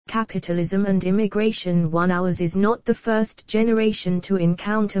Capitalism and Immigration. 1. Ours is not the first generation to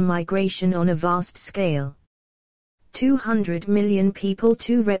encounter migration on a vast scale. 200 million people,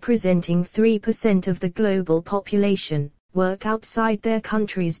 representing 3% of the global population, work outside their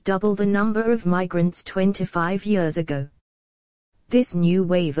countries, double the number of migrants 25 years ago. This new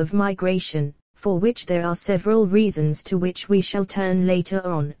wave of migration, for which there are several reasons to which we shall turn later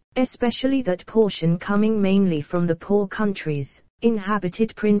on, especially that portion coming mainly from the poor countries,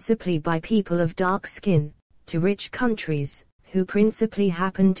 inhabited principally by people of dark skin, to rich countries, who principally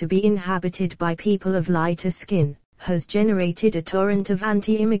happen to be inhabited by people of lighter skin, has generated a torrent of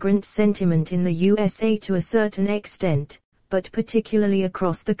anti-immigrant sentiment in the USA to a certain extent, but particularly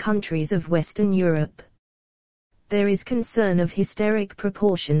across the countries of Western Europe. There is concern of hysteric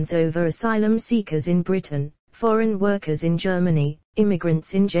proportions over asylum seekers in Britain, foreign workers in Germany,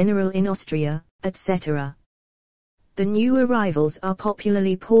 immigrants in general in Austria, etc. The new arrivals are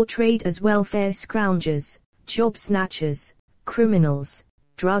popularly portrayed as welfare scroungers, job snatchers, criminals,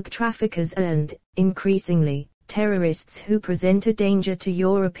 drug traffickers and, increasingly, terrorists who present a danger to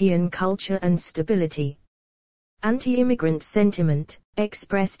European culture and stability. Anti-immigrant sentiment,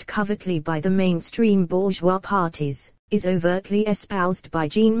 expressed covertly by the mainstream bourgeois parties, is overtly espoused by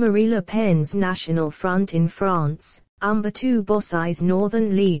Jean-Marie Le Pen's National Front in France, Umberto Bossi's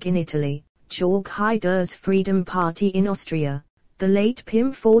Northern League in Italy, Georg Haider's Freedom Party in Austria, the late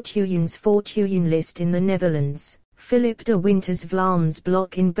Pim Fortuyn's Fortuyn List in the Netherlands, Philip de Winter's Vlaams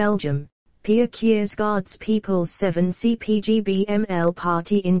Blok in Belgium, Pia Kjærsgaard's People's 7 CPGBML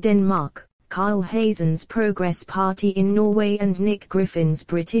Party in Denmark, Kyle Hazen's Progress Party in Norway and Nick Griffin's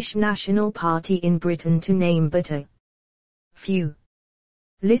British National Party in Britain, to name but a few.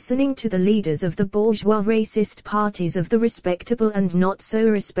 Listening to the leaders of the bourgeois racist parties of the respectable and not so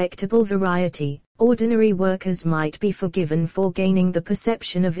respectable variety, ordinary workers might be forgiven for gaining the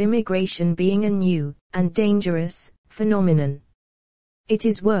perception of immigration being a new, and dangerous, phenomenon. It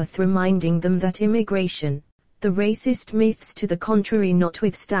is worth reminding them that immigration, the racist myths to the contrary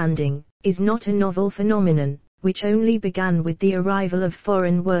notwithstanding, is not a novel phenomenon, which only began with the arrival of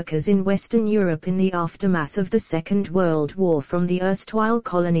foreign workers in Western Europe in the aftermath of the Second World War from the erstwhile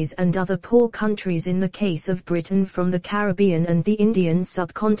colonies and other poor countries, in the case of Britain from the Caribbean and the Indian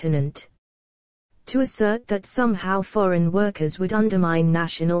subcontinent. To assert that somehow foreign workers would undermine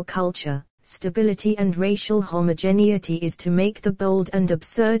national culture, stability and racial homogeneity is to make the bold and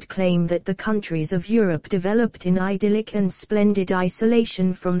absurd claim that the countries of Europe developed in idyllic and splendid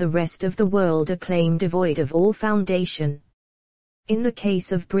isolation from the rest of the world, a claim devoid of all foundation. In the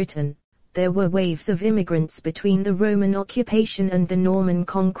case of Britain, there were waves of immigrants between the Roman occupation and the Norman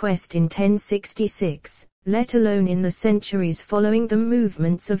conquest in 1066, let alone in the centuries following them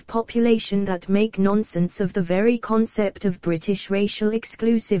movements of population that make nonsense of the very concept of British racial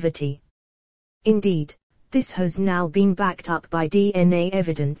exclusivity. Indeed, this has now been backed up by DNA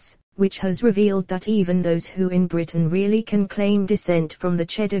evidence, which has revealed that even those who in Britain really can claim descent from the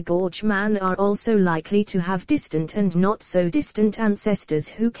Cheddar Gorge man are also likely to have distant and not so distant ancestors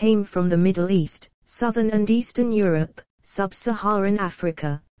who came from the Middle East, Southern and Eastern Europe, Sub-Saharan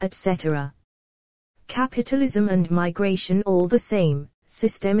Africa, etc. Capitalism and migration all the same.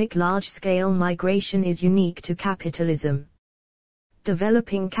 Systemic large-scale migration is unique to capitalism.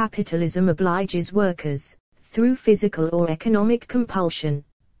 Developing capitalism obliges workers, through physical or economic compulsion,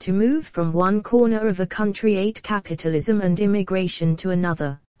 to move from one corner of a country, 8 capitalism and immigration, to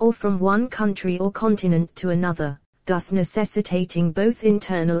another, or from one country or continent to another, thus necessitating both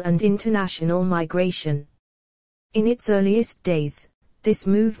internal and international migration. In its earliest days, this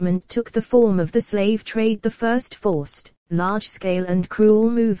movement took the form of the slave trade, the first forced, large-scale and cruel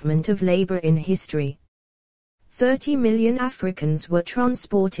movement of labor in history. 30 million Africans were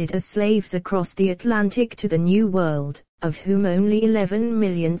transported as slaves across the Atlantic to the New World, of whom only 11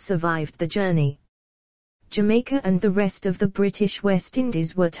 million survived the journey. Jamaica and the rest of the British West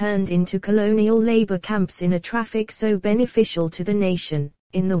Indies were turned into colonial labor camps in a traffic so beneficial to the nation,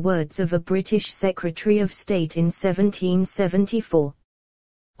 in the words of a British Secretary of State in 1774.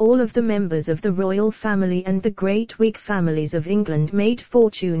 All of the members of the royal family and the great Whig families of England made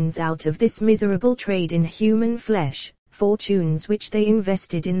fortunes out of this miserable trade in human flesh, fortunes which they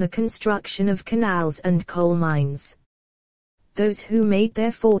invested in the construction of canals and coal mines. Those who made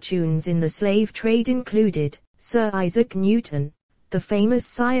their fortunes in the slave trade included Sir Isaac Newton, the famous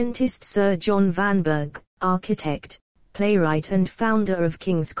scientist Sir John Vanberg, architect, playwright and founder of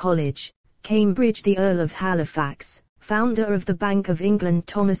King's College, Cambridge, the Earl of Halifax, founder of the Bank of England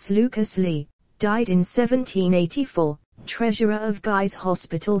Thomas Lucas Lee, died in 1784, treasurer of Guy's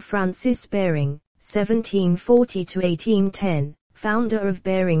Hospital Francis Baring, 1740 to 1810, founder of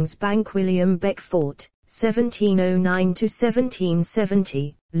Barings Bank. William Beckford, 1709 to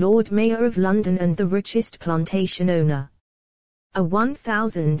 1770, Lord Mayor of London and the richest plantation owner. A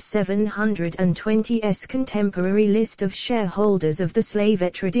 1720s contemporary list of shareholders of the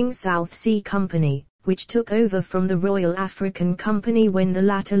slave-trading South Sea Company, which took over from the Royal African Company when the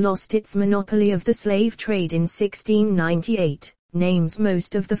latter lost its monopoly of the slave trade in 1698, names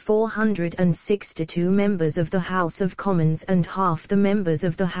most of the 462 members of the House of Commons and half the members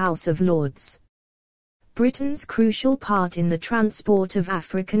of the House of Lords. Britain's crucial part in the transport of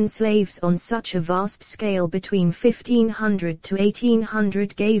African slaves on such a vast scale between 1500 to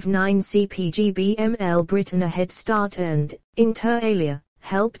 1800 gave 9 CPGBML Britain a head start and, inter alia,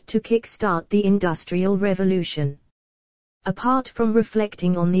 helped to kick-start the Industrial Revolution. Apart from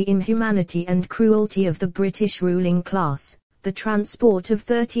reflecting on the inhumanity and cruelty of the British ruling class, the transport of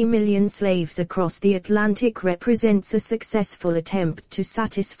 30 million slaves across the Atlantic represents a successful attempt to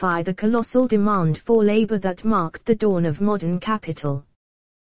satisfy the colossal demand for labor that marked the dawn of modern capital.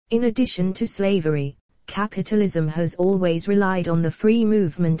 In addition to slavery, capitalism has always relied on the free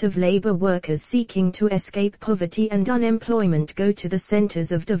movement of labor. Workers seeking to escape poverty and unemployment go to the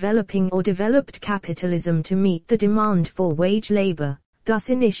centers of developing or developed capitalism to meet the demand for wage labor, thus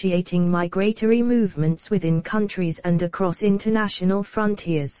initiating migratory movements within countries and across international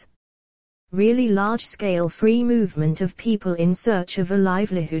frontiers. Really large-scale free movement of people in search of a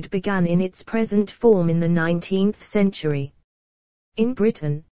livelihood began in its present form in the 19th century. In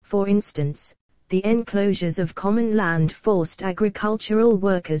Britain, for instance, the enclosures of common land forced agricultural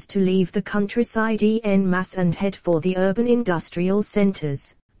workers to leave the countryside en masse and head for the urban industrial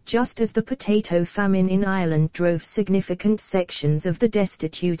centres, just as the potato famine in Ireland drove significant sections of the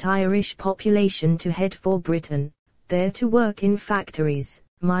destitute Irish population to head for Britain, there to work in factories,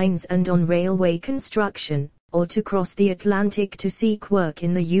 mines and on railway construction, or to cross the Atlantic to seek work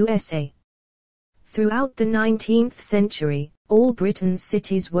in the USA. Throughout the 19th century, all Britain's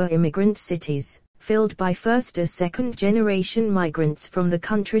cities were immigrant cities, filled by first- or second-generation migrants from the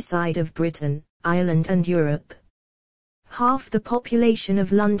countryside of Britain, Ireland and Europe. Half the population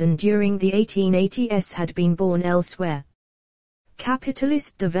of London during the 1880s had been born elsewhere.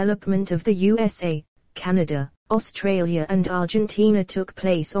 Capitalist development of the USA, Canada, Australia and Argentina took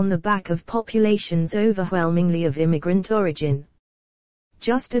place on the back of populations overwhelmingly of immigrant origin.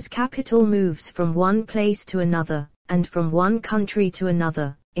 Just as capital moves from one place to another, and from one country to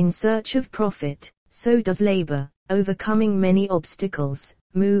another, in search of profit, so does labor, overcoming many obstacles,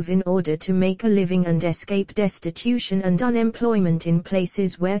 move in order to make a living and escape destitution and unemployment in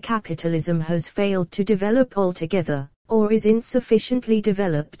places where capitalism has failed to develop altogether, or is insufficiently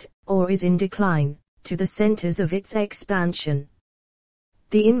developed, or is in decline, to the centers of its expansion.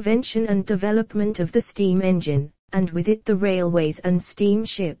 The invention and development of the steam engine, and with it the railways and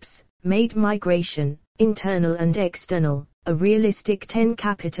steamships, made migration, internal and external, a realistic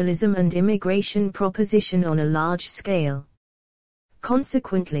capitalism and immigration proposition on a large scale.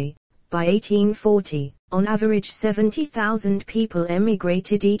 Consequently, by 1840, on average 70,000 people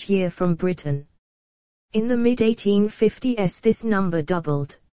emigrated each year from Britain. In the mid-1850s this number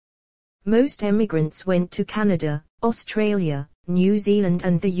doubled. Most emigrants went to Canada, Australia, New Zealand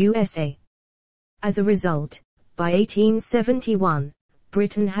and the USA. As a result, by 1871,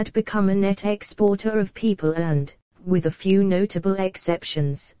 Britain had become a net exporter of people and, with a few notable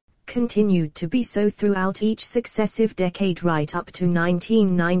exceptions, continued to be so throughout each successive decade right up to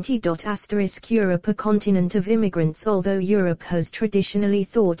 1990. Europe a continent of immigrants. Although Europe has traditionally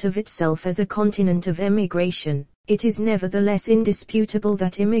thought of itself as a continent of emigration, it is nevertheless indisputable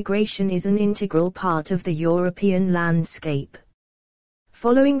that immigration is an integral part of the European landscape.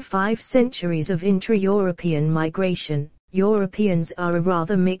 Following 5 centuries of intra-European migration, Europeans are a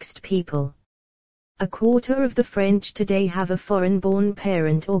rather mixed people. A quarter of the French today have a foreign-born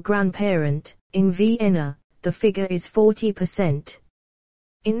parent or grandparent. In Vienna, the figure is 40%.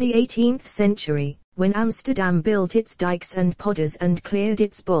 In the 18th century, when Amsterdam built its dikes and potters and cleared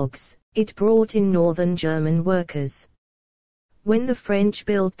its bogs, it brought in northern German workers. When the French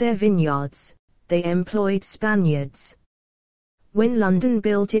built their vineyards, they employed Spaniards. When London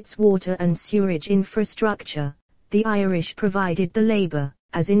built its water and sewerage infrastructure, the Irish provided the labor,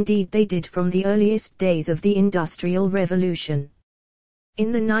 as indeed they did from the earliest days of the Industrial Revolution.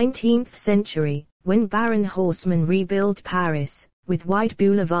 In the 19th century, when Baron Haussmann rebuilt Paris, with wide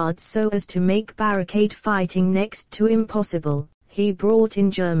boulevards so as to make barricade fighting next to impossible, he brought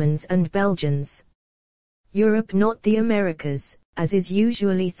in Germans and Belgians. Europe, not the Americas, as is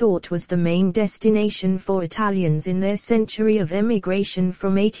usually thought, was the main destination for Italians in their century of emigration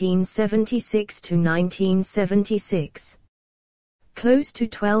from 1876 to 1976. Close to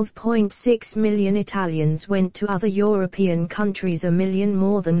 12.6 million Italians went to other European countries, a million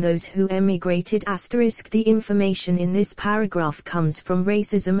more than those who emigrated. The information in this paragraph comes from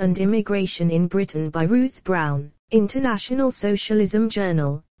Racism and Immigration in Britain by Ruth Brown, International Socialism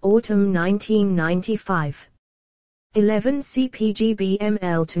Journal, Autumn 1995. 11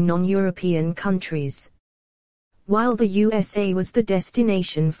 CPGBML to non-European countries. While the USA was the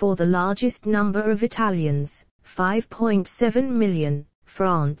destination for the largest number of Italians, 5.7 million,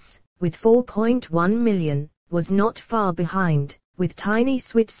 France, with 4.1 million, was not far behind, with tiny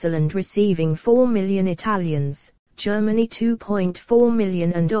Switzerland receiving 4 million Italians, Germany 2.4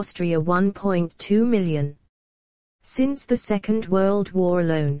 million and Austria 1.2 million. Since the Second World War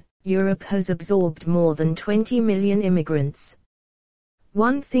alone, Europe has absorbed more than 20 million immigrants.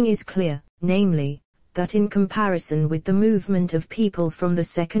 One thing is clear, namely, that in comparison with the movement of people from the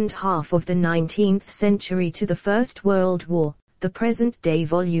second half of the 19th century to the First World War, the present-day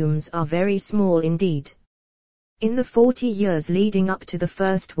volumes are very small indeed. In the 40 years leading up to the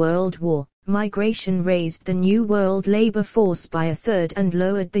First World War, migration raised the New World labor force by a third and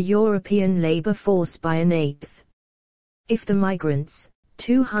lowered the European labor force by an eighth. If the migrants,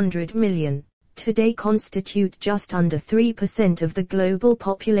 200 million, today constitute just under 3% of the global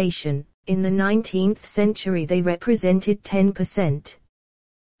population, in the 19th century they represented 10%.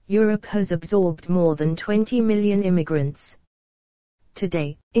 Europe has absorbed more than 20 million immigrants.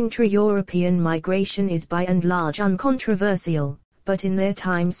 Today, intra-European migration is by and large uncontroversial, but in their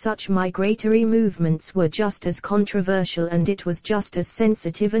time such migratory movements were just as controversial and it was just as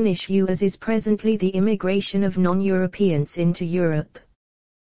sensitive an issue as is presently the immigration of non-Europeans into Europe.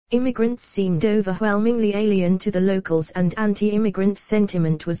 Immigrants seemed overwhelmingly alien to the locals and anti-immigrant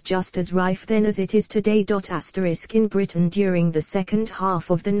sentiment was just as rife then as it is today. In Britain during the second half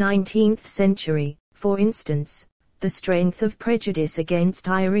of the 19th century, for instance, the strength of prejudice against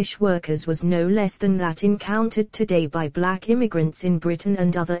Irish workers was no less than that encountered today by black immigrants in Britain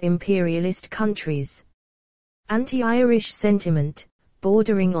and other imperialist countries. Anti-Irish sentiment,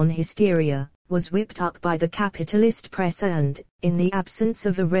 bordering on hysteria, was whipped up by the capitalist press and, in the absence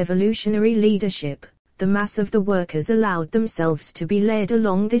of a revolutionary leadership, the mass of the workers allowed themselves to be led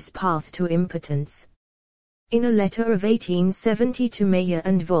along this path to impotence. In a letter of 1870 to Mayer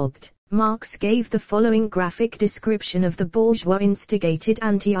and Vogt, Marx gave the following graphic description of the bourgeois-instigated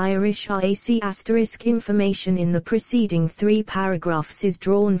anti-Irish RAC*. Information in the preceding 3 paragraphs is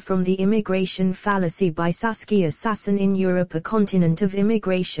drawn from the Immigration Fallacy by Saskia Sassen in Europe, A Continent of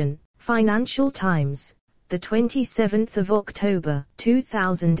Immigration, Financial Times, the 27th of October,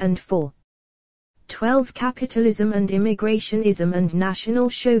 2004. 12 Capitalism and Immigrationism and National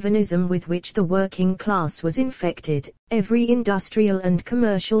Chauvinism with which the working class was infected. Every industrial and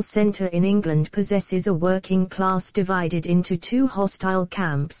commercial centre in England possesses a working class divided into 2 hostile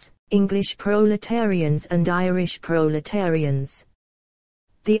camps, English proletarians and Irish proletarians.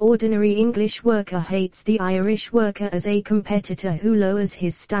 The ordinary English worker hates the Irish worker as a competitor who lowers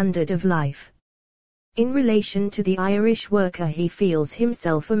his standard of life. In relation to the Irish worker he feels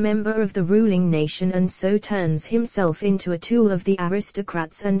himself a member of the ruling nation and so turns himself into a tool of the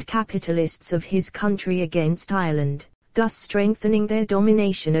aristocrats and capitalists of his country against Ireland, thus strengthening their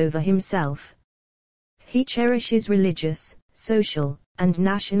domination over himself. He cherishes religious, social, and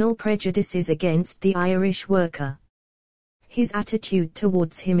national prejudices against the Irish worker. His attitude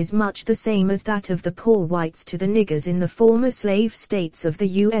towards him is much the same as that of the poor whites to the niggers in the former slave states of the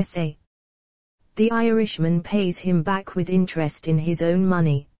USA. The Irishman pays him back with interest in his own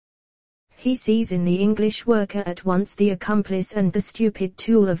money. He sees in the English worker at once the accomplice and the stupid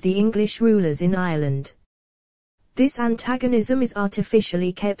tool of the English rulers in Ireland. This antagonism is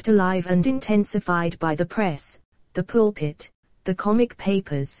artificially kept alive and intensified by the press, the pulpit, the comic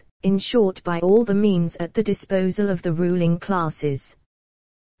papers, in short by all the means at the disposal of the ruling classes.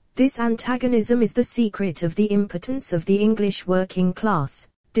 This antagonism is the secret of the impotence of the English working class,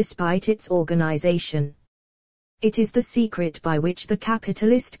 despite its organization. It is the secret by which the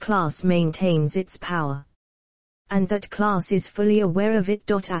capitalist class maintains its power. And that class is fully aware of it.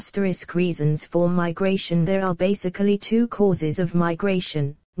 Reasons for migration. There are basically 2 causes of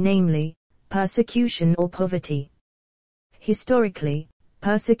migration, namely, persecution or poverty. Historically,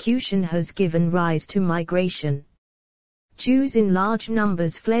 persecution has given rise to migration. Jews in large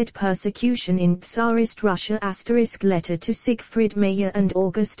numbers fled persecution in Tsarist Russia. Letter to Siegfried Mayer and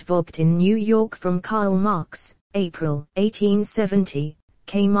August Vogt in New York from Karl Marx, April 1870,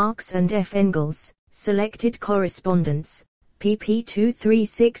 K. Marx and F. Engels, Selected Correspondence, pp.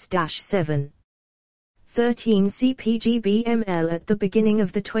 236-7. 13 CPGBML at the beginning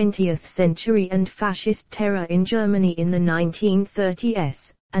of the 20th century and fascist terror in Germany in the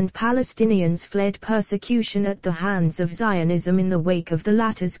 1930s, and Palestinians fled persecution at the hands of Zionism in the wake of the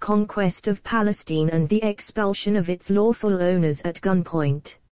latter's conquest of Palestine and the expulsion of its lawful owners at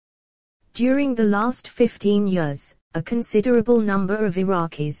gunpoint. During the last 15 years, a considerable number of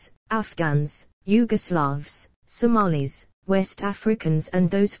Iraqis, Afghans, Yugoslavs, Somalis, West Africans and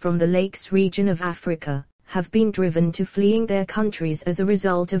those from the Lakes region of Africa, have been driven to fleeing their countries as a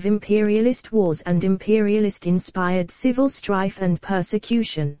result of imperialist wars and imperialist-inspired civil strife and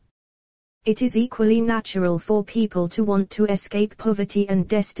persecution. It is equally natural for people to want to escape poverty and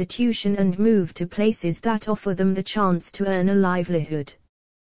destitution and move to places that offer them the chance to earn a livelihood.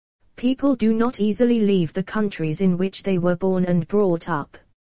 People do not easily leave the countries in which they were born and brought up.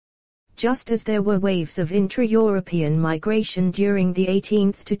 Just as there were waves of intra-European migration during the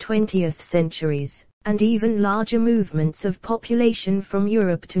 18th to 20th centuries, and even larger movements of population from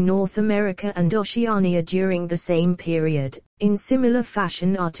Europe to North America and Oceania during the same period, in similar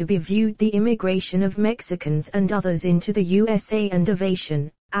fashion are to be viewed the immigration of Mexicans and others into the USA and of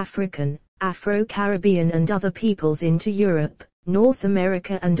Asian, African, Afro-Caribbean and other peoples into Europe, North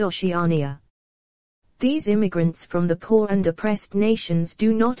America and Oceania. These immigrants from the poor and oppressed nations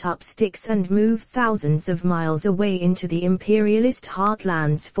do not up sticks and move thousands of miles away into the imperialist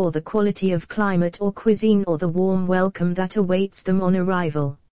heartlands for the quality of climate or cuisine or the warm welcome that awaits them on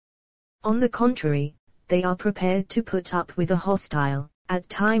arrival. On the contrary, they are prepared to put up with a hostile, at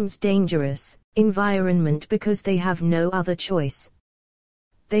times dangerous, environment because they have no other choice.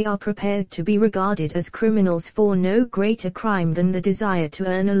 They are prepared to be regarded as criminals for no greater crime than the desire to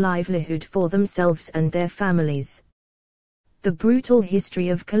earn a livelihood for themselves and their families. The brutal history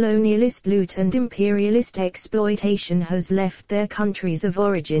of colonialist loot and imperialist exploitation has left their countries of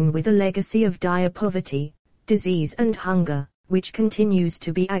origin with a legacy of dire poverty, disease and hunger, which continues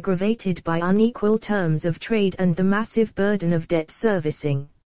to be aggravated by unequal terms of trade and the massive burden of debt servicing.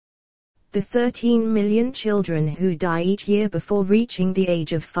 The 13 million children who die each year before reaching the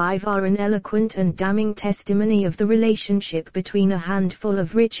age of 5 are an eloquent and damning testimony of the relationship between a handful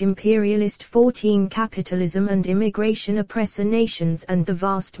of rich imperialist 14 capitalism and immigration oppressor nations and the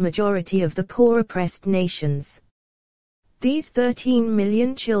vast majority of the poor oppressed nations. These 13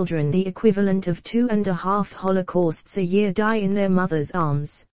 million children, the equivalent of 2.5 Holocausts a year, die in their mothers'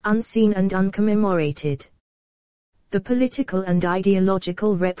 arms, unseen and uncommemorated. The political and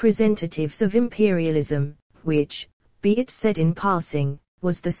ideological representatives of imperialism, which, be it said in passing,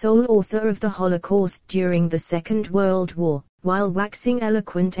 was the sole author of the Holocaust during the Second World War, while waxing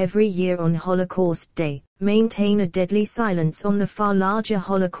eloquent every year on Holocaust Day, maintain a deadly silence on the far larger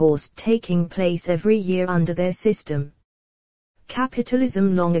Holocaust taking place every year under their system.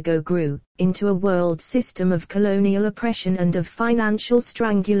 Capitalism long ago grew into a world system of colonial oppression and of financial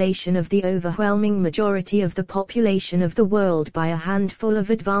strangulation of the overwhelming majority of the population of the world by a handful of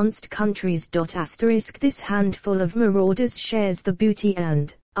advanced countries. This handful of marauders shares the booty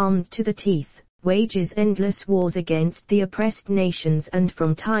and, armed to the teeth, wages endless wars against the oppressed nations and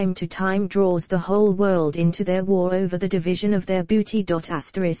from time to time draws the whole world into their war over the division of their booty.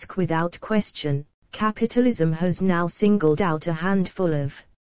 Without question, capitalism has now singled out a handful of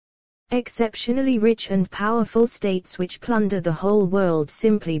exceptionally rich and powerful states which plunder the whole world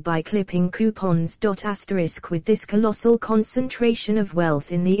simply by clipping coupons. With this colossal concentration of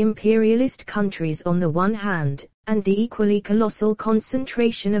wealth in the imperialist countries on the one hand, and the equally colossal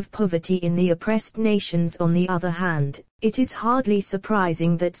concentration of poverty in the oppressed nations on the other hand, it is hardly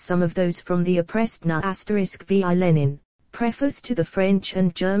surprising that some of those from the oppressed v.I. Lenin, preface to the French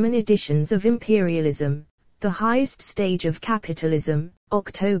and German editions of Imperialism, The Highest Stage of Capitalism,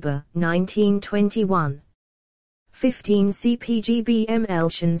 October 1921. 15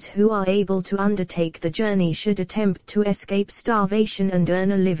 CPGBMLians who are able to undertake the journey should attempt to escape starvation and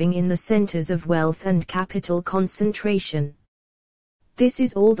earn a living in the centers of wealth and capital concentration. This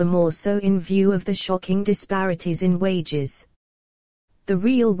is all the more so in view of the shocking disparities in wages. The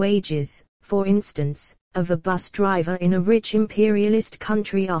real wages, for instance, of a bus driver in a rich imperialist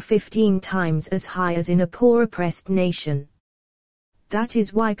country are 15 times as high as in a poor oppressed nation. That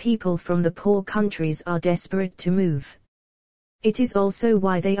is why people from the poor countries are desperate to move. It is also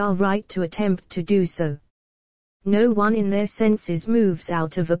why they are right to attempt to do so. No one in their senses moves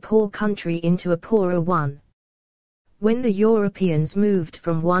out of a poor country into a poorer one. When the Europeans moved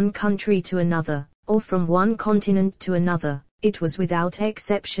from one country to another, or from one continent to another, it was without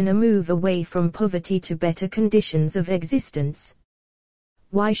exception a move away from poverty to better conditions of existence.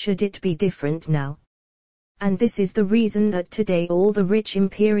 Why should it be different now? and this is the reason that today all the rich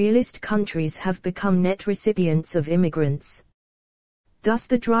imperialist countries have become net recipients of immigrants. Thus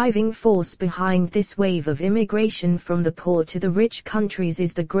the driving force behind this wave of immigration from the poor to the rich countries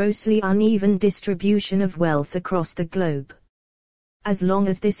is the grossly uneven distribution of wealth across the globe. As long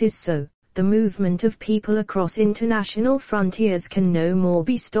as this is so, the movement of people across international frontiers can no more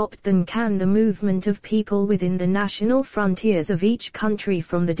be stopped than can the movement of people within the national frontiers of each country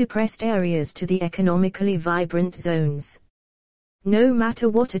from the depressed areas to the economically vibrant zones. No matter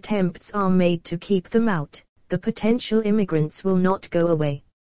what attempts are made to keep them out, the potential immigrants will not go away.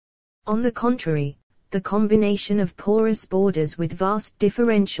 On the contrary, the combination of porous borders with vast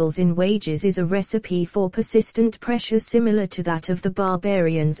differentials in wages is a recipe for persistent pressure similar to that of the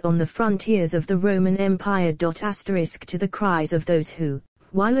barbarians on the frontiers of the Roman Empire. To the cries of those who,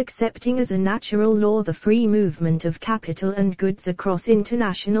 while accepting as a natural law the free movement of capital and goods across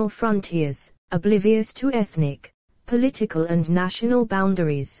international frontiers, oblivious to ethnic, political and national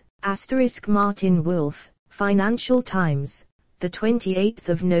boundaries. Martin Wolf, Financial Times, the 28th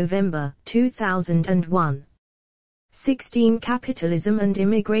of November, 2001. 16. Capitalism and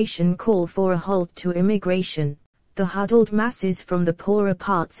immigration call for a halt to immigration. The huddled masses from the poorer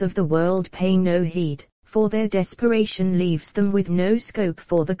parts of the world pay no heed, for their desperation leaves them with no scope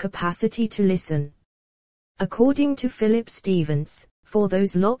for the capacity to listen. According to Philip Stevens, for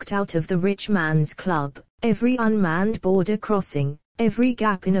those locked out of the rich man's club, every unmanned border crossing, every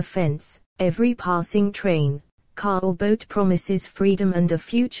gap in a fence, every passing train, car or boat promises freedom and a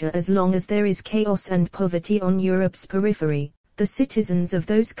future as long as there is chaos and poverty on Europe's periphery. The citizens of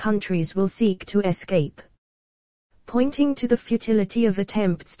those countries will seek to escape. Pointing to the futility of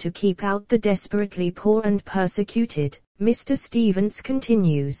attempts to keep out the desperately poor and persecuted, Mr. Stevens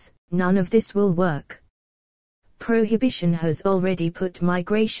continues, none of this will work. Prohibition has already put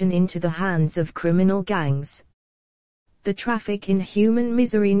migration into the hands of criminal gangs. The traffic in human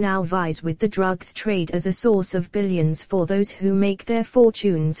misery now vies with the drugs trade as a source of billions for those who make their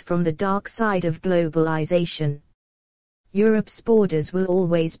fortunes from the dark side of globalization. Europe's borders will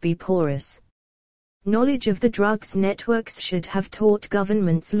always be porous. Knowledge of the drugs networks should have taught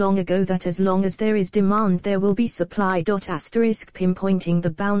governments long ago that as long as there is demand there will be supply. Pinpointing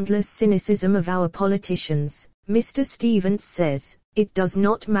the boundless cynicism of our politicians, Mr. Stevens says, it does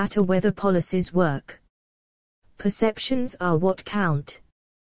not matter whether policies work. Perceptions are what count.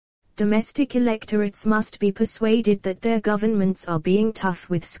 Domestic electorates must be persuaded that their governments are being tough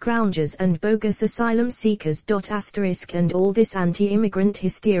with scroungers and bogus asylum seekers. And all this anti-immigrant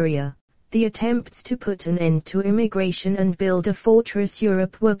hysteria, the attempts to put an end to immigration and build a fortress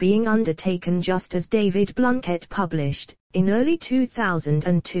Europe were being undertaken just as David Blunkett published, in early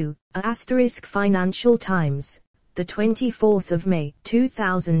 2002, Financial Times, the 24th of May,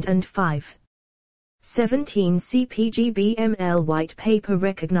 2005. 17 CPGBML White Paper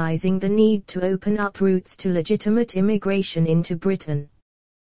recognizing the need to open up routes to legitimate immigration into Britain.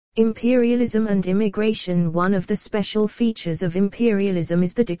 Imperialism and immigration. One of the special features of imperialism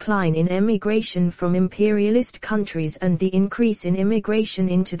is the decline in emigration from imperialist countries and the increase in immigration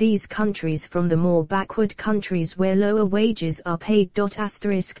into these countries from the more backward countries where lower wages are paid.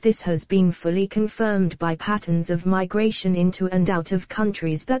 This has been fully confirmed by patterns of migration into and out of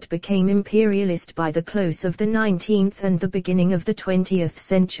countries that became imperialist by the close of the 19th and the beginning of the 20th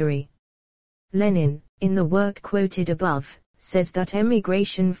century. Lenin, in the work quoted above, says that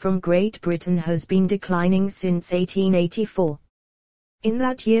emigration from Great Britain has been declining since 1884. In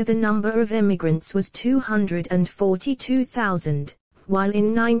that year the number of emigrants was 242,000, while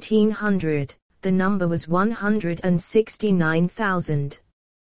in 1900, the number was 169,000.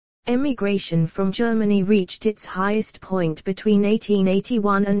 Emigration from Germany reached its highest point between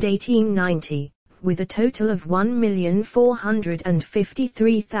 1881 and 1890, with a total of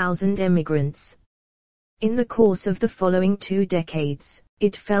 1,453,000 emigrants. In the course of the following 2 decades,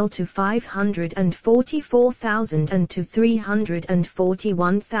 it fell to 544,000 and to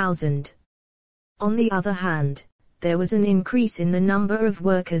 341,000. On the other hand, there was an increase in the number of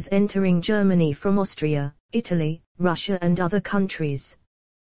workers entering Germany from Austria, Italy, Russia and other countries.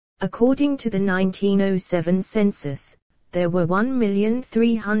 According to the 1907 census, there were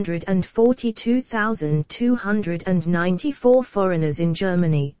 1,342,294 foreigners in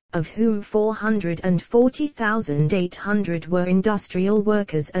Germany, of whom 440,800 were industrial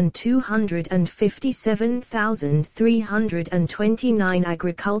workers and 257,329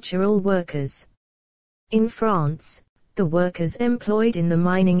 agricultural workers. In France, the workers employed in the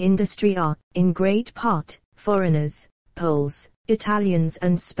mining industry are, in great part, foreigners, Poles, Italians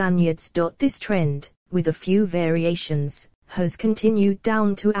and Spaniards. This trend, with a few variations, has continued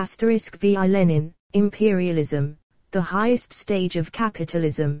down to *vi Lenin, Imperialism, the highest stage of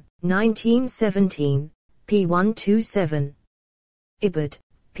capitalism, 1917, p. 127. Ibid,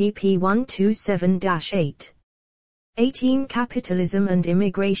 pp. 127-8. 18. Capitalism and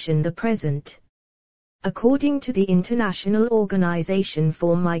Immigration, the present. According to the International Organization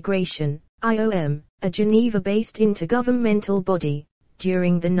for Migration, IOM, a Geneva-based intergovernmental body,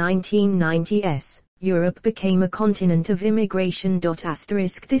 during the 1990s, Europe became a continent of immigration.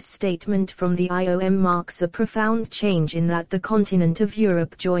 This statement from the IOM marks a profound change in that the continent of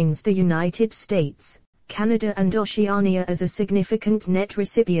Europe joins the United States, Canada and Oceania as a significant net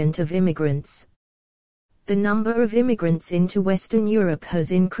recipient of immigrants. The number of immigrants into Western Europe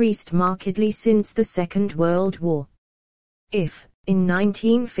has increased markedly since the Second World War. If, in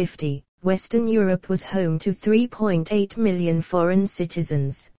 1950, Western Europe was home to 3.8 million foreign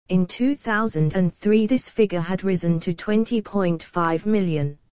citizens, in 2003 this figure had risen to 20.5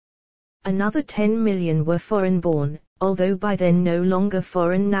 million. Another 10 million were foreign-born, although by then no longer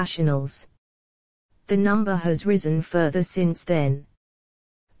foreign nationals. The number has risen further since then.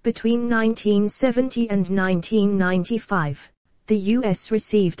 Between 1970 and 1995, the US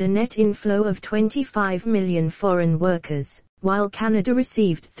received a net inflow of 25 million foreign workers, while Canada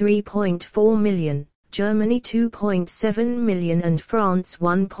received 3.4 million, Germany 2.7 million and France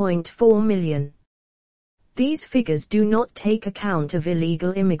 1.4 million. These figures do not take account of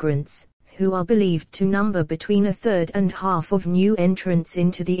illegal immigrants, who are believed to number between a third and half of new entrants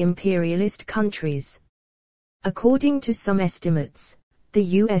into the imperialist countries. According to some estimates, the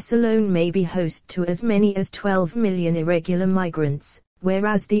US alone may be host to as many as 12 million irregular migrants,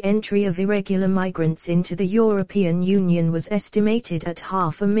 whereas the entry of irregular migrants into the European Union was estimated at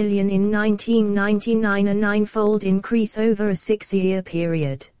 500,000 in 1999, a ninefold increase over a 6-year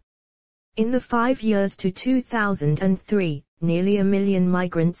period. In the 5 years to 2003, nearly 1 million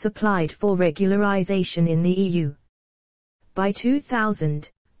migrants applied for regularization in the EU. By 2000,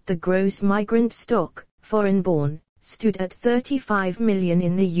 the gross migrant stock, foreign-born, stood at 35 million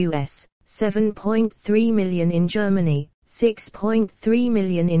in the US, 7.3 million in Germany, 6.3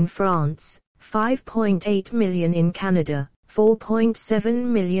 million in France, 5.8 million in Canada, 4.7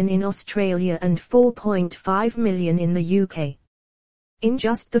 million in Australia and 4.5 million in the UK. In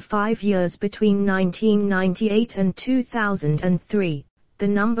just the 5 years between 1998 and 2003, the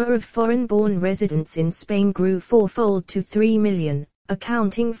number of foreign-born residents in Spain grew fourfold to 3 million,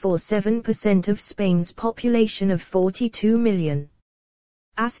 accounting for 7% of Spain's population of 42 million.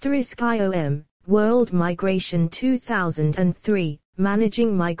 IOM, World Migration 2003,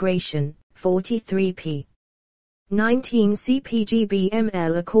 Managing Migration, 43p. 19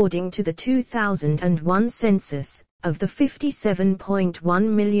 CPGBML. According to the 2001 census, of the 57.1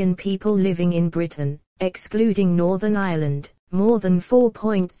 million people living in Britain, excluding Northern Ireland, more than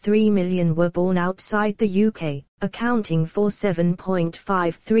 4.3 million were born outside the UK, accounting for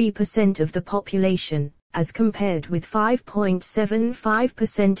 7.53% of the population, as compared with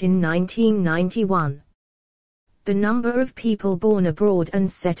 5.75% in 1991. The number of people born abroad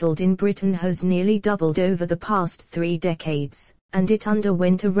and settled in Britain has nearly doubled over the past 3 decades, and it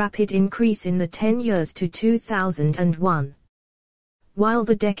underwent a rapid increase in the 10 years to 2001. While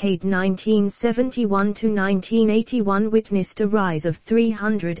the decade 1971 to 1981 witnessed a rise of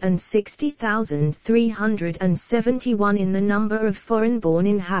 360,371 in the number of foreign-born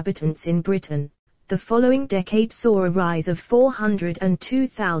inhabitants in Britain, the following decade saw a rise of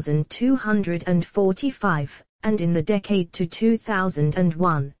 402,245, and in the decade to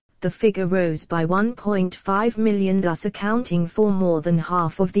 2001, the figure rose by 1.5 million, thus accounting for more than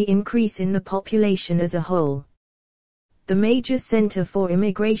half of the increase in the population as a whole. The major centre for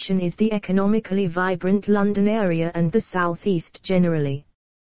immigration is the economically vibrant London area and the South East generally.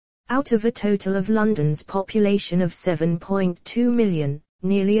 Out of a total of London's population of 7.2 million,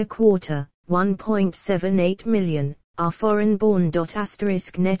 nearly a quarter, 1.78 million, are foreign-born.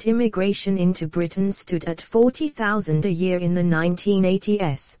 Net immigration into Britain stood at 40,000 a year in the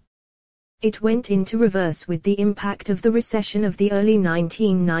 1980s. It went into reverse with the impact of the recession of the early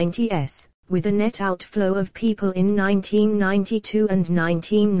 1990s. With a net outflow of people in 1992 and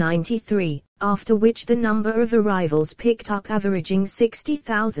 1993, after which the number of arrivals picked up, averaging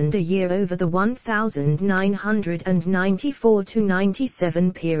 60,000 a year over the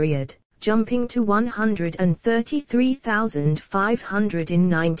 1994-97 period, jumping to 133,500 in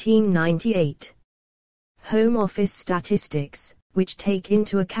 1998. Home Office statistics, which take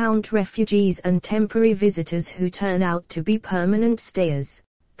into account refugees and temporary visitors who turn out to be permanent stayers,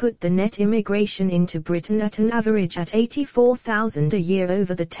 put the net immigration into Britain at an average at 84,000 a year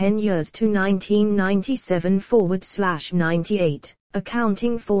over the 10 years to 1997/98,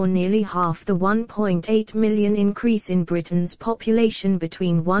 accounting for nearly half the 1.8 million increase in Britain's population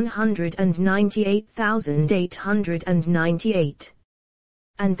between 198,898.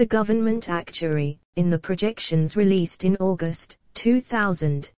 And the government actuary, in the projections released in August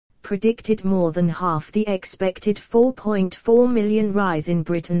 2000, predicted more than half the expected 4.4 million rise in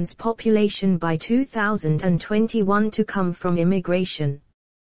Britain's population by 2021 to come from immigration.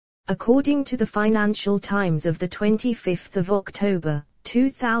 According to the Financial Times of the 25th of October,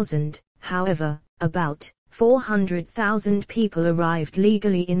 2000, however, about 400,000 people arrived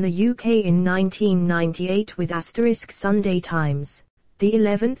legally in the UK in 1998 with * Sunday Times, the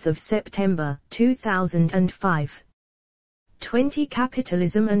 11th of September, 2005. 20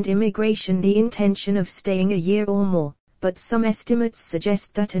 Capitalism and immigration. The intention of staying a year or more, but some estimates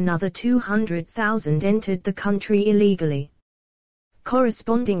suggest that another 200,000 entered the country illegally.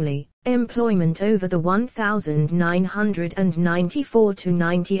 Correspondingly, employment over the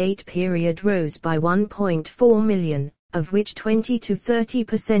 1994–98 period rose by 1.4 million, of which 20 to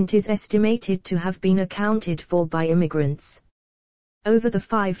 30% is estimated to have been accounted for by immigrants. Over the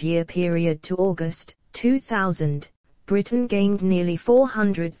 5-year period to August 2000, Britain gained nearly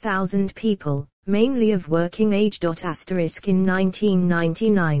 400,000 people, mainly of working age. * In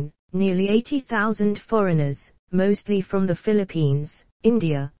 1999, nearly 80,000 foreigners, mostly from the Philippines,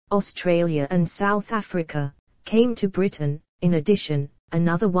 India, Australia and South Africa, came to Britain. In addition,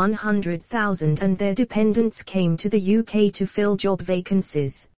 another 100,000 and their dependents came to the UK to fill job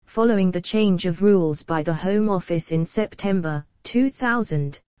vacancies, following the change of rules by the Home Office in September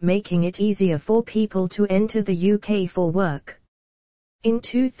 2000, making it easier for people to enter the UK for work. In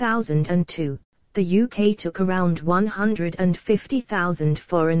 2002, the UK took around 150,000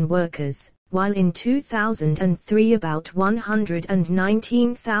 foreign workers, while in 2003 about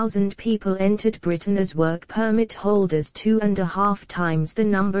 119,000 people entered Britain as work permit holders, 2.5 times the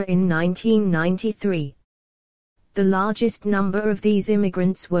number in 1993. The largest number of these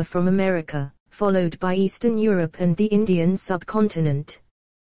immigrants were from America, followed by Eastern Europe and the Indian subcontinent.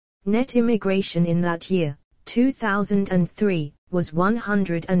 Net immigration in that year, 2003, was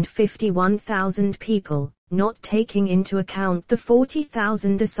 151,000 people, not taking into account the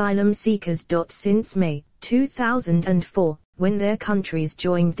 40,000 asylum seekers. Since May 2004, when their countries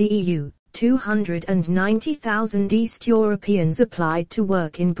joined the EU, 290,000 East Europeans applied to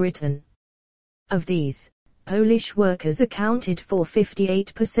work in Britain. Of these, Polish workers accounted for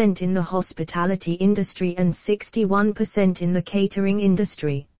 58% in the hospitality industry and 61% in the catering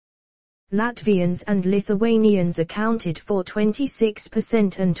industry. Latvians and Lithuanians accounted for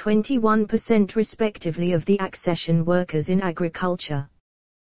 26% and 21% respectively of the accession workers in agriculture.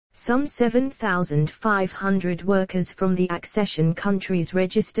 Some 7,500 workers from the accession countries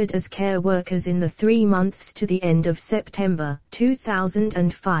registered as care workers in the 3 months to the end of September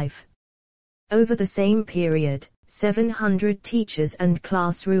 2005. Over the same period, 700 teachers and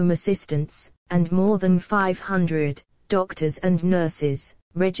classroom assistants, and more than 500 doctors and nurses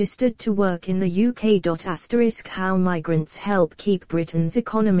registered to work in the UK. * How Migrants Help Keep Britain's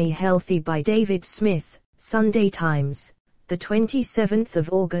Economy Healthy by David Smith, Sunday Times, the 27th of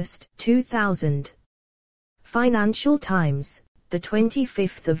August 2000. Financial Times, the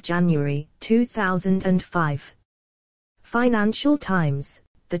 25th of January 2005. Financial Times,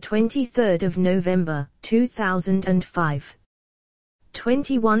 the 23rd of November 2005.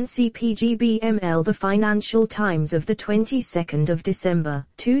 21 CPGBML. The Financial Times of the 22nd of December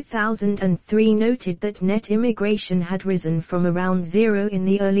 2003 noted that net immigration had risen from around zero in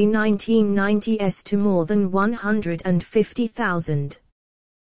the early 1990s to more than 150,000.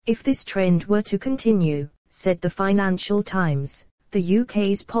 If this trend were to continue, said the Financial Times, the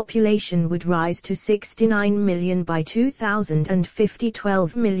UK's population would rise to 69 million by 2050,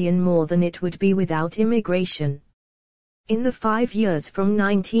 12 million more than it would be without immigration. In the 5 years from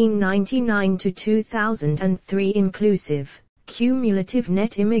 1999 to 2003 inclusive, cumulative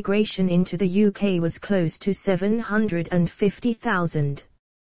net immigration into the UK was close to 750,000.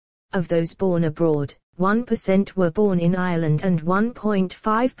 Of those born abroad, 1% were born in Ireland and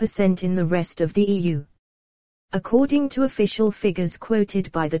 1.5% in the rest of the EU. According to official figures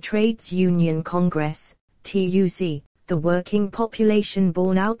quoted by the Trades Union Congress, TUC, the working population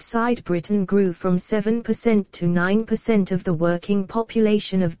born outside Britain grew from 7% to 9% of the working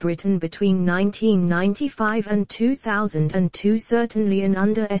population of Britain between 1995 and 2002. Certainly an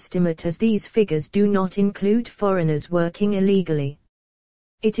underestimate, as these figures do not include foreigners working illegally.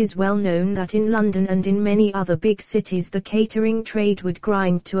 It is well known that in London and in many other big cities the catering trade would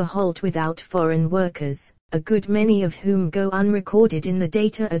grind to a halt without foreign workers, a good many of whom go unrecorded in the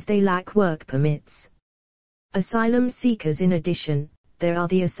data as they lack work permits. Asylum seekers. In addition, there are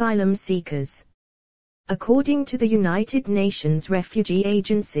the asylum seekers. According to the United Nations Refugee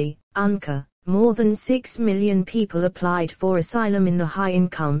Agency, UNRWA, more than 6 million people applied for asylum in the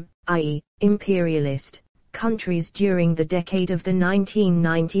high-income, i.e., imperialist, countries during the decade of the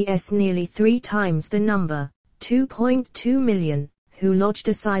 1990s, nearly 3 times the number, 2.2 million, who lodged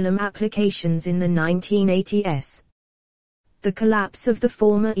asylum applications in the 1980s. The collapse of the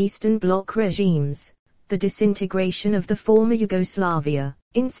former Eastern Bloc regimes, the disintegration of the former Yugoslavia,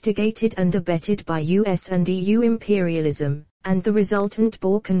 instigated and abetted by US and EU imperialism, and the resultant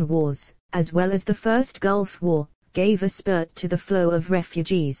Balkan Wars, as well as the First Gulf War, gave a spurt to the flow of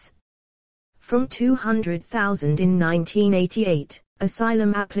refugees. From 200,000 in 1988,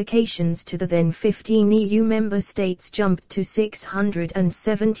 asylum applications to the then 15 EU member states jumped to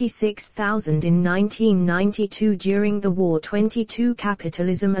 676,000 in 1992 during the war. 22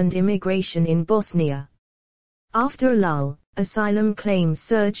 Capitalism and immigration in Bosnia. After a lull, asylum claims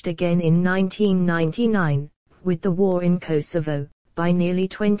surged again in 1999, with the war in Kosovo, by nearly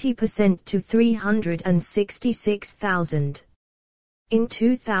 20% to 366,000. In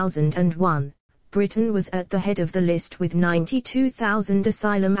 2001, Britain was at the head of the list with 92,000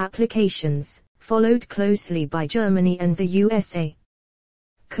 asylum applications, followed closely by Germany and the USA.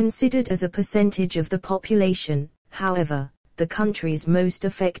 Considered as a percentage of the population, however, the countries most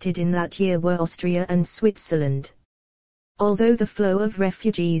affected in that year were Austria and Switzerland. Although the flow of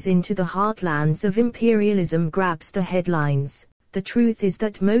refugees into the heartlands of imperialism grabs the headlines, the truth is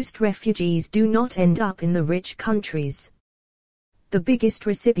that most refugees do not end up in the rich countries. The biggest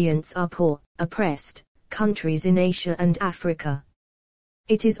recipients are poor, oppressed countries in Asia and Africa.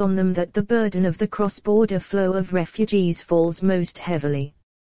 It is on them that the burden of the cross-border flow of refugees falls most heavily.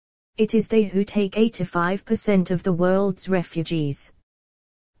 It is they who take 85% of the world's refugees.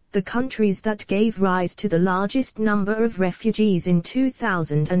 The countries that gave rise to the largest number of refugees in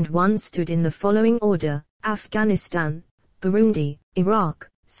 2001 stood in the following order: Afghanistan, Burundi, Iraq,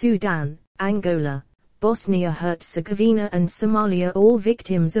 Sudan, Angola, Bosnia-Herzegovina and Somalia, all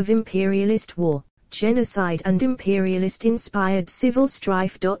victims of imperialist war, genocide and imperialist-inspired civil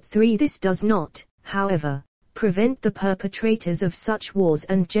strife. 3 This does not, however, prevent the perpetrators of such wars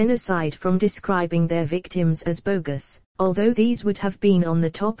and genocide from describing their victims as bogus, although these would have been on the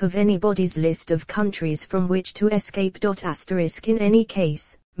top of anybody's list of countries from which to escape. In any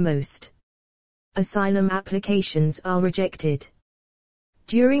case, most asylum applications are rejected.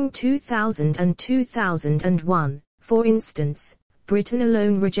 During 2000 and 2001, for instance, Britain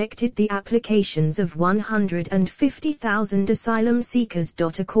alone rejected the applications of 150,000 asylum seekers.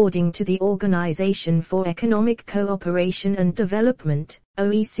 According to the Organization for Economic Cooperation and Development,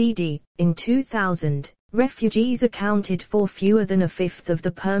 OECD, in 2000, refugees accounted for fewer than a fifth of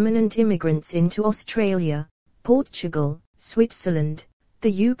the permanent immigrants into Australia, Portugal, Switzerland,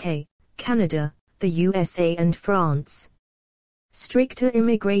 the UK, Canada, the USA and France. Stricter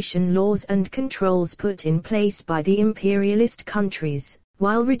immigration laws and controls put in place by the imperialist countries,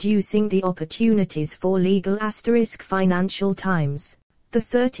 while reducing the opportunities for legal financial times. The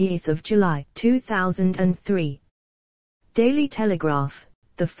 30th of July, 2003. Daily Telegraph,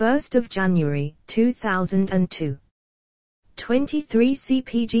 the 1st of January, 2002. 23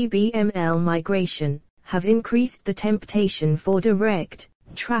 CPG-BML migration have increased the temptation for direct,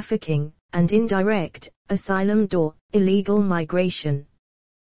 trafficking, and indirect, asylum. Illegal migration.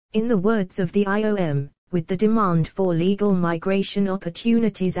 In the words of the IOM, with the demand for legal migration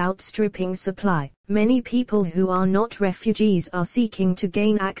opportunities outstripping supply, many people who are not refugees are seeking to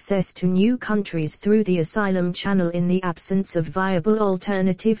gain access to new countries through the asylum channel in the absence of viable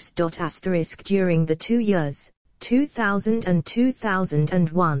alternatives. During the 2 years, 2000 and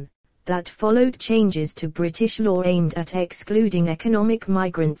 2001, that followed changes to British law aimed at excluding economic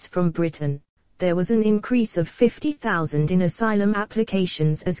migrants from Britain, there was an increase of 50,000 in asylum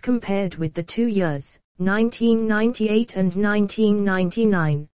applications as compared with the 2 years, 1998 and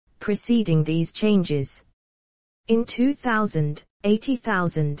 1999, preceding these changes. In 2000,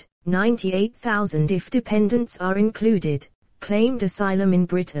 80,000, 98,000 if dependents are included, claimed asylum in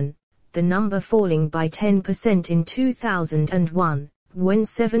Britain, the number falling by 10% in 2001, when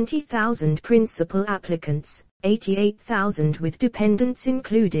 70,000 principal applicants, 88,000 with dependents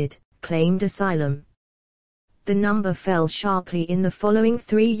included, claimed asylum. The number fell sharply in the following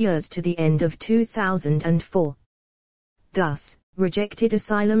 3 years to the end of 2004. Thus, rejected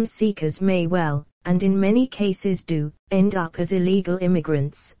asylum seekers may well, and in many cases do, end up as illegal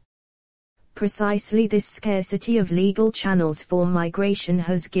immigrants. Precisely this scarcity of legal channels for migration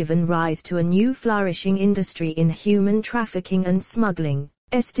has given rise to a new flourishing industry in human trafficking and smuggling,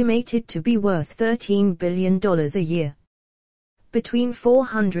 estimated to be worth $13 billion a year. Between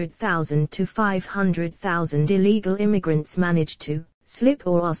 400,000 to 500,000 illegal immigrants manage to slip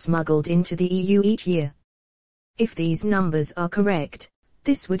or are smuggled into the EU each year. If these numbers are correct,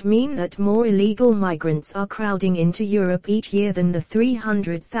 this would mean that more illegal migrants are crowding into Europe each year than the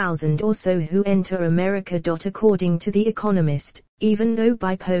 300,000 or so who enter America. According to The Economist, even though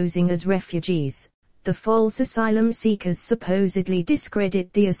by posing as refugees, the false asylum seekers supposedly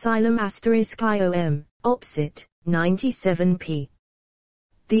discredit the asylum *IOM, opposite, 97p.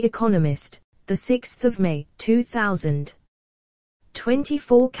 The Economist, the 6th of May, 2000.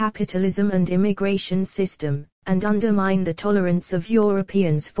 24 Capitalism and immigration system, and undermine the tolerance of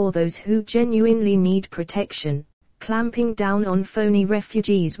Europeans for those who genuinely need protection. Clamping down on phony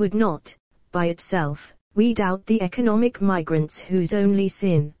refugees would not, by itself, weed out the economic migrants whose only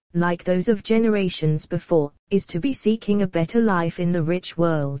sin, like those of generations before, is to be seeking a better life in the rich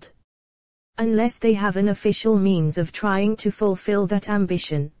world. Unless they have an official means of trying to fulfill that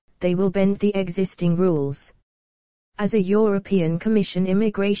ambition, they will bend the existing rules. As a European Commission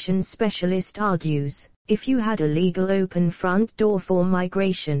immigration specialist argues, if you had a legal open front door for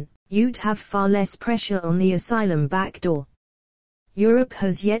migration, you'd have far less pressure on the asylum back door. Europe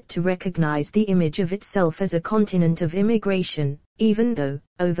has yet to recognize the image of itself as a continent of immigration, even though,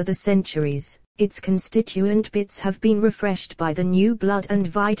 over the centuries, its constituent bits have been refreshed by the new blood and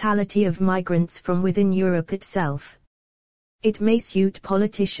vitality of migrants from within Europe itself. It may suit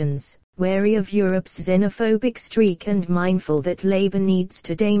politicians, wary of Europe's xenophobic streak and mindful that labor needs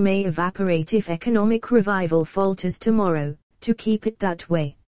today may evaporate if economic revival falters tomorrow, to keep it that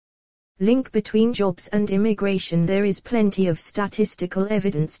way. Link between jobs and immigration. There is plenty of statistical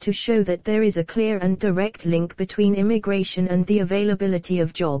evidence to show that there is a clear and direct link between immigration and the availability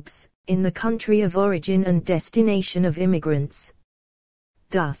of jobs, in the country of origin and destination of immigrants.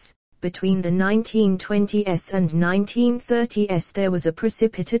 Thus, between the 1920s and 1930s there was a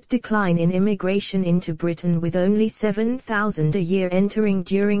precipitate decline in immigration into Britain, with only 7,000 a year entering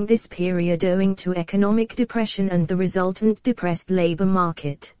during this period owing to economic depression and the resultant depressed labor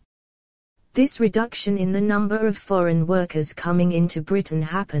market. This reduction in the number of foreign workers coming into Britain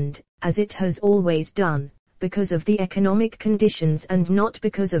happened, as it has always done, because of the economic conditions and not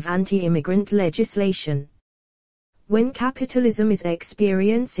because of anti-immigrant legislation. When capitalism is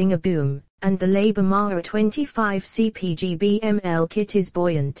experiencing a boom, and the labor market 25 CPG/BML kit is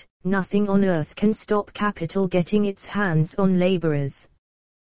buoyant, nothing on earth can stop capital getting its hands on laborers.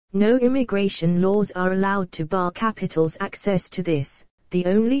 No immigration laws are allowed to bar capital's access to this, the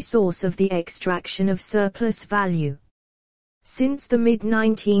only source of the extraction of surplus value. Since the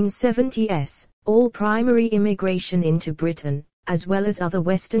mid-1970s, all primary immigration into Britain, as well as other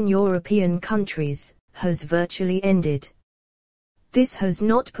Western European countries, has virtually ended. This has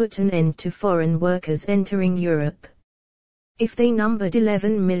not put an end to foreign workers entering Europe. If they numbered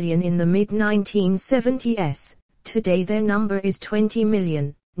 11 million in the mid-1970s, today their number is 20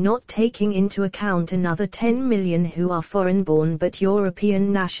 million. Not taking into account another 10 million who are foreign-born but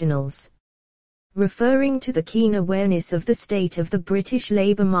European nationals. Referring to the keen awareness of the state of the British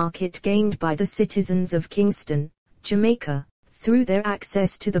labour market gained by the citizens of Kingston, Jamaica, through their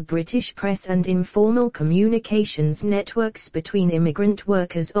access to the British press and informal communications networks between immigrant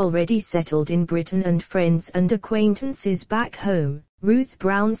workers already settled in Britain and friends and acquaintances back home, Ruth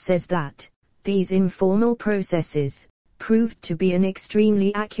Brown says that these informal processes proved to be an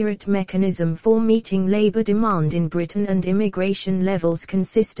extremely accurate mechanism for meeting labor demand in Britain, and immigration levels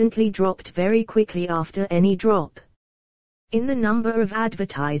consistently dropped very quickly after any drop in the number of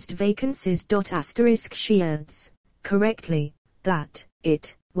advertised vacancies. She adds, correctly, that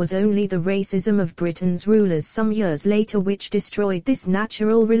it was only the racism of Britain's rulers some years later which destroyed this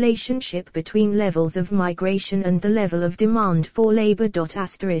natural relationship between levels of migration and the level of demand for labor.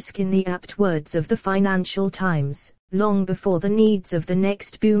 In the apt words of the Financial Times, long before the needs of the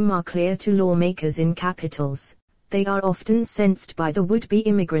next boom are clear to lawmakers in capitals, they are often sensed by the would-be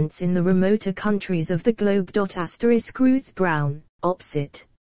immigrants in the remoter countries of the globe. Ruth Brown, opposite.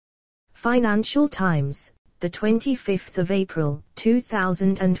 Financial Times, the 25th of April,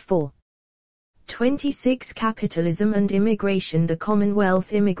 2004. 26 Capitalism and Immigration. The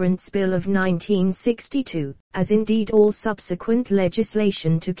Commonwealth Immigrants Bill of 1962, as indeed all subsequent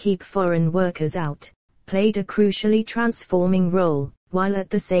legislation to keep foreign workers out, played a crucially transforming role, while at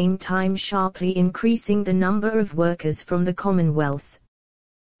the same time sharply increasing the number of workers from the Commonwealth.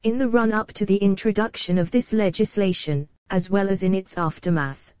 In the run-up to the introduction of this legislation, as well as in its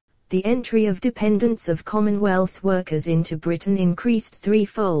aftermath, the entry of dependents of Commonwealth workers into Britain increased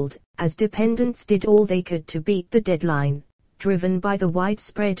threefold, as dependents did all they could to beat the deadline. driven by the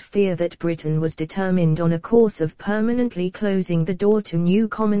widespread fear that Britain was determined on a course of permanently closing the door to new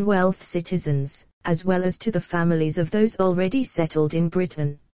Commonwealth citizens, as well as to the families of those already settled in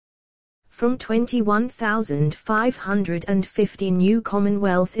Britain. From 21,550 new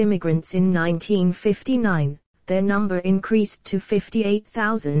Commonwealth immigrants in 1959, their number increased to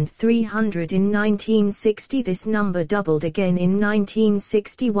 58,300 in 1960. This number doubled again in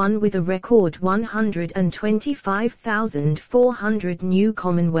 1961 with a record 125,400 new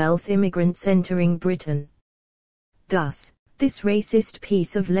Commonwealth immigrants entering Britain. Thus, this racist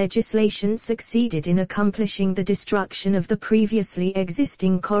piece of legislation succeeded in accomplishing the destruction of the previously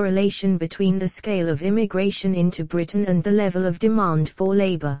existing correlation between the scale of immigration into Britain and the level of demand for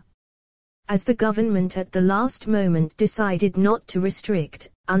labor. As the government at the last moment decided not to restrict,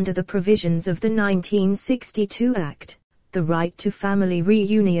 under the provisions of the 1962 Act, the right to family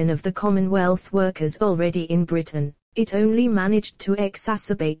reunion of the Commonwealth workers already in Britain, it only managed to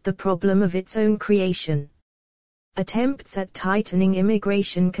exacerbate the problem of its own creation. Attempts at tightening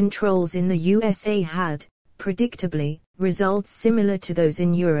immigration controls in the USA had, predictably, results similar to those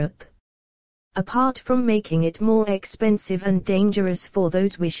in Europe. Apart from making it more expensive and dangerous for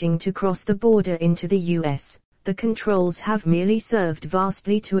those wishing to cross the border into the US, the controls have merely served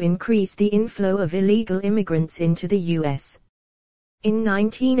vastly to increase the inflow of illegal immigrants into the US. In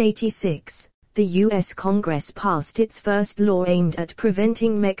 1986, the US Congress passed its first law aimed at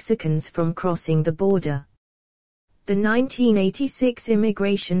preventing Mexicans from crossing the border. The 1986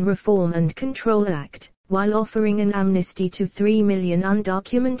 Immigration Reform and Control Act, while offering an amnesty to 3 million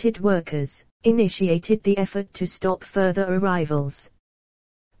undocumented workers, initiated the effort to stop further arrivals.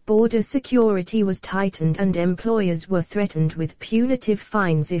 Border security was tightened and employers were threatened with punitive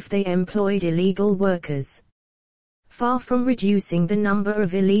fines if they employed illegal workers. Far from reducing the number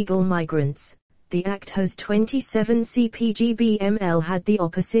of illegal migrants, the Act has 27 CPGBML had the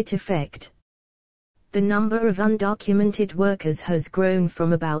opposite effect. The number of undocumented workers has grown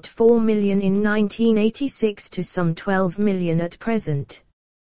from about 4 million in 1986 to some 12 million at present.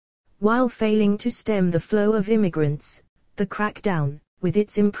 While failing to stem the flow of immigrants, the crackdown, with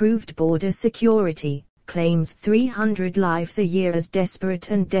its improved border security, claims 300 lives a year as desperate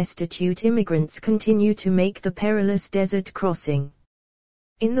and destitute immigrants continue to make the perilous desert crossing.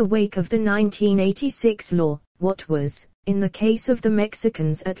 In the wake of the 1986 law, what was, in the case of the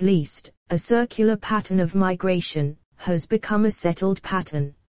Mexicans at least, a circular pattern of migration, has become a settled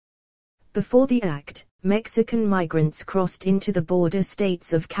pattern. Before the Act, Mexican migrants crossed into the border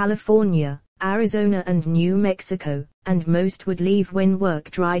states of California, Arizona and New Mexico, and most would leave when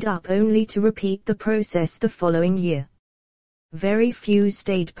work dried up only to repeat the process the following year. Very few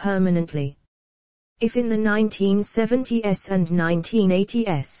stayed permanently. If in the 1970s and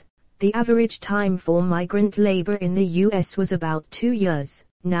 1980s, the average time for migrant labor in the US was about 2 years,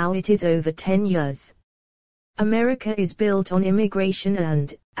 now it is over 10 years. America is built on immigration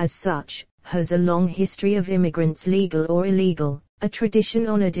and, as such, has a long history of immigrants legal or illegal, a tradition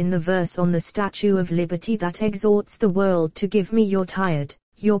honored in the verse on the Statue of Liberty that exhorts the world to give me your tired,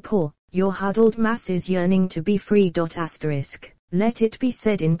 your poor, your huddled masses yearning to be free. Let it be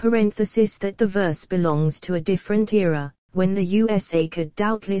said in parenthesis that the verse belongs to a different era, when the USA could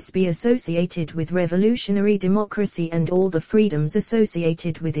doubtless be associated with revolutionary democracy and all the freedoms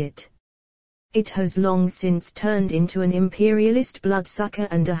associated with it. It has long since turned into an imperialist bloodsucker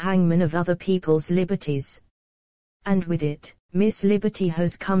and a hangman of other people's liberties. And with it, Miss Liberty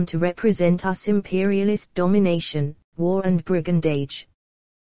has come to represent us imperialist domination, war and brigandage.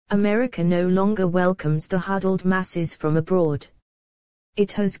 America no longer welcomes the huddled masses from abroad.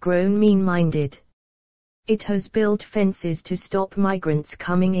 It has grown mean-minded. It has built fences to stop migrants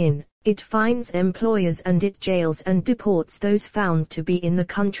coming in, it fines employers and it jails and deports those found to be in the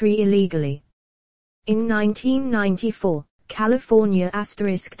country illegally. In 1994, California **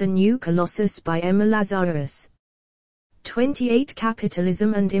 The New Colossus by Emma Lazarus. 28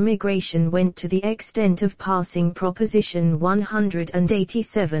 Capitalism and Immigration went to the extent of passing Proposition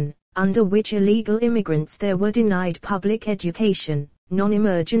 187, under which illegal immigrants there were denied public education,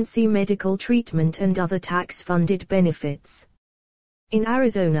 non-emergency medical treatment and other tax-funded benefits. In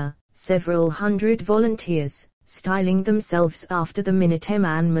Arizona, several hundred volunteers, styling themselves after the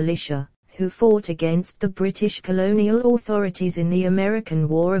Minuteman militia, who fought against the British colonial authorities in the American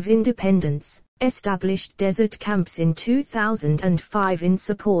War of Independence, established desert camps in 2005 in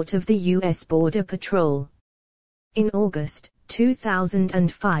support of the U.S. Border Patrol. In August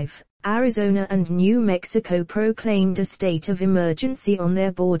 2005, Arizona and New Mexico proclaimed a state of emergency on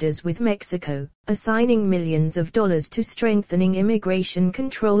their borders with Mexico, assigning millions of dollars to strengthening immigration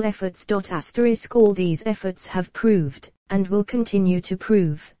control efforts. All these efforts have proved, and will continue to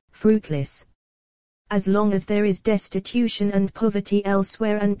prove fruitless. As long as there is destitution and poverty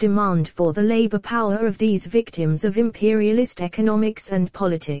elsewhere and demand for the labor power of these victims of imperialist economics and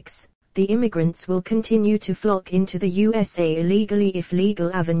politics, the immigrants will continue to flock into the USA illegally if legal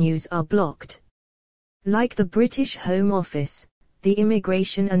avenues are blocked. Like the British Home Office, the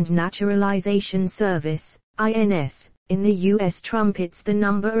Immigration and Naturalization Service, INS, in the US trumpets the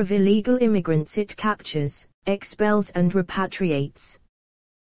number of illegal immigrants it captures, expels and repatriates.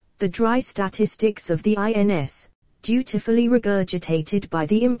 The dry statistics of the INS, dutifully regurgitated by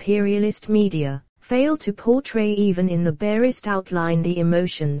the imperialist media, fail to portray even in the barest outline the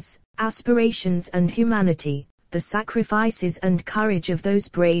emotions, aspirations and humanity, the sacrifices and courage of those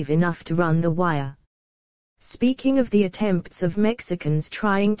brave enough to run the wire. Speaking of the attempts of Mexicans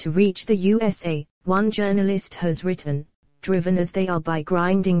trying to reach the USA, one journalist has written, driven as they are by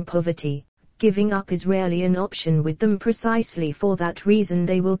grinding poverty, giving up is rarely an option with them. Precisely for that reason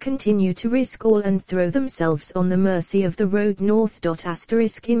they will continue to risk all and throw themselves on the mercy of the road north.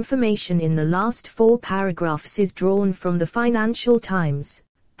 Information in the last 4 paragraphs is drawn from the Financial Times,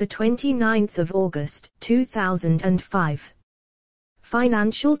 the 29th of August, 2005.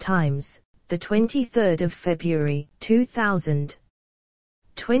 Financial Times, the 23rd of February, 2000.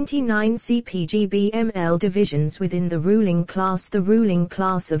 29 CPGBML divisions within the ruling class. The ruling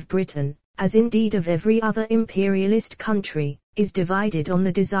class of Britain, as indeed of every other imperialist country, is divided on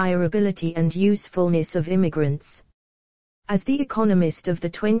the desirability and usefulness of immigrants. As The Economist of the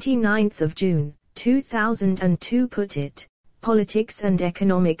 29th of June, 2002 put it, politics and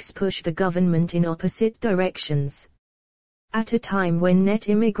economics push the government in opposite directions. At a time when net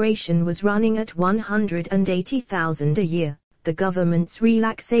immigration was running at 180,000 a year, the government's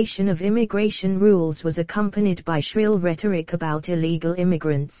relaxation of immigration rules was accompanied by shrill rhetoric about illegal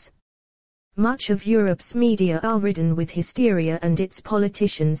immigrants. Much of Europe's media are ridden with hysteria and its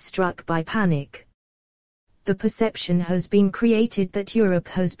politicians struck by panic. The perception has been created that Europe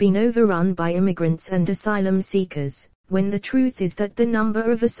has been overrun by immigrants and asylum seekers, when the truth is that the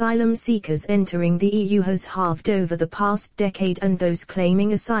number of asylum seekers entering the EU has halved over the past decade and those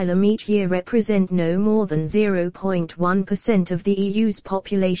claiming asylum each year represent no more than 0.1% of the EU's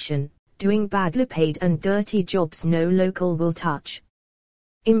population, doing badly paid and dirty jobs no local will touch.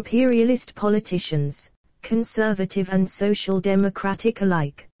 Imperialist politicians, conservative and social democratic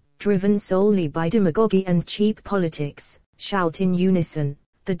alike, driven solely by demagogy and cheap politics, shout in unison,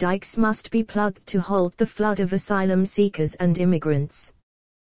 the dikes must be plugged to halt the flood of asylum seekers and immigrants.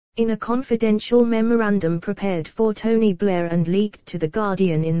 In a confidential memorandum prepared for Tony Blair and leaked to The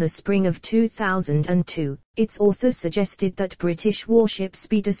Guardian in the spring of 2002, its author suggested that British warships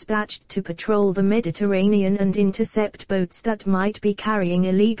be dispatched to patrol the Mediterranean and intercept boats that might be carrying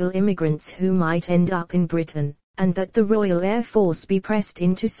illegal immigrants who might end up in Britain, and that the Royal Air Force be pressed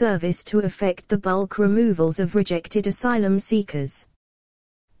into service to effect the bulk removals of rejected asylum seekers.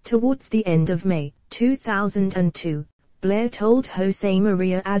 Towards the end of May 2002, Blair told José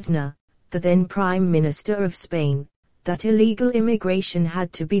María Aznar, the then Prime Minister of Spain, that illegal immigration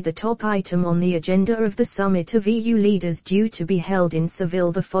had to be the top item on the agenda of the summit of EU leaders due to be held in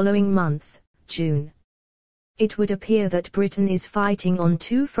Seville the following month, June. It would appear that Britain is fighting on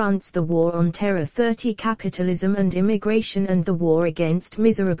 2 fronts: the war on terror, capitalism and immigration, and the war against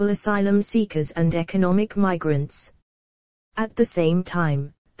miserable asylum seekers and economic migrants. At the same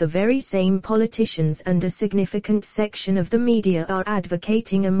time, the very same politicians and a significant section of the media are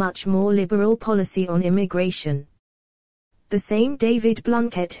advocating a much more liberal policy on immigration. The same David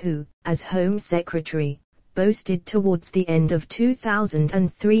Blunkett who, as Home Secretary, boasted towards the end of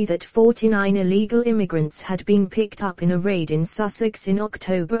 2003 that 49 illegal immigrants had been picked up in a raid in Sussex in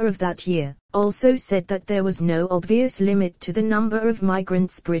October of that year, also said that there was no obvious limit to the number of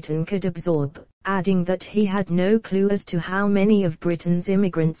migrants Britain could absorb, adding that he had no clue as to how many of Britain's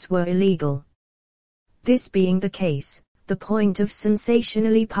immigrants were illegal. This being the case, the point of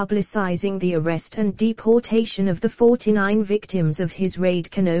sensationally publicizing the arrest and deportation of the 49 victims of his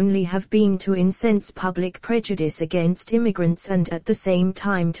raid can only have been to incense public prejudice against immigrants and at the same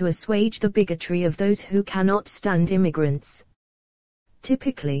time to assuage the bigotry of those who cannot stand immigrants.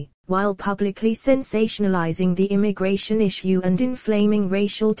 Typically, while publicly sensationalizing the immigration issue and inflaming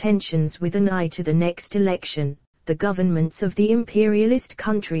racial tensions with an eye to the next election, the governments of the imperialist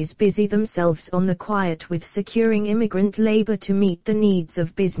countries busy themselves on the quiet with securing immigrant labor to meet the needs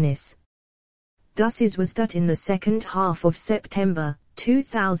of business. Thus it was that in the second half of September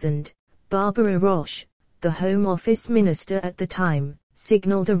 2000, Barbara Roche, the Home Office Minister at the time,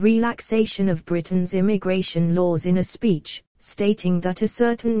 signaled a relaxation of Britain's immigration laws in a speech, stating that a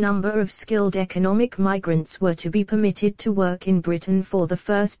certain number of skilled economic migrants were to be permitted to work in Britain for the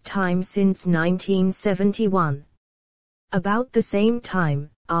first time since 1971. About the same time,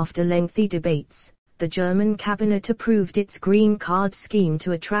 after lengthy debates, the German cabinet approved its Green Card scheme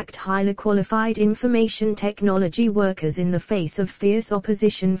to attract highly qualified information technology workers in the face of fierce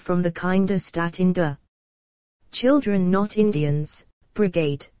opposition from the Kinder Stadt in der Children Not Indians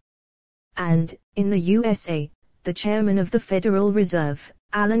Brigade. And, in the USA, the chairman of the Federal Reserve,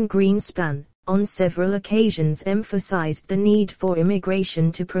 Alan Greenspan, on several occasions emphasized the need for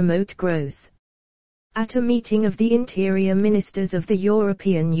immigration to promote growth. At a meeting of the interior ministers of the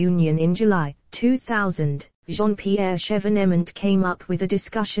European Union in July 2000, Jean-Pierre Chevènement came up with a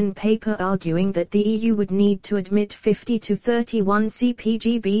discussion paper arguing that the EU would need to admit 50 to 31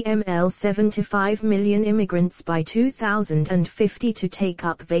 CPGBML 75 million immigrants by 2050 to take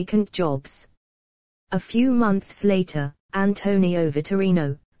up vacant jobs. A few months later, Antonio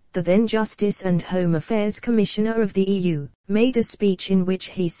Vitorino, the then Justice and Home Affairs Commissioner of the EU, made a speech in which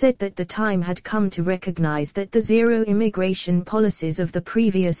he said that the time had come to recognize that the zero immigration policies of the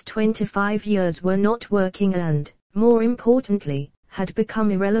previous 25 years were not working and, more importantly, had become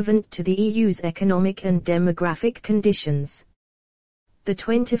irrelevant to the EU's economic and demographic conditions. The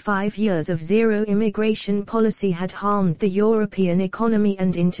 25 years of zero immigration policy had harmed the European economy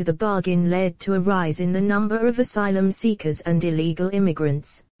and into the bargain led to a rise in the number of asylum seekers and illegal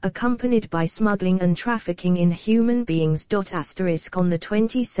immigrants, accompanied by smuggling and trafficking in human beings. On the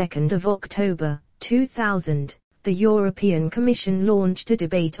 22nd of October, 2000, the European Commission launched a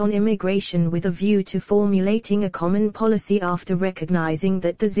debate on immigration with a view to formulating a common policy after recognizing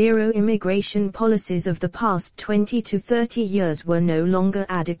that the zero immigration policies of the past 20 to 30 years were no longer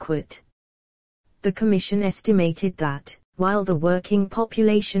adequate. The Commission estimated that, while the working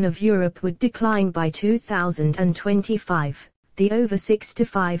population of Europe would decline by 2025, the over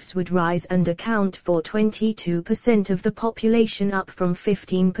 65s would rise and account for 22% of the population, up from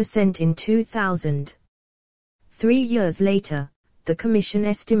 15% in 2000. 3 years later, the Commission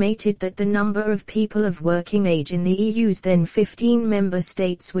estimated that the number of people of working age in the EU's then 15 member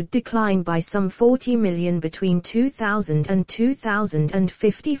states would decline by some 40 million between 2000 and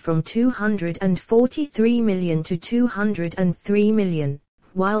 2050, from 243 million to 203 million,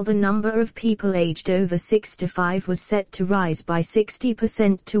 while the number of people aged over 65 was set to rise by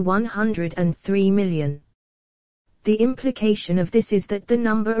 60% to 103 million. The implication of this is that the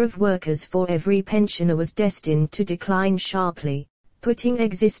number of workers for every pensioner was destined to decline sharply, putting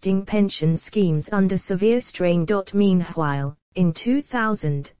existing pension schemes under severe strain. Meanwhile, in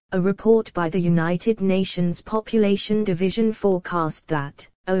 2000, a report by the United Nations Population Division forecast that,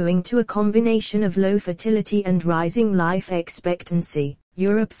 owing to a combination of low fertility and rising life expectancy,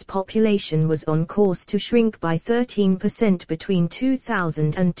 Europe's population was on course to shrink by 13% between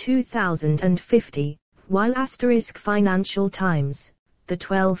 2000 and 2050. While Financial Times, the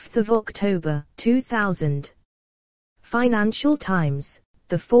 12th of October, 2000. Financial Times,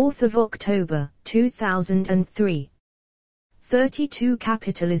 the 4th of October, 2003. 32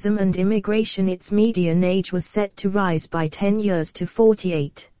 Capitalism and Immigration. Its median age was set to rise by 10 years to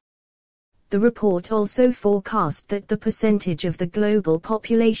 48. The report also forecast that the percentage of the global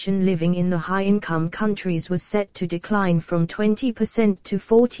population living in the high-income countries was set to decline from 20% to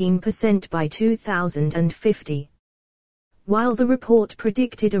 14% by 2050. While the report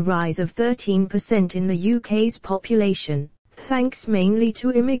predicted a rise of 13% in the UK's population, thanks mainly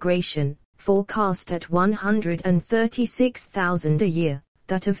to immigration, forecast at 136,000 a year,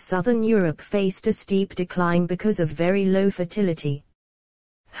 that of Southern Europe faced a steep decline because of very low fertility.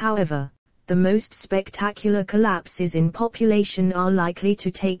 However, the most spectacular collapses in population are likely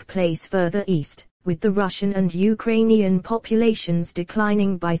to take place further east, with the Russian and Ukrainian populations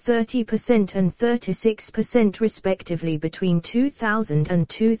declining by 30% and 36% respectively between 2000 and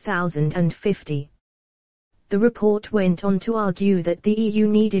 2050. The report went on to argue that the EU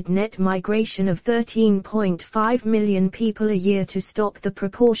needed net migration of 13.5 million people a year to stop the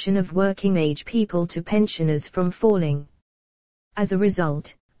proportion of working-age people to pensioners from falling. As a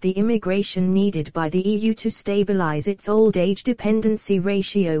result, the immigration needed by the EU to stabilize its old-age dependency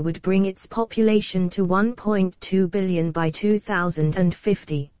ratio would bring its population to 1.2 billion by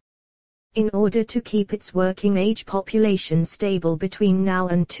 2050. In order to keep its working-age population stable between now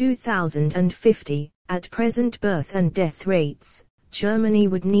and 2050, at present birth and death rates, Germany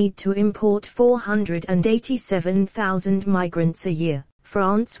would need to import 487,000 migrants a year.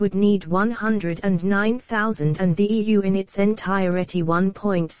 France would need 109,000 and the EU in its entirety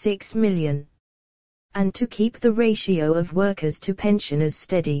 1.6 million. And to keep the ratio of workers to pensioners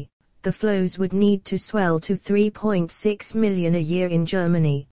steady, the flows would need to swell to 3.6 million a year in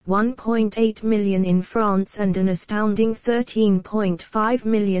Germany, 1.8 million in France and an astounding 13.5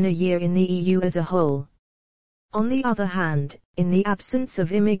 million a year in the EU as a whole. On the other hand, in the absence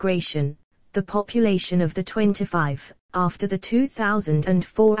of immigration, the population of the 25, after the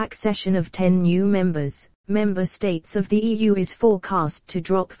 2004 accession of 10 new member states of the EU is forecast to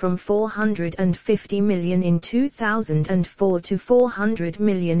drop from 450 million in 2004 to 400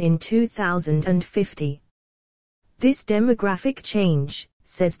 million in 2050. This demographic change,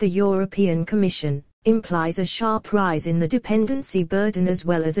 says the European Commission, implies a sharp rise in the dependency burden as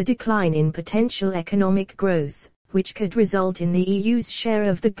well as a decline in potential economic growth, which could result in the EU's share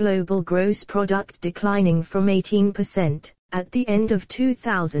of the global gross product declining from 18% at the end of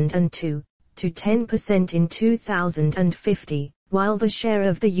 2002 to 10% in 2050, while the share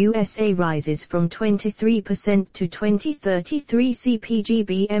of the USA rises from 23% to 2033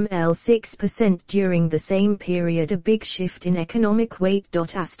 CPGBML 6% during the same period. A big shift in economic weight.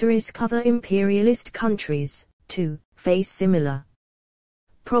 Other imperialist countries, too, face similar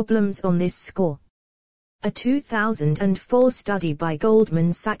problems on this score. A 2004 study by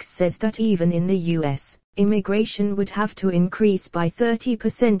Goldman Sachs says that even in the US, immigration would have to increase by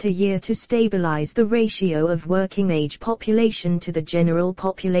 30% a year to stabilize the ratio of working-age population to the general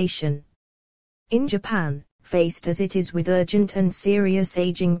population. In Japan, faced as it is with urgent and serious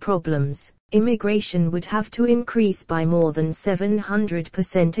aging problems, immigration would have to increase by more than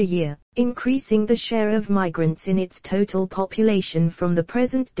 700% a year, increasing the share of migrants in its total population from the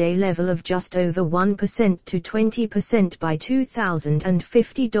present-day level of just over 1% to 20% by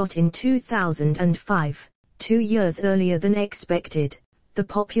 2050. In 2005, 2 years earlier than expected, the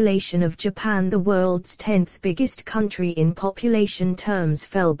population of Japan, the world's 10th biggest country in population terms,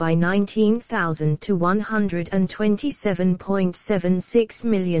 fell by 19,000 to 127.76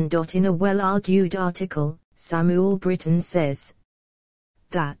 million. In a well-argued article, Samuel Britton says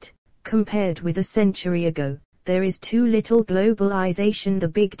that, compared with a century ago, there is too little globalization, the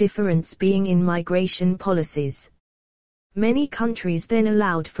big difference being in migration policies. Many countries then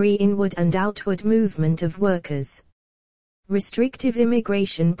allowed free inward and outward movement of workers. Restrictive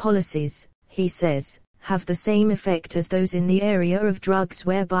immigration policies, he says, have the same effect as those in the area of drugs,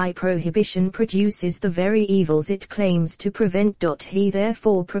 whereby prohibition produces the very evils it claims to prevent. He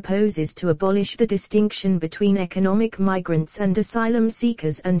therefore proposes to abolish the distinction between economic migrants and asylum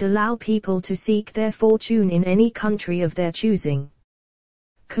seekers and allow people to seek their fortune in any country of their choosing.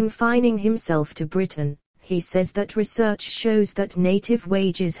 Confining himself to Britain, he says that research shows that native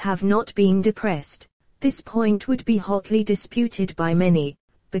wages have not been depressed. This point would be hotly disputed by many,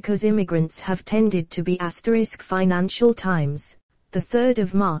 because immigrants have tended to be Financial Times, the 3rd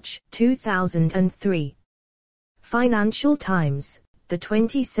of March, 2003. Financial Times, the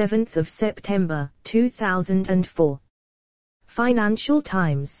 27th of September, 2004. Financial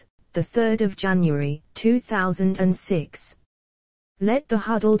Times, the 3rd of January, 2006. Let the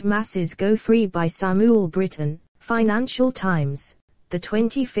Huddled Masses Go Free by Samuel Britton, Financial Times, the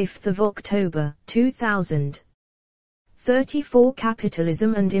 25th of October, 2000. 34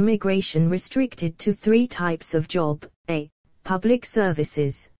 Capitalism and immigration restricted to 3 types of job. A. Public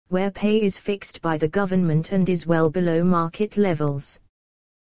services, where pay is fixed by the government and is well below market levels.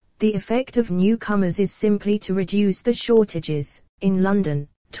 The effect of newcomers is simply to reduce the shortages. In London,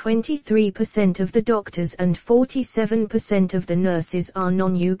 23% of the doctors and 47% of the nurses are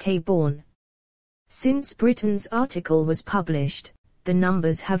non-UK born. Since Britton's article was published, the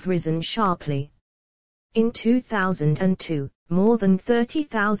numbers have risen sharply. In 2002, more than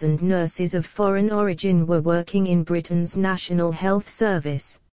 30,000 nurses of foreign origin were working in Britain's National Health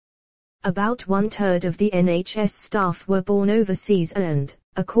Service. About 1/3 of the NHS staff were born overseas and,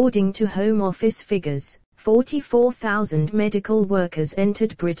 according to Home Office figures, 44,000 medical workers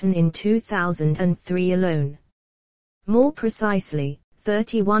entered Britain in 2003 alone. More precisely,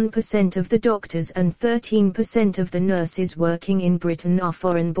 31% of the doctors and 13% of the nurses working in Britain are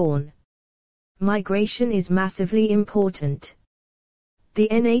foreign-born. Migration is massively important. The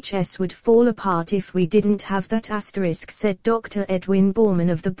NHS would fall apart if we didn't have that asterisk, said Dr. Edwin Borman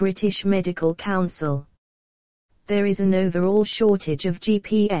of the British Medical Council. There is an overall shortage of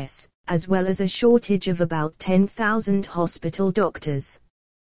GPS, as well as a shortage of about 10,000 hospital doctors.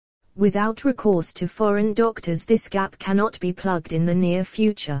 Without recourse to foreign doctors, this gap cannot be plugged in the near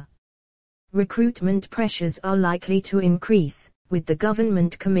future. Recruitment pressures are likely to increase, with the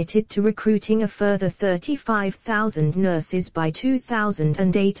government committed to recruiting a further 35,000 nurses by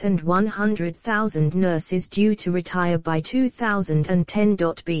 2008 and 100,000 nurses due to retire by 2010.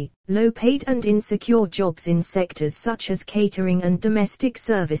 B. Low-paid and insecure jobs in sectors such as catering and domestic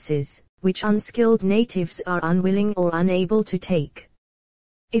services, which unskilled natives are unwilling or unable to take.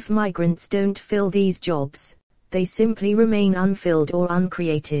 If migrants don't fill these jobs, they simply remain unfilled or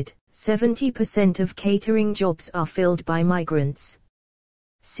uncreated. 70% of catering jobs are filled by migrants.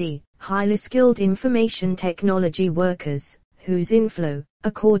 C. Highly skilled information technology workers, whose inflow,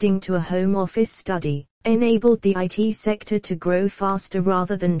 according to a Home Office study, enabled the IT sector to grow faster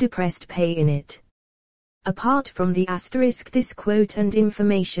rather than depressed pay in it. Apart from the asterisk, this quote and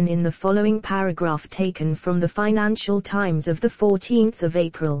information in the following paragraph taken from the Financial Times of the 14th of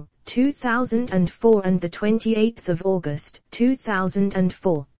April, 2004 and the 28th of August,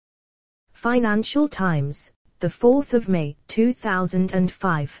 2004. Financial Times, the 4th of May,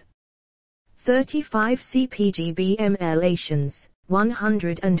 2005. 35 CPGBMLations,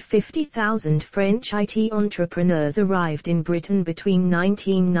 150,000 French IT entrepreneurs arrived in Britain between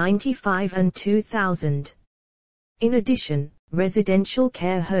 1995 and 2000. In addition, residential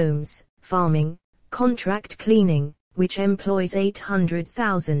care homes, farming, contract cleaning, which employs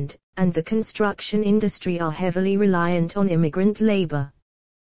 800,000, and the construction industry are heavily reliant on immigrant labor.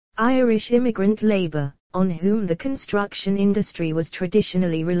 Irish immigrant labor, on whom the construction industry was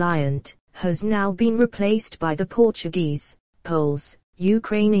traditionally reliant, has now been replaced by the Portuguese, Poles,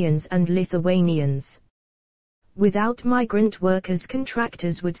 Ukrainians and Lithuanians. Without migrant workers,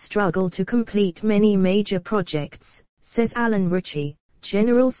 contractors would struggle to complete many major projects, says Alan Ritchie,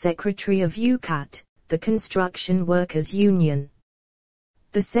 General Secretary of UCAT, the Construction Workers Union.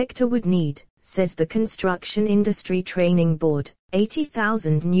 The sector would need, says the Construction Industry Training Board,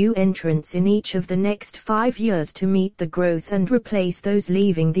 80,000 new entrants in each of the next 5 years to meet the growth and replace those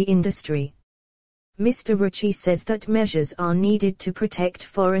leaving the industry. Mr. Ritchie says that measures are needed to protect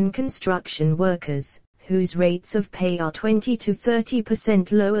foreign construction workers, whose rates of pay are 20 to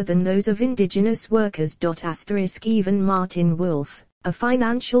 30% lower than those of indigenous workers. Even Martin Wolf, a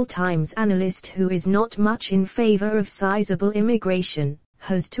Financial Times analyst who is not much in favor of sizable immigration,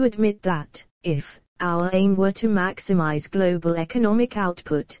 has to admit that, if our aim were to maximize global economic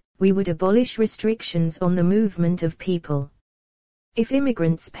output, we would abolish restrictions on the movement of people. If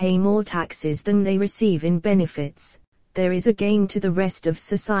immigrants pay more taxes than they receive in benefits, there is a gain to the rest of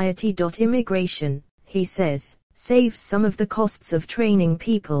society. Immigration, he says, saves some of the costs of training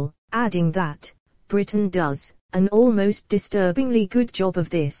people, adding that Britain does an almost disturbingly good job of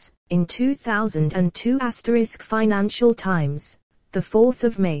this. In 2002 Financial Times, the 4th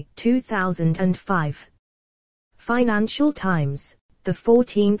of May, 2005. Financial Times, the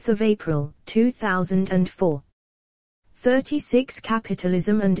 14th of April, 2004. 36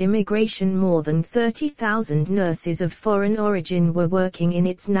 Capitalism and Immigration. More than 30,000 nurses of foreign origin were working in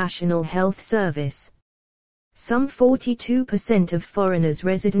its National Health Service. Some 42% of foreigners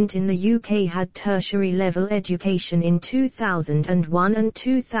resident in the UK had tertiary level education in 2001 and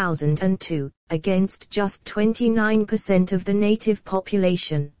 2002, against just 29% of the native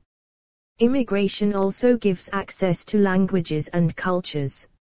population. Immigration also gives access to languages and cultures.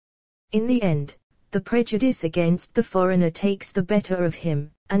 In the end, the prejudice against the foreigner takes the better of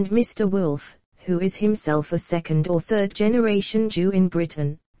him, and Mr. Wolf, who is himself a second or third generation Jew in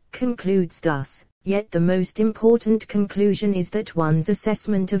Britain, concludes thus. Yet the most important conclusion is that one's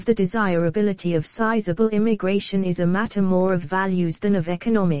assessment of the desirability of sizable immigration is a matter more of values than of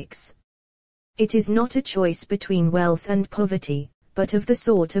economics. It is not a choice between wealth and poverty, but of the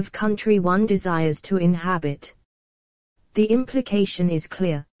sort of country one desires to inhabit. The implication is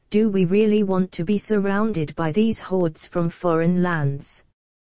clear: do we really want to be surrounded by these hordes from foreign lands?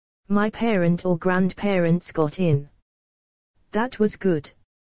 My parent or grandparents got in. That was good.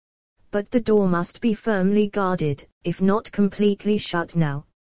 But the door must be firmly guarded, if not completely shut now.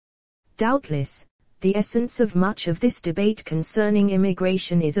 Doubtless, the essence of much of this debate concerning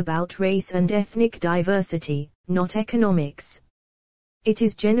immigration is about race and ethnic diversity, not economics. It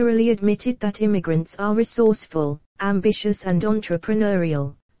is generally admitted that immigrants are resourceful, ambitious and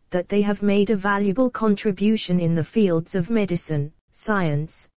entrepreneurial, that they have made a valuable contribution in the fields of medicine,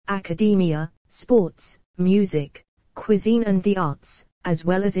 science, academia, sports, music, cuisine and the arts, as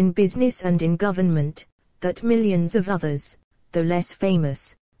well as in business and in government, that millions of others, though less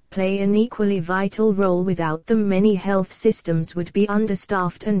famous, play an equally vital role. Without them many health systems would be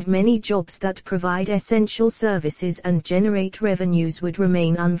understaffed and many jobs that provide essential services and generate revenues would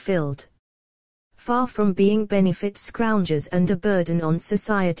remain unfilled. Far from being benefit scroungers and a burden on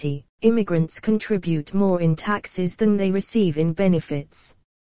society, immigrants contribute more in taxes than they receive in benefits.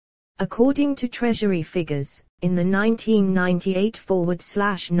 According to Treasury figures, in the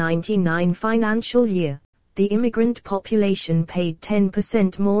 1998/99 financial year, the immigrant population paid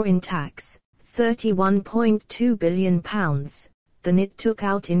 10% more in tax, £31.2 billion, than it took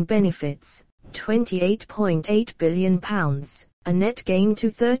out in benefits, £28.8 billion, a net gain to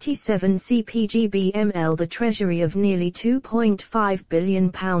 37 CPGBML, the Treasury of nearly £2.5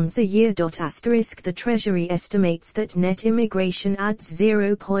 billion a year. The Treasury estimates that net immigration adds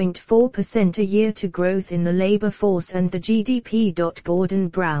 0.4% a year to growth in the labour force and the GDP. Gordon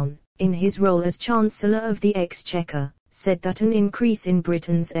Brown, in his role as Chancellor of the Exchequer, said that an increase in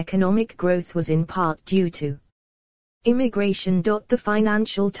Britain's economic growth was in part due to immigration. The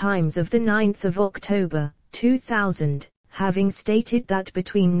Financial Times of 9 October, 2000, having stated that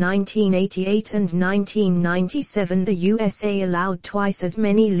between 1988 and 1997 the USA allowed twice as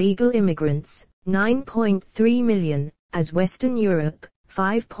many legal immigrants, 9.3 million, as Western Europe,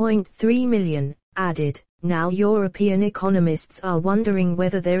 5.3 million, added, "Now European economists are wondering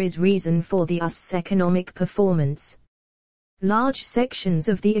whether there is reason for the US's economic performance." Large sections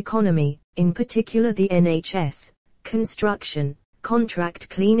of the economy, in particular the NHS, construction, contract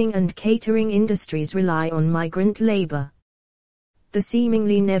cleaning and catering industries rely on migrant labor. The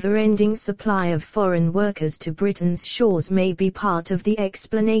seemingly never-ending supply of foreign workers to Britain's shores may be part of the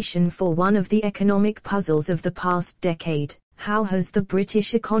explanation for one of the economic puzzles of the past decade. How has the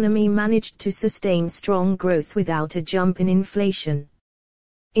British economy managed to sustain strong growth without a jump in inflation?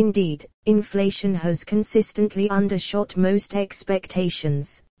 Indeed, inflation has consistently undershot most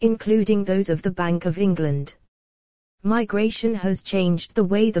expectations, including those of the Bank of England. Migration has changed the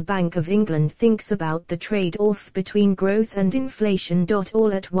way the Bank of England thinks about the trade-off between growth and inflation.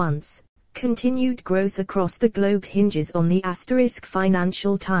 All at once, continued growth across the globe hinges on the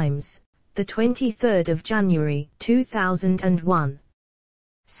Financial Times, the 23rd of January, 2001.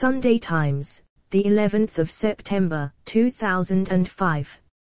 Sunday Times, the 11th of September, 2005.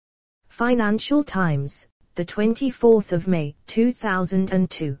 Financial Times, the 24th of May,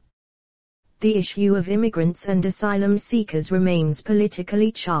 2002. The issue of immigrants and asylum seekers remains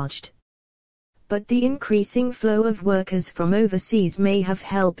politically charged. But the increasing flow of workers from overseas may have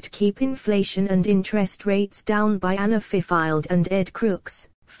helped keep inflation and interest rates down. By Anna Fifield and Ed Crooks,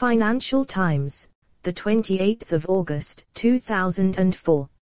 Financial Times, the 28th of August, 2004.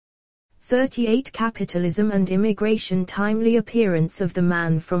 38 Capitalism and Immigration. Timely appearance of the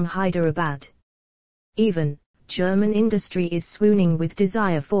man from Hyderabad. Even German industry is swooning with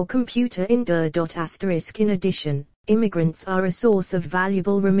desire for computer in. In addition, immigrants are a source of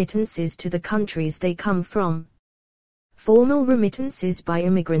valuable remittances to the countries they come from. Formal remittances by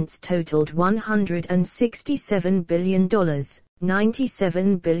immigrants totaled $167 billion,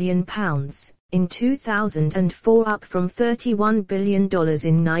 £97 billion, in 2004, up from $31 billion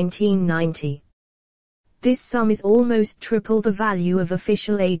in 1990. This sum is almost triple the value of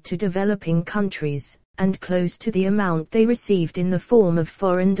official aid to developing countries, and close to the amount they received in the form of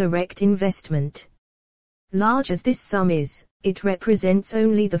foreign direct investment. Large as this sum is, it represents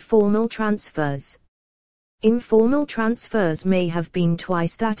only the formal transfers. Informal transfers may have been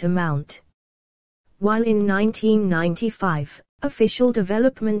twice that amount. While in 1995, official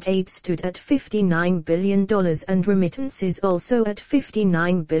development aid stood at $59 billion and remittances also at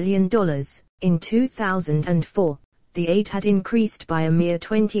 $59 billion, in 2004, the aid had increased by a mere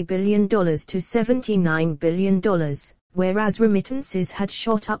 $20 billion to $79 billion, whereas remittances had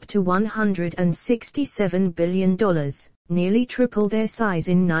shot up to $167 billion, nearly triple their size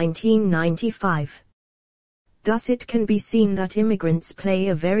in 1995. Thus it can be seen that immigrants play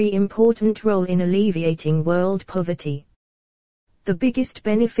a very important role in alleviating world poverty. The biggest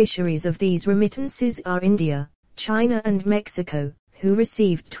beneficiaries of these remittances are India, China and Mexico, who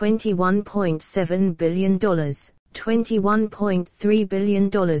received $21.7 billion, $21.3 billion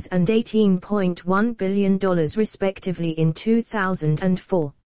and $18.1 billion respectively in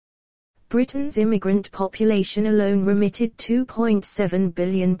 2004. Britain's immigrant population alone remitted £2.7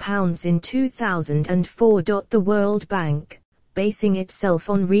 billion in 2004. The World Bank, basing itself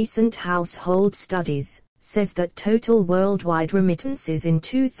on recent household studies, says that total worldwide remittances in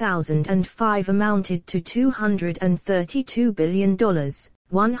 2005 amounted to $232 billion,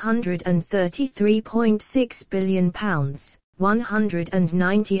 £133.6 billion,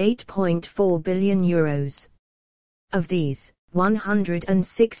 €198.4 billion. Of these,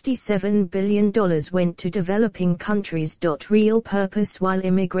 $167 billion went to developing countries. Real purpose. While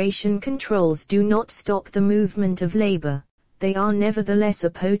immigration controls do not stop the movement of labor, they are nevertheless a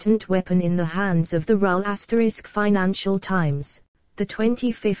potent weapon in the hands of the RUL *. Financial Times, the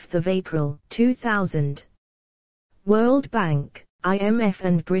 25th of April, 2000. World Bank, IMF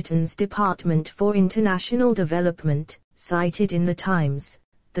and Britain's Department for International Development, cited in the Times,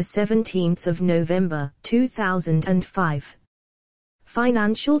 the 17th of November, 2005.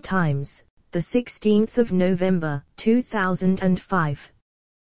 Financial Times, the 16th of November, 2005.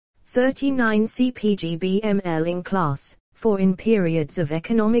 39 CPGBML in class, for in periods of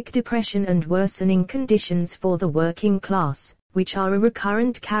economic depression and worsening conditions for the working class, which are a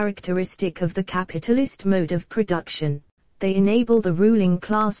recurrent characteristic of the capitalist mode of production, they enable the ruling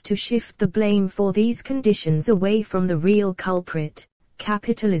class to shift the blame for these conditions away from the real culprit,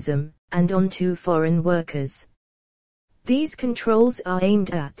 capitalism, and onto foreign workers. These controls are aimed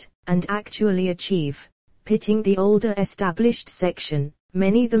at, and actually achieve, pitting the older established section,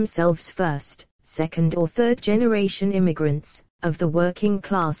 many themselves first, second or third generation immigrants, of the working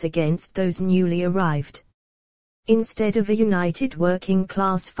class against those newly arrived. Instead of a united working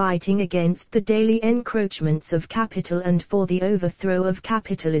class fighting against the daily encroachments of capital and for the overthrow of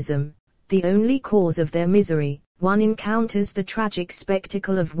capitalism, the only cause of their misery, one encounters the tragic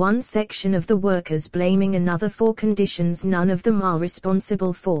spectacle of one section of the workers blaming another for conditions none of them are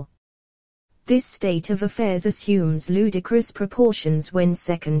responsible for. This state of affairs assumes ludicrous proportions when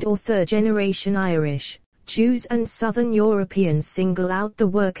second or third generation Irish, Jews and Southern Europeans single out the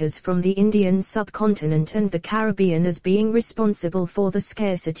workers from the Indian subcontinent and the Caribbean as being responsible for the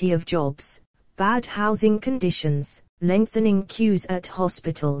scarcity of jobs, bad housing conditions, lengthening queues at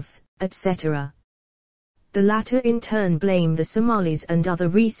hospitals, etc. The latter in turn blame the Somalis and other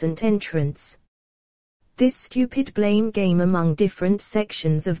recent entrants. This stupid blame game among different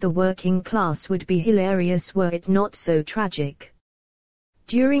sections of the working class would be hilarious were it not so tragic.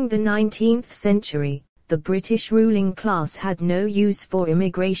 During the 19th century, the British ruling class had no use for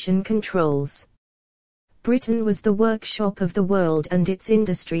immigration controls. Britain was the workshop of the world and its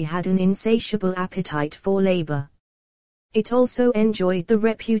industry had an insatiable appetite for labor. It also enjoyed the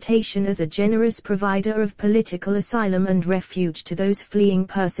reputation as a generous provider of political asylum and refuge to those fleeing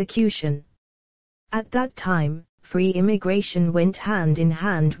persecution. At that time, free immigration went hand in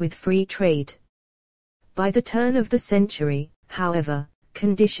hand with free trade. By the turn of the century, however,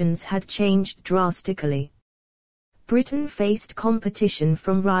 conditions had changed drastically. Britain faced competition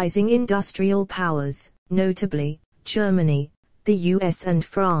from rising industrial powers, notably, Germany, the US and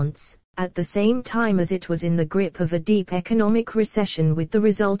France, at the same time as it was in the grip of a deep economic recession with the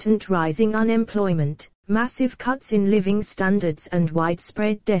resultant rising unemployment, massive cuts in living standards and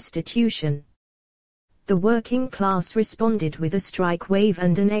widespread destitution. The working class responded with a strike wave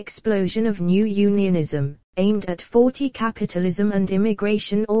and an explosion of new unionism, aimed at capitalism and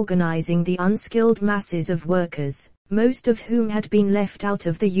immigration, organizing the unskilled masses of workers, most of whom had been left out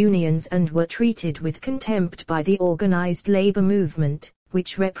of the unions and were treated with contempt by the organized labor movement,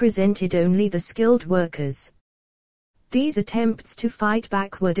 which represented only the skilled workers. These attempts to fight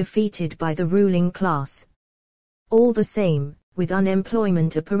back were defeated by the ruling class. All the same, with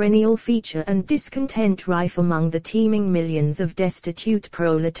unemployment a perennial feature and discontent rife among the teeming millions of destitute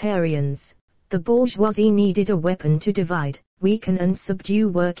proletarians, the bourgeoisie needed a weapon to divide, weaken and subdue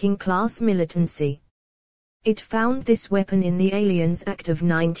working-class militancy. It found this weapon in the Aliens Act of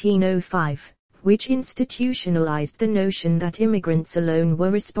 1905, which institutionalized the notion that immigrants alone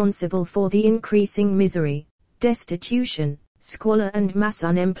were responsible for the increasing misery, destitution, squalor and mass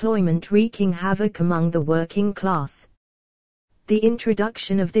unemployment wreaking havoc among the working class. The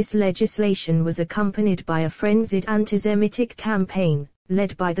introduction of this legislation was accompanied by a frenzied anti-Semitic campaign,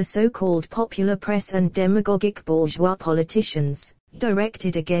 led by the so-called popular press and demagogic bourgeois politicians,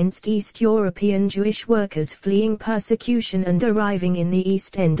 directed against East European Jewish workers fleeing persecution and arriving in the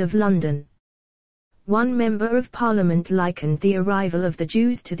East End of London. One member of Parliament likened the arrival of the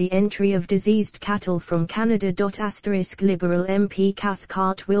Jews to the entry of diseased cattle from Canada. Liberal MP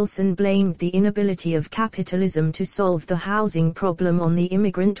Cathcart Wilson blamed the inability of capitalism to solve the housing problem on the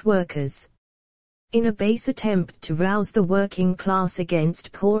immigrant workers. In a base attempt to rouse the working class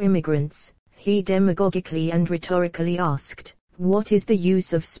against poor immigrants, he demagogically and rhetorically asked, "What is the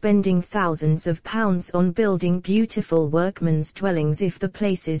use of spending thousands of pounds on building beautiful workmen's dwellings if the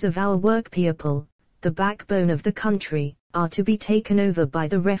places of our workpeople, the backbone of the country, are to be taken over by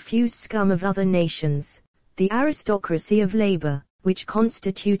the refuse scum of other nations?" The aristocracy of labor, which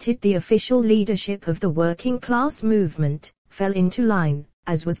constituted the official leadership of the working class movement, fell into line,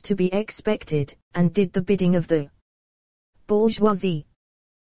 as was to be expected, and did the bidding of the bourgeoisie.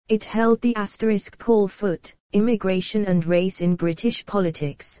 It held the Paul Foot, Immigration and Race in British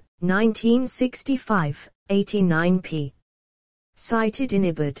Politics, 1965, 89 p. Cited in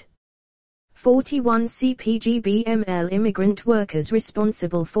IBID. 41 CPGBML immigrant workers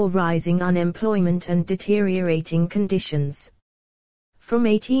responsible for rising unemployment and deteriorating conditions. From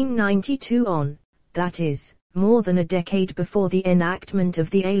 1892 on, that is, more than a decade before the enactment of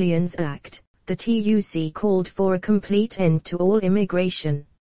the Aliens Act, the TUC called for a complete end to all immigration.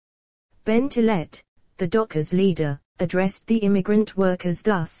 Ben Tillett, the Dockers leader, addressed the immigrant workers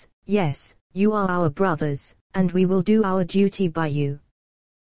thus: "Yes, you are our brothers, and we will do our duty by you.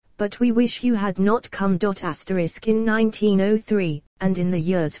 But we wish you had not come." In 1903, and in the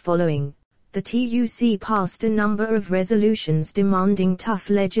years following, the TUC passed a number of resolutions demanding tough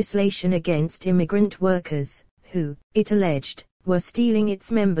legislation against immigrant workers, who, it alleged, were stealing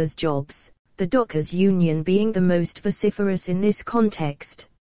its members' jobs, the Dockers Union being the most vociferous in this context.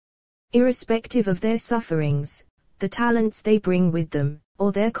 Irrespective of their sufferings, the talents they bring with them,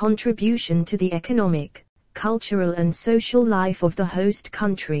 or their contribution to the economic, cultural and social life of the host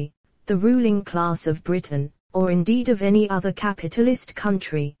country, the ruling class of Britain, or indeed of any other capitalist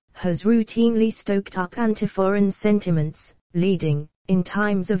country, has routinely stoked up anti-foreign sentiments, leading, in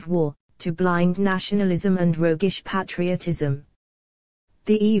times of war, to blind nationalism and roguish patriotism.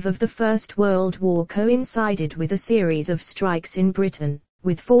 The eve of the First World War coincided with a series of strikes in Britain,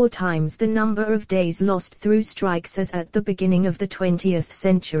 with 4 times the number of days lost through strikes as at the beginning of the 20th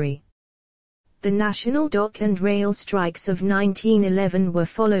century. The National Dock and Rail strikes of 1911 were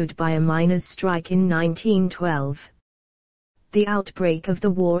followed by a miners' strike in 1912. The outbreak of the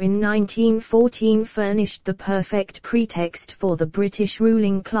war in 1914 furnished the perfect pretext for the British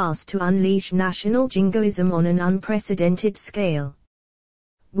ruling class to unleash national jingoism on an unprecedented scale.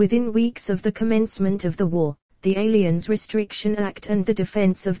 Within weeks of the commencement of the war, the Aliens Restriction Act and the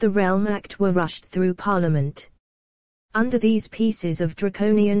Defence of the Realm Act were rushed through Parliament. Under these pieces of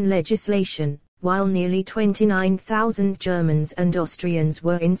draconian legislation, while nearly 29,000 Germans and Austrians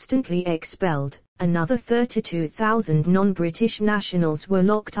were instantly expelled, another 32,000 non-British nationals were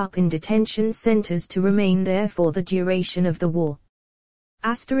locked up in detention centres to remain there for the duration of the war.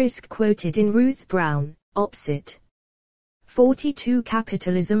 Asterisk quoted in Ruth Brown, Opposite. 42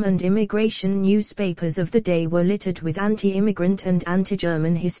 Capitalism and immigration newspapers of the day were littered with anti-immigrant and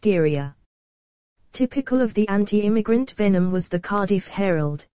anti-German hysteria. Typical of the anti-immigrant venom was the Cardiff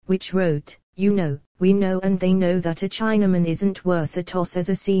Herald, which wrote, "You know, we know and they know that a Chinaman isn't worth a toss as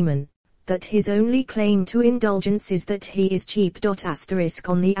a seaman, that his only claim to indulgence is that he is cheap."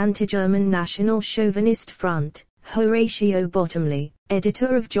 On the anti-German national chauvinist front, Horatio Bottomley,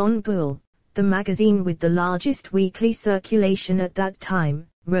 editor of John Bull, the magazine with the largest weekly circulation at that time,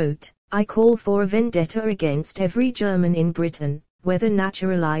 wrote, "I call for a vendetta against every German in Britain, whether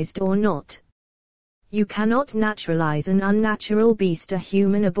naturalized or not. You cannot naturalize an unnatural beast, a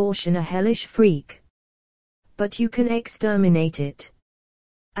human abortion, a hellish freak. But you can exterminate it.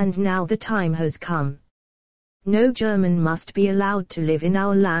 And now the time has come. No German must be allowed to live in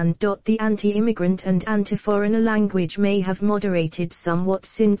our land." The anti-immigrant and anti-foreigner language may have moderated somewhat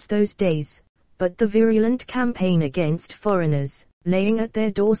since those days, but the virulent campaign against foreigners, laying at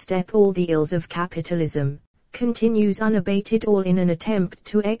their doorstep all the ills of capitalism, continues unabated, all in an attempt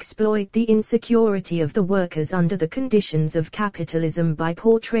to exploit the insecurity of the workers under the conditions of capitalism by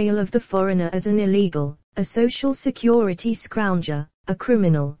portrayal of the foreigner as an illegal, a social security scrounger, a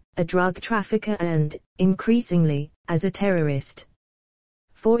criminal, a drug trafficker and, increasingly, as a terrorist.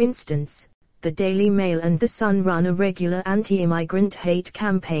 For instance, the Daily Mail and The Sun run a regular anti-immigrant hate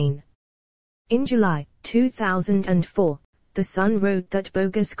campaign. In July 2004, The Sun wrote that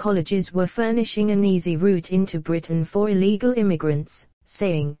bogus colleges were furnishing an easy route into Britain for illegal immigrants,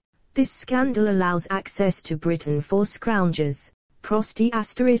 saying, "This scandal allows access to Britain for scroungers." Prosty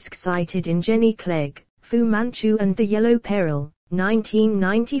 * cited in Jenny Clegg, Fu Manchu and the Yellow Peril,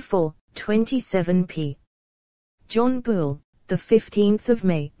 1994, 27p. John Bull, the 15th of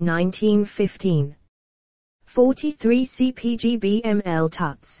May, 1915. 43 CPGBML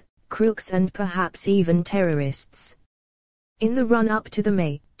tuts, crooks and perhaps even terrorists. In the run-up to the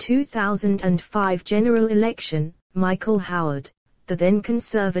May 2005 general election, Michael Howard, the then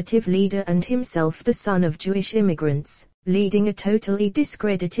conservative leader and himself the son of Jewish immigrants, leading a totally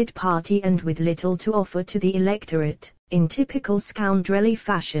discredited party and with little to offer to the electorate, in typical scoundrelly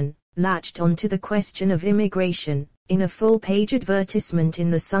fashion, latched onto the question of immigration. In a full-page advertisement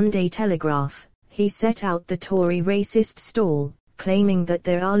in the Sunday Telegraph, he set out the Tory racist stall, claiming that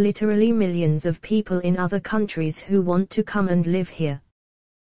there are literally millions of people in other countries who want to come and live here.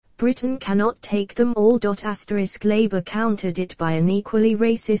 Britain cannot take them all. Labour countered it by an equally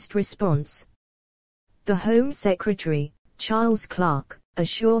racist response. The Home Secretary, Charles Clarke,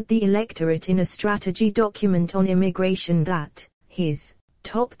 assured the electorate in a strategy document on immigration that, his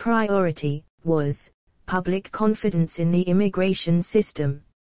top priority was public confidence in the immigration system.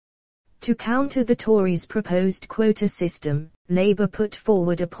 To counter the Tories' proposed quota system, Labour put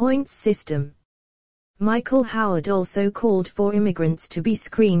forward a points system. Michael Howard also called for immigrants to be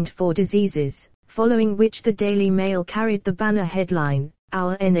screened for diseases, following which the Daily Mail carried the banner headline,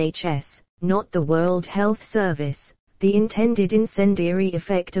 "Our NHS, not the World Health Service." The intended incendiary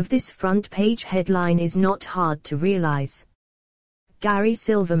effect of this front-page headline is not hard to realize. Gary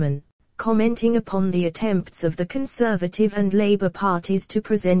Silverman, commenting upon the attempts of the Conservative and Labour parties to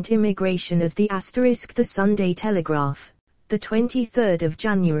present immigration as the Sunday Telegraph, the 23rd of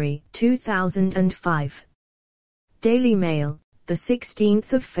January, 2005. Daily Mail, the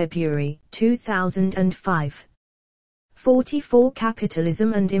 16th of February, 2005. 44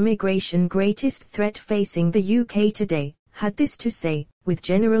 Capitalism and immigration greatest threat facing the UK today, had this to say, with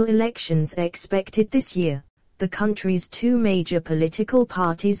general elections expected this year, the country's two major political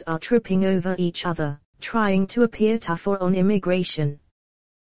parties are tripping over each other, trying to appear tougher on immigration.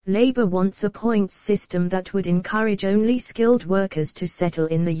 Labour wants a points system that would encourage only skilled workers to settle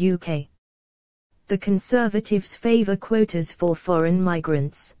in the UK. The Conservatives favour quotas for foreign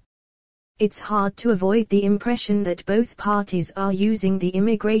migrants. It's hard to avoid the impression that both parties are using the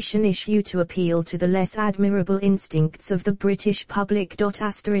immigration issue to appeal to the less admirable instincts of the British public.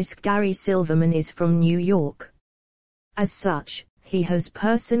 Gary Silverman is from New York. As such, he has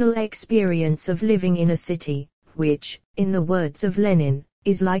personal experience of living in a city, which, in the words of Lenin,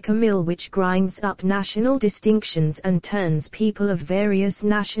 is like a mill which grinds up national distinctions and turns people of various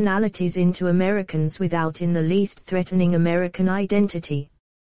nationalities into Americans without in the least threatening American identity.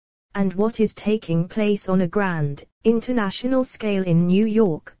 And what is taking place on a grand, international scale in New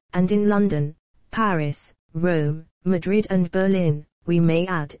York, and in London, Paris, Rome, Madrid and Berlin, we may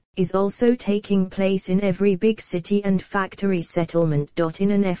add, is also taking place in every big city and factory settlement.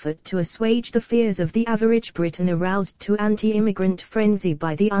 In an effort to assuage the fears of the average Briton aroused to anti-immigrant frenzy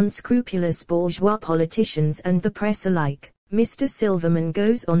by the unscrupulous bourgeois politicians and the press alike, Mr. Silverman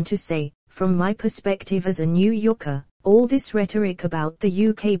goes on to say, "From my perspective as a New Yorker, all this rhetoric about the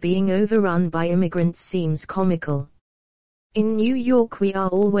UK being overrun by immigrants seems comical. In New York we are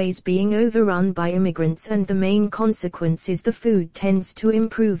always being overrun by immigrants and the main consequence is the food tends to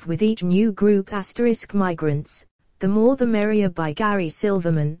improve with each new group * migrants, the more the merrier." By Gary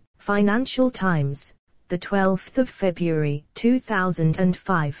Silverman, Financial Times, the 12th of February,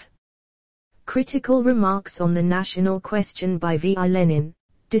 2005. Critical remarks on the national question by V.I. Lenin,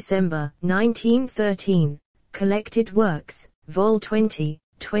 December 1913. Collected Works, Vol 20,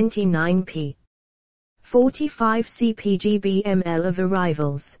 29 p. 45 CPGBML of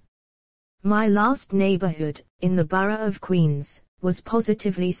Arrivals. My last neighborhood, in the borough of Queens, was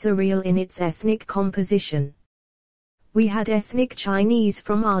positively surreal in its ethnic composition. We had ethnic Chinese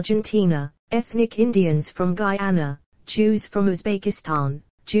from Argentina, ethnic Indians from Guyana, Jews from Uzbekistan,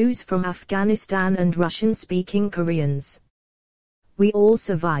 Jews from Afghanistan and Russian-speaking Koreans. We all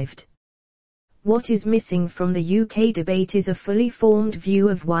survived. What is missing from the UK debate is a fully formed view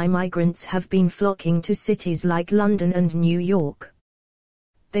of why migrants have been flocking to cities like London and New York.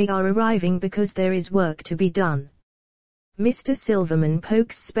 They are arriving because there is work to be done. Mr. Silverman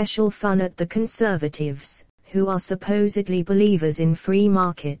pokes special fun at the Conservatives, who are supposedly believers in free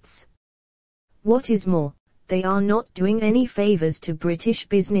markets. What is more, they are not doing any favours to British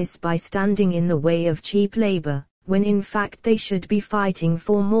business by standing in the way of cheap labour, when in fact they should be fighting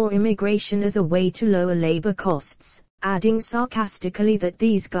for more immigration as a way to lower labor costs, adding sarcastically that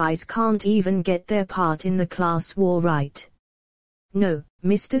these guys can't even get their part in the class war right. No,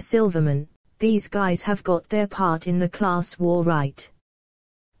 Mr. Silverman, these guys have got their part in the class war right.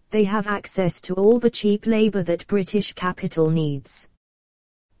 They have access to all the cheap labor that British capital needs.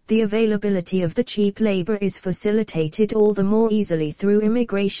 The availability of the cheap labor is facilitated all the more easily through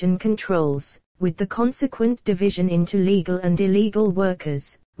immigration controls, with the consequent division into legal and illegal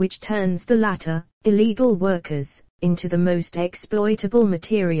workers, which turns the latter, illegal workers, into the most exploitable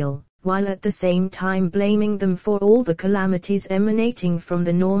material, while at the same time blaming them for all the calamities emanating from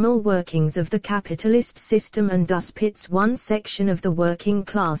the normal workings of the capitalist system, and thus pits one section of the working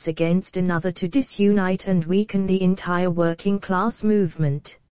class against another to disunite and weaken the entire working class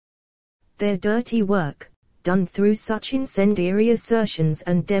movement. Their dirty work, done through such incendiary assertions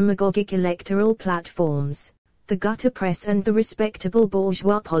and demagogic electoral platforms, the gutter press and the respectable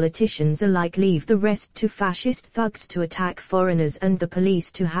bourgeois politicians alike leave the rest to fascist thugs to attack foreigners and the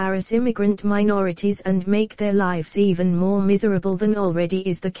police to harass immigrant minorities and make their lives even more miserable than already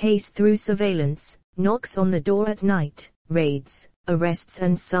is the case through surveillance, knocks on the door at night, raids, arrests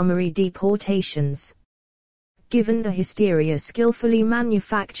and summary deportations. Given the hysteria skillfully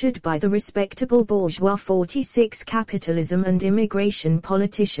manufactured by the respectable bourgeois 46 capitalism and immigration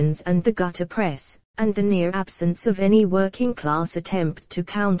politicians and the gutter press, and the near absence of any working class attempt to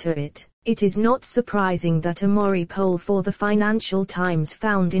counter it, it is not surprising that a Mori poll for the Financial Times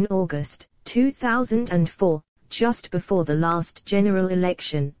found in August 2004, just before the last general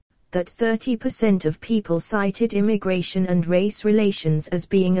election, that 30% of people cited immigration and race relations as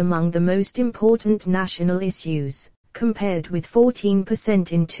being among the most important national issues, compared with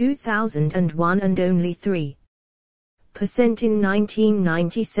 14% in 2001 and only 3% in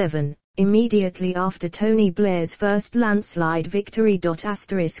 1997, immediately after Tony Blair's first landslide victory.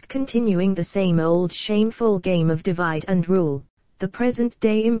 Continuing the same old shameful game of divide and rule, the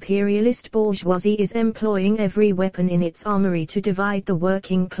present-day imperialist bourgeoisie is employing every weapon in its armory to divide the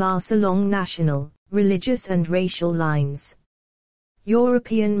working class along national, religious and racial lines.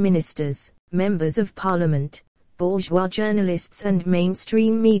 European ministers, members of parliament, bourgeois journalists and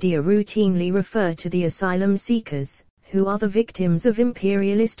mainstream media routinely refer to the asylum seekers, who are the victims of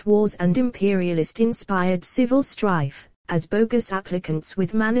imperialist wars and imperialist-inspired civil strife, as bogus applicants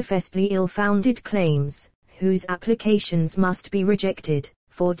with manifestly ill-founded claims, whose applications must be rejected,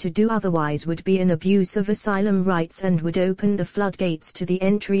 for to do otherwise would be an abuse of asylum rights and would open the floodgates to the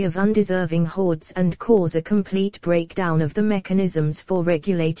entry of undeserving hordes and cause a complete breakdown of the mechanisms for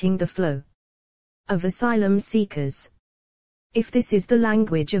regulating the flow of asylum seekers. If this is the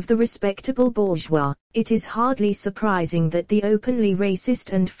language of the respectable bourgeois, it is hardly surprising that the openly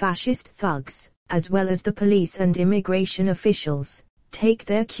racist and fascist thugs, as well as the police and immigration officials, take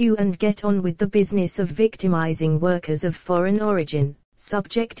their cue and get on with the business of victimizing workers of foreign origin,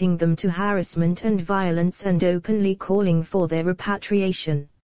 subjecting them to harassment and violence and openly calling for their repatriation.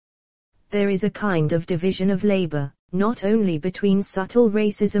 There is a kind of division of labor, not only between subtle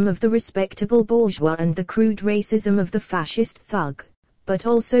racism of the respectable bourgeois and the crude racism of the fascist thug, but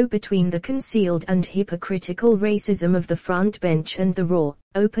also between the concealed and hypocritical racism of the front bench and the raw,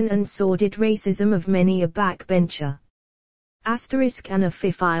 open and sordid racism of many a backbencher. Anna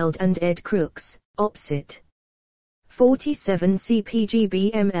Fifield and Ed Crooks, opposite. 47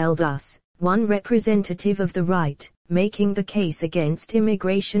 CPGBML. Thus, one representative of the right, making the case against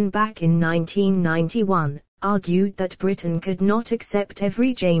immigration back in 1991, argued that Britain could not accept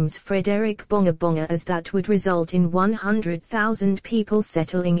every James Frederick Bonga Bonga as that would result in 100,000 people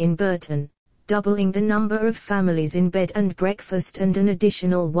settling in Burton, doubling the number of families in bed and breakfast and an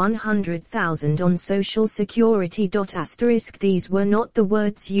additional 100,000 on Social Security. These were not the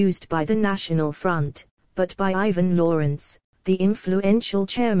words used by the National Front, but by Ivan Lawrence, the influential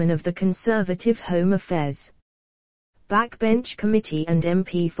chairman of the Conservative Home Affairs Backbench Committee and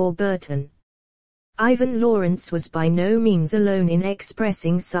MP for Burton. Ivan Lawrence was by no means alone in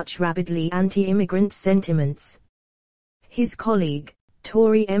expressing such rabidly anti-immigrant sentiments. His colleague,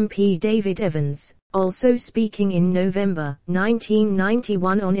 Tory MP David Evans, also speaking in November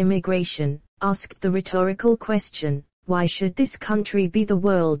 1991 on immigration, asked the rhetorical question, why should this country be the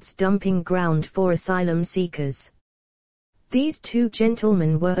world's dumping ground for asylum seekers? These two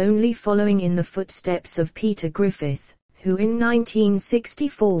gentlemen were only following in the footsteps of Peter Griffith, who in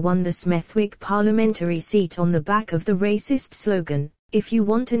 1964 won the Smethwick parliamentary seat on the back of the racist slogan, "If you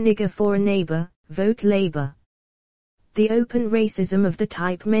want a nigger for a neighbor, vote Labour." The open racism of the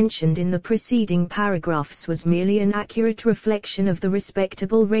type mentioned in the preceding paragraphs was merely an accurate reflection of the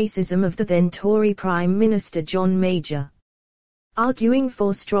respectable racism of the then Tory Prime Minister John Major. Arguing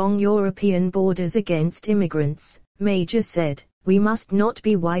for strong European borders against immigrants, Major said, "We must not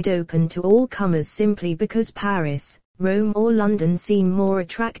be wide open to all comers simply because Paris, Rome or London seem more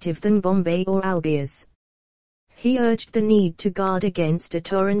attractive than Bombay or Algiers." He urged the need to guard against a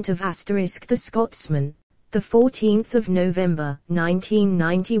torrent of the Scotsman, the 14th of November,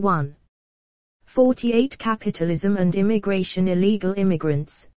 1991. 48 Capitalism and immigration. Illegal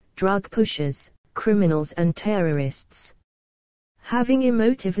immigrants, drug pushers, criminals and terrorists. Having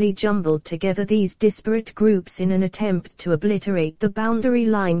emotively jumbled together these disparate groups in an attempt to obliterate the boundary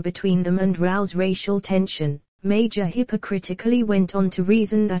line between them and rouse racial tension, Major hypocritically went on to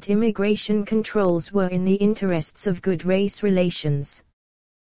reason that immigration controls were in the interests of good race relations.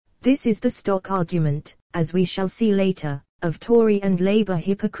 This is the stock argument, as we shall see later, of Tory and Labour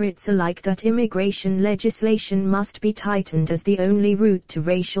hypocrites alike, that immigration legislation must be tightened as the only route to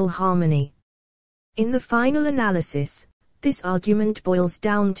racial harmony. In the final analysis, this argument boils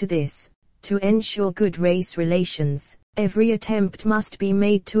down to this: to ensure good race relations, every attempt must be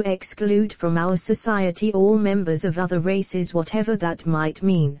made to exclude from our society all members of other races, whatever that might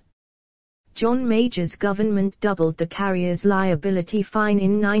mean. John Major's government doubled the carrier's liability fine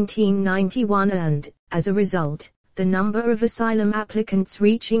in 1991 and, As a result, the number of asylum applicants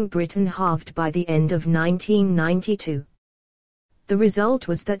reaching Britain halved by the end of 1992. The result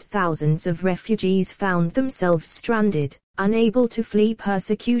was that thousands of refugees found themselves stranded, unable to flee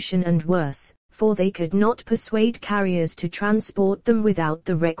persecution and worse, for they could not persuade carriers to transport them without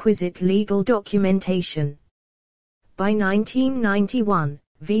the requisite legal documentation. By 1991,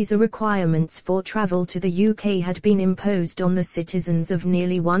 visa requirements for travel to the UK had been imposed on the citizens of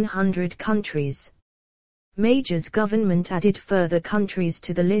nearly 100 countries. Major's government added further countries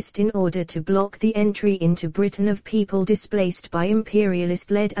to the list in order to block the entry into Britain of people displaced by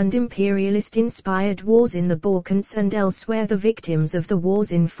imperialist-led and imperialist-inspired wars in the Balkans and elsewhere, the victims of the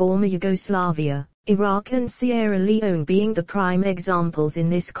wars in former Yugoslavia, Iraq and Sierra Leone being the prime examples in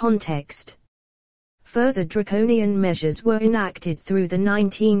this context. Further draconian measures were enacted through the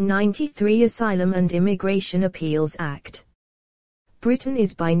 1993 Asylum and Immigration Appeals Act. Britain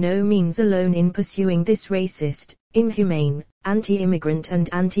is by no means alone in pursuing this racist, inhumane, anti-immigrant and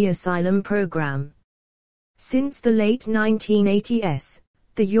anti-asylum program. Since the late 1980s,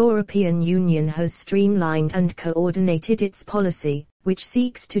 the European Union has streamlined and coordinated its policy, which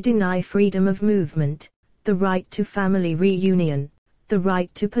seeks to deny freedom of movement, the right to family reunion, the right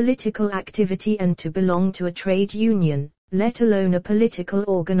to political activity and to belong to a trade union, let alone a political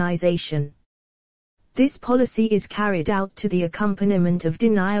organization. This policy is carried out to the accompaniment of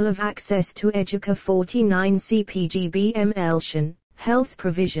denial of access to Educa 49 CPGB-MLSHN, health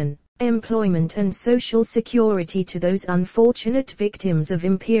provision, employment and social security to those unfortunate victims of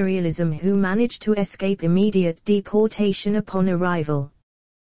imperialism who manage to escape immediate deportation upon arrival.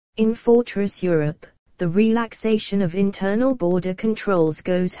 In Fortress Europe, the relaxation of internal border controls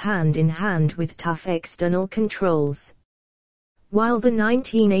goes hand in hand with tough external controls. While the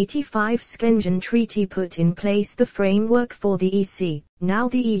 1985 Schengen Treaty put in place the framework for the EC, now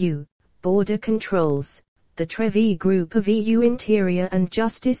the EU, border controls, the Trevi Group of EU Interior and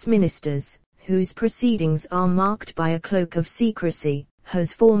Justice Ministers, whose proceedings are marked by a cloak of secrecy,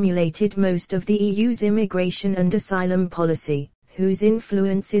 has formulated most of the EU's immigration and asylum policy, whose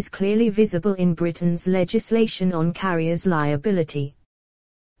influence is clearly visible in Britain's legislation on carriers' liability.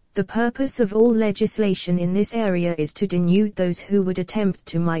 The purpose of all legislation in this area is to denude those who would attempt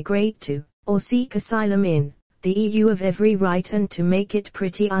to migrate to, or seek asylum in, the EU of every right and to make it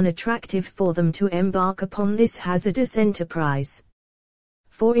pretty unattractive for them to embark upon this hazardous enterprise.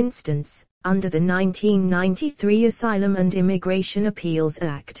 For instance, under the 1993 Asylum and Immigration Appeals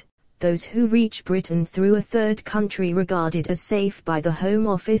Act, those who reach Britain through a third country regarded as safe by the Home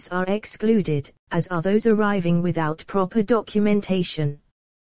Office are excluded, as are those arriving without proper documentation.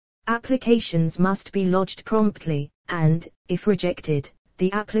 Applications must be lodged promptly, and, if rejected,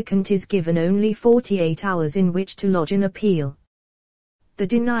 the applicant is given only 48 hours in which to lodge an appeal. The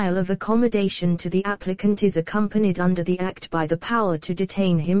denial of accommodation to the applicant is accompanied under the Act by the power to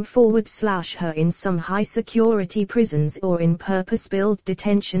detain him/her in some high-security prisons or in purpose-built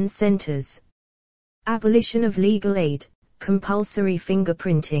detention centers. Abolition of legal aid, compulsory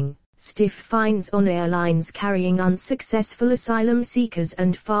fingerprinting, stiff fines on airlines carrying unsuccessful asylum seekers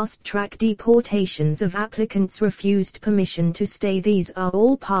and fast-track deportations of applicants refused permission to stay. These are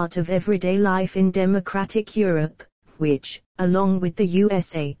all part of everyday life in democratic Europe, which, along with the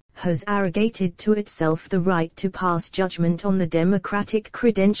USA, has arrogated to itself the right to pass judgment on the democratic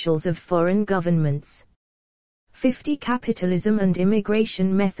credentials of foreign governments. 50 Capitalism and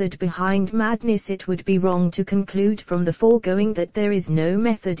immigration method behind madness. It would be wrong to conclude from the foregoing that there is no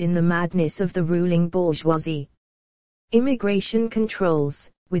method in the madness of the ruling bourgeoisie. Immigration controls,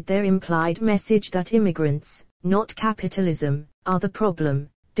 with their implied message that immigrants, not capitalism, are the problem,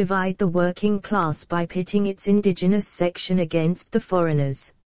 divide the working class by pitting its indigenous section against the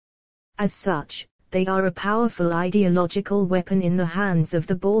foreigners. As such, they are a powerful ideological weapon in the hands of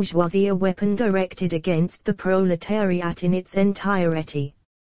the bourgeoisie, a weapon directed against the proletariat in its entirety.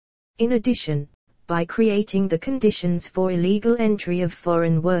 In addition, by creating the conditions for illegal entry of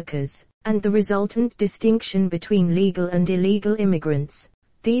foreign workers, and the resultant distinction between legal and illegal immigrants,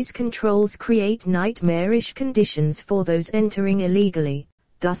 these controls create nightmarish conditions for those entering illegally,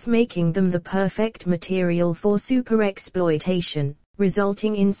 thus making them the perfect material for superexploitation,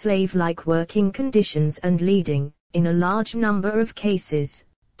 resulting in slave-like working conditions and leading, in a large number of cases,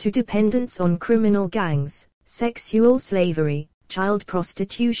 to dependence on criminal gangs, sexual slavery, child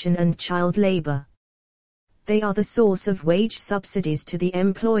prostitution and child labor. They are the source of wage subsidies to the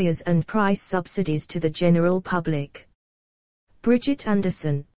employers and price subsidies to the general public. Bridget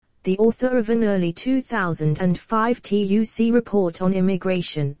Anderson, the author of an early 2005 TUC report on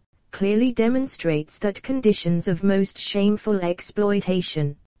immigration, clearly demonstrates that conditions of most shameful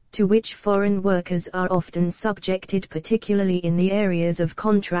exploitation, to which foreign workers are often subjected, particularly in the areas of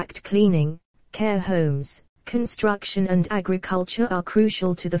contract cleaning, care homes, construction and agriculture, are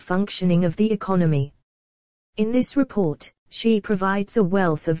crucial to the functioning of the economy. In this report, she provides a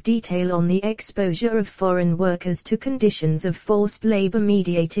wealth of detail on the exposure of foreign workers to conditions of forced labor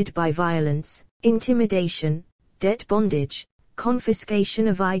mediated by violence, intimidation, debt bondage, confiscation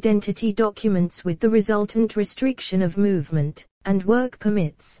of identity documents with the resultant restriction of movement, and work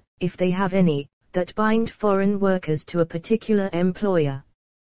permits, if they have any, that bind foreign workers to a particular employer.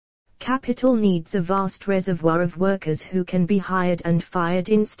 Capital needs a vast reservoir of workers who can be hired and fired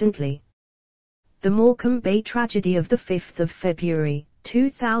instantly. The Morecambe Bay tragedy of the 5th of February,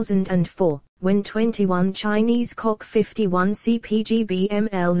 2004, when 21 Chinese Cock 51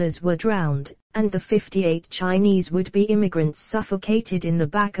 CPGBMLers were drowned, and the 58 Chinese would-be immigrants suffocated in the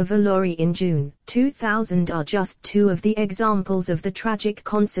back of a lorry in June 2000 are just two of the examples of the tragic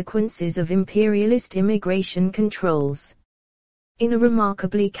consequences of imperialist immigration controls. In a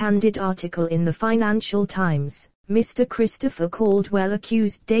remarkably candid article in the Financial Times, Mr. Christopher Caldwell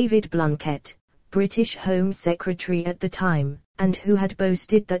accused David Blunkett, British Home Secretary at the time, and who had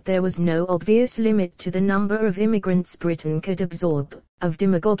boasted that there was no obvious limit to the number of immigrants Britain could absorb, of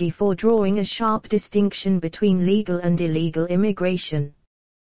demagoguery for drawing a sharp distinction between legal and illegal immigration.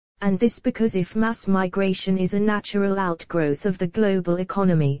 And this because if mass migration is a natural outgrowth of the global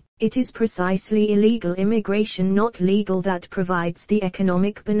economy, it is precisely illegal immigration, not legal, that provides the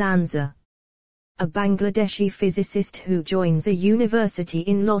economic bonanza. A Bangladeshi physicist who joins a university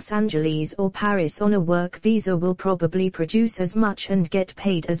in Los Angeles or Paris on a work visa will probably produce as much and get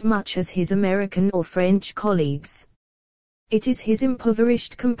paid as much as his American or French colleagues. It is his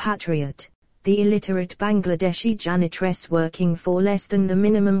impoverished compatriot, the illiterate Bangladeshi janitress working for less than the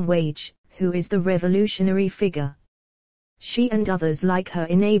minimum wage, who is the revolutionary figure. She and others like her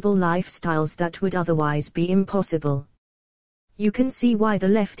enable lifestyles that would otherwise be impossible. You can see why the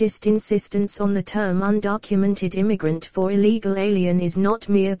leftist insistence on the term undocumented immigrant for illegal alien is not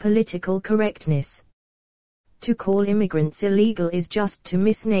mere political correctness. To call immigrants illegal is just to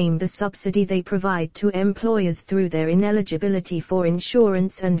misname the subsidy they provide to employers through their ineligibility for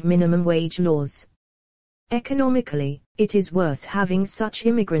insurance and minimum wage laws. Economically, it is worth having such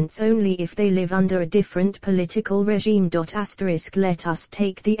immigrants only if they live under a different political regime. Let us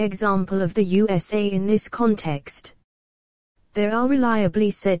take the example of the USA in this context. There are reliably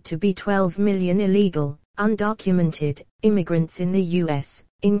said to be 12 million illegal, undocumented, immigrants in the US,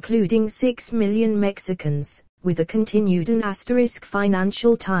 including 6 million Mexicans, with a continued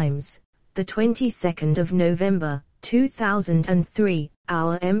Financial Times, the 22nd of November, 2003,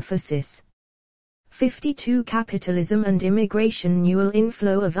 our emphasis. 52 Capitalism and Immigration. Annual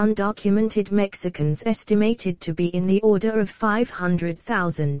inflow of undocumented Mexicans estimated to be in the order of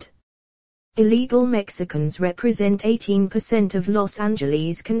 500,000. Illegal Mexicans represent 18% of Los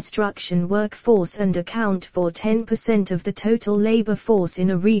Angeles' construction workforce and account for 10% of the total labor force in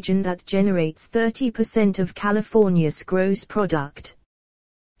a region that generates 30% of California's gross product.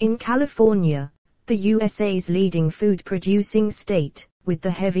 In California, the USA's leading food-producing state, with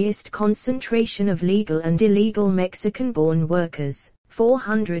the heaviest concentration of legal and illegal Mexican-born workers,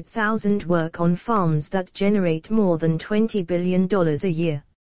 400,000 work on farms that generate more than $20 billion a year.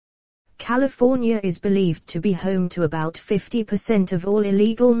 California is believed to be home to about 50% of all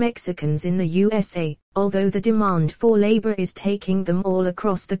illegal Mexicans in the USA, although the demand for labor is taking them all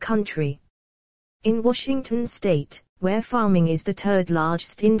across the country. In Washington state, where farming is the third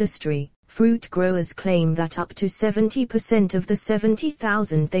largest industry, fruit growers claim that up to 70% of the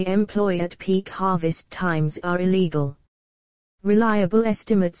 70,000 they employ at peak harvest times are illegal. Reliable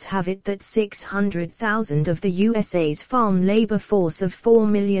estimates have it that 600,000 of the USA's farm labor force of 4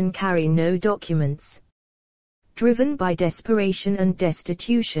 million carry no documents. Driven by desperation and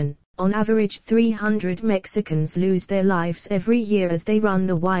destitution, on average 300 Mexicans lose their lives every year as they run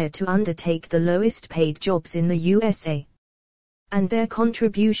the wire to undertake the lowest paid jobs in the USA. And their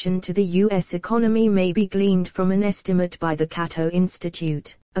contribution to the U.S. economy may be gleaned from an estimate by the Cato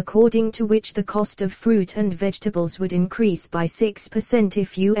Institute, according to which the cost of fruit and vegetables would increase by 6%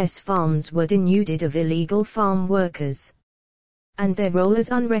 if U.S. farms were denuded of illegal farm workers. And their role as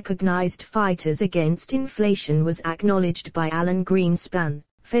unrecognized fighters against inflation was acknowledged by Alan Greenspan,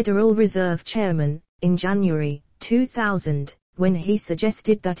 Federal Reserve Chairman, in January 2000, when he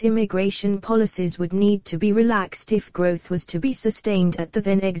suggested that immigration policies would need to be relaxed if growth was to be sustained at the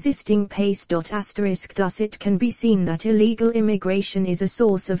then existing pace. Thus it can be seen that illegal immigration is a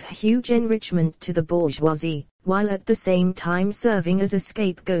source of huge enrichment to the bourgeoisie, while at the same time serving as a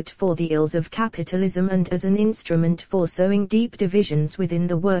scapegoat for the ills of capitalism and as an instrument for sowing deep divisions within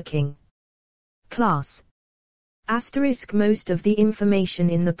the working class. Most of the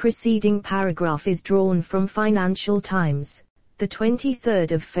information in the preceding paragraph is drawn from Financial Times, the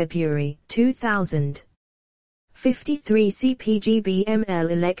 23rd of February, 2000. 53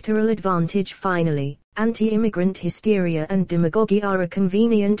 CPGBML Electoral advantage. Finally, anti-immigrant hysteria and demagogy are a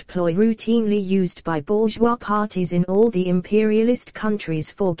convenient ploy routinely used by bourgeois parties in all the imperialist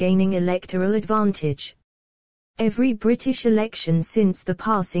countries for gaining electoral advantage. Every British election since the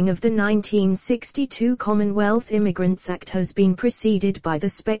passing of the 1962 Commonwealth Immigrants Act has been preceded by the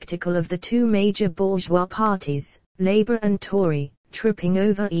spectacle of the two major bourgeois parties, Labour and Tory, tripping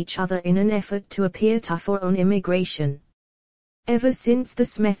over each other in an effort to appear tougher on immigration. Ever since the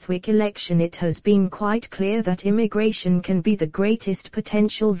Smethwick election it has been quite clear that immigration can be the greatest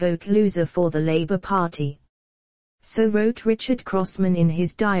potential vote loser for the Labour Party. So wrote Richard Crossman in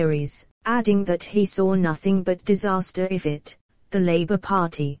his diaries, adding that he saw nothing but disaster if it, the Labour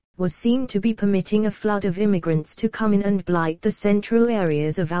Party, was seen to be permitting a flood of immigrants to come in and blight the central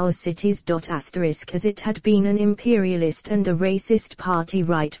areas of our cities. As it had been an imperialist and a racist party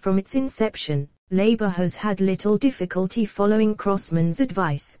right from its inception, Labour has had little difficulty following Crossman's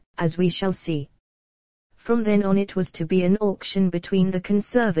advice, as we shall see. From then on it was to be an auction between the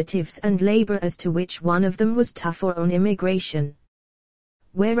Conservatives and Labour as to which one of them was tougher on immigration.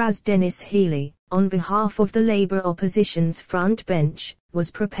 Whereas Dennis Healey, on behalf of the Labour opposition's front bench, was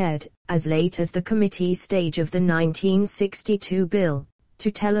prepared, as late as the committee stage of the 1962 bill,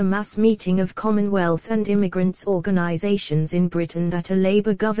 to tell a mass meeting of Commonwealth and immigrants' organisations in Britain that a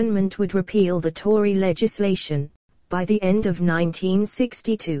Labour government would repeal the Tory legislation. By the end of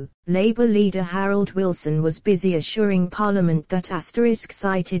 1962, Labour leader Harold Wilson was busy assuring Parliament that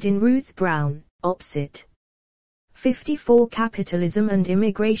cited in Ruth Brown, opposite 54 Capitalism and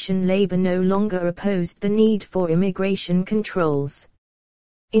Immigration. Labour no longer opposed the need for immigration controls.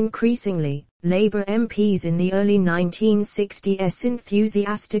 Increasingly, Labour MPs in the early 1960s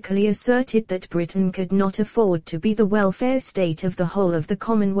enthusiastically asserted that Britain could not afford to be the welfare state of the whole of the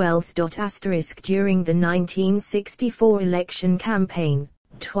Commonwealth. During the 1964 election campaign,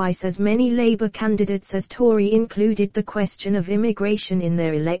 twice as many Labour candidates as Tory included the question of immigration in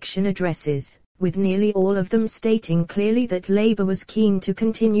their election addresses, with nearly all of them stating clearly that Labour was keen to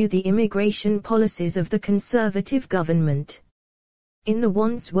continue the immigration policies of the Conservative government. In the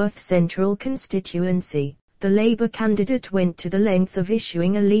Wandsworth Central constituency, the Labour candidate went to the length of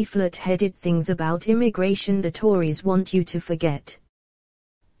issuing a leaflet headed "Things about Immigration the Tories Want You to Forget."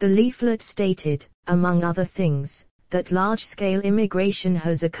 The leaflet stated, among other things, that large-scale immigration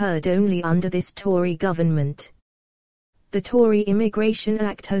has occurred only under this Tory government. The Tory Immigration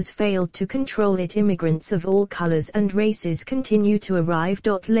Act has failed to control it. Immigrants of all colours and races continue to arrive.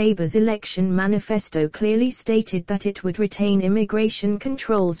 Labour's election manifesto clearly stated that it would retain immigration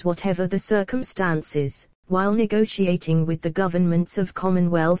controls whatever the circumstances, while negotiating with the governments of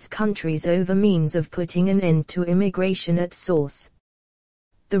Commonwealth countries over means of putting an end to immigration at source.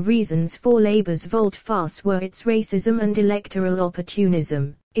 The reasons for Labour's volte-face were its racism and electoral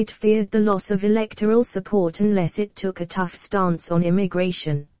opportunism. It feared the loss of electoral support unless it took a tough stance on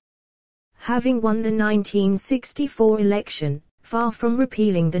immigration. Having won the 1964 election, far from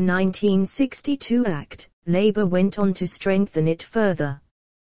repealing the 1962 Act, Labour went on to strengthen it further.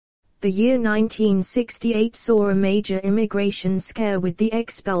 The year 1968 saw a major immigration scare with the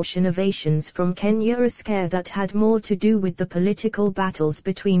expulsion of Asians from Kenya, a scare that had more to do with the political battles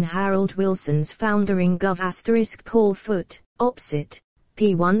between Harold Wilson's foundering Gov. Paul Foot, opposite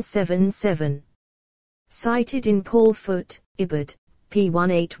p. 177. Cited in Paul Foot, Ibid, p.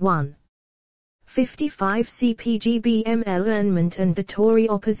 181. 55 CPGBML Ernment and the Tory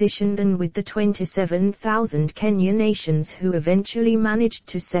opposition than with the 27,000 Kenyan nations who eventually managed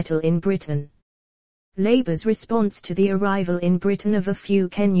to settle in Britain. Labour's response to the arrival in Britain of a few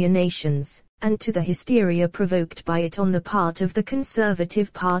Kenyan nations, and to the hysteria provoked by it on the part of the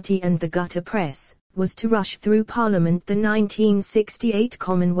Conservative Party and the gutter press, was to rush through Parliament the 1968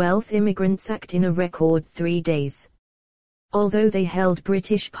 Commonwealth Immigrants Act in a record 3 days. Although they held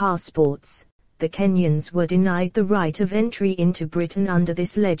British passports, the Kenyans were denied the right of entry into Britain under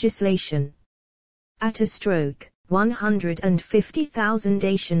this legislation. At a stroke, 150,000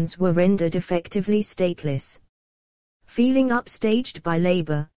 Asians were rendered effectively stateless. Feeling upstaged by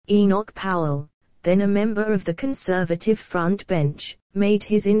Labour, Enoch Powell, then a member of the Conservative front bench, made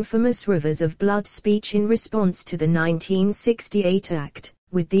his infamous Rivers of Blood speech in response to the 1968 Act,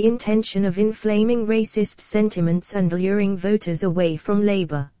 with the intention of inflaming racist sentiments and luring voters away from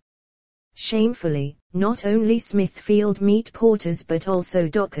Labour. Shamefully, not only Smithfield meat porters but also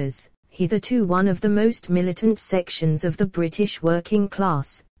dockers, hitherto one of the most militant sections of the British working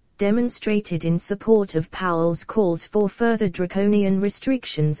class, demonstrated in support of Powell's calls for further draconian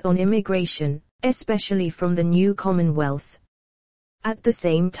restrictions on immigration, especially from the new Commonwealth. At the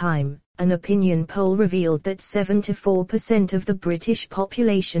same time, an opinion poll revealed that 74% of the British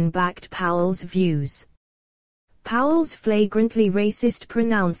population backed Powell's views. Powell's flagrantly racist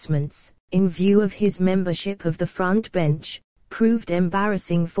pronouncements, in view of his membership of the front bench, proved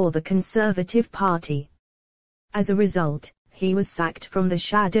embarrassing for the Conservative Party. As a result, he was sacked from the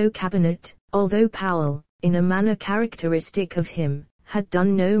shadow cabinet, although Powell, in a manner characteristic of him, had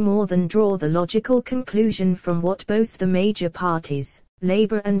done no more than draw the logical conclusion from what both the major parties,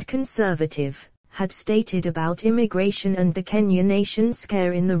 Labour and Conservative, had stated about immigration and the Kenya nation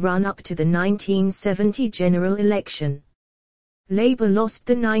scare in the run-up to the 1970 general election. Labour lost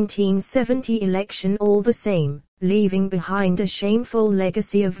the 1970 election all the same, leaving behind a shameful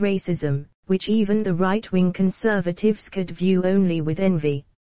legacy of racism, which even the right-wing Conservatives could view only with envy.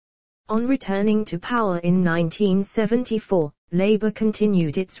 On returning to power in 1974, Labour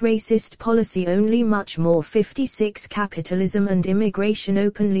continued its racist policy only much more 56 capitalism and immigration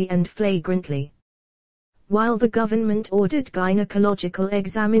openly and flagrantly. While the government ordered gynecological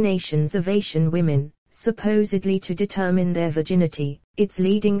examinations of Asian women, supposedly to determine their virginity, its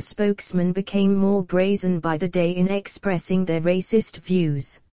leading spokesman became more brazen by the day in expressing their racist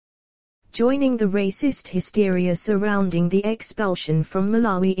views. Joining the racist hysteria surrounding the expulsion from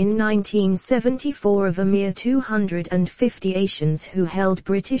Malawi in 1974 of a mere 250 Asians who held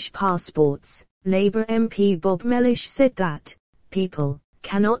British passports, Labour MP Bob Mellish said that, "People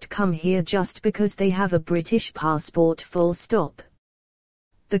cannot come here just because they have a British passport, full stop."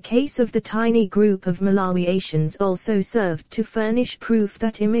 The case of the tiny group of Malawi Asians also served to furnish proof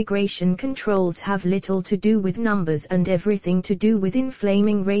that immigration controls have little to do with numbers and everything to do with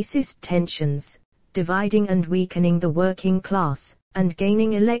inflaming racist tensions, dividing and weakening the working class, and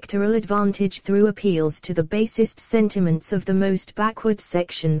gaining electoral advantage through appeals to the basest sentiments of the most backward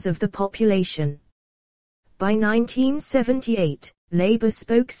sections of the population. By 1978, Labour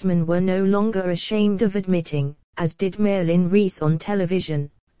spokesmen were no longer ashamed of admitting, as did Marilyn Rees on television,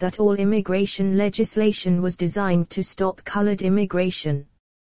 that all immigration legislation was designed to stop coloured immigration.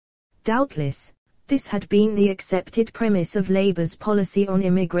 Doubtless, this had been the accepted premise of Labour's policy on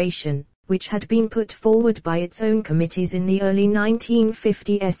immigration, which had been put forward by its own committees in the early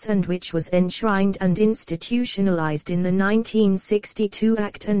 1950s and which was enshrined and institutionalised in the 1962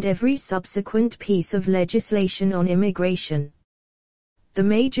 Act and every subsequent piece of legislation on immigration. The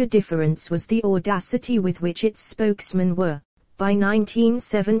major difference was the audacity with which its spokesmen were, by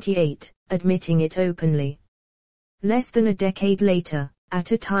 1978, admitting it openly. Less than a decade later,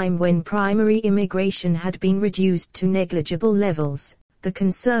 at a time when primary immigration had been reduced to negligible levels, the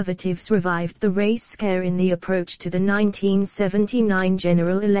Conservatives revived the race scare in the approach to the 1979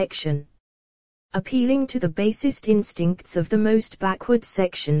 general election. Appealing to the basest instincts of the most backward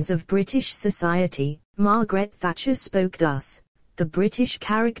sections of British society, Margaret Thatcher spoke thus: "The British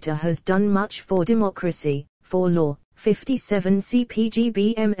character has done much for democracy, for law, 57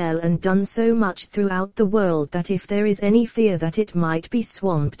 CPGBML, and done so much throughout the world that if there is any fear that it might be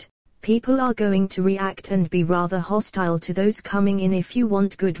swamped, people are going to react and be rather hostile to those coming in. If you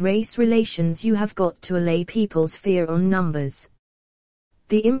want good race relations, you have got to allay people's fear on numbers."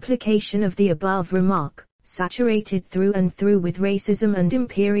 The implication of the above remark, saturated through and through with racism and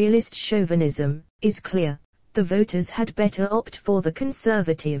imperialist chauvinism, is clear. The voters had better opt for the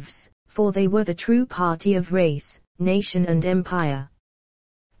Conservatives, for they were the true party of race, nation and empire.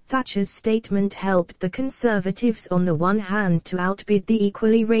 Thatcher's statement helped the Conservatives on the one hand to outbid the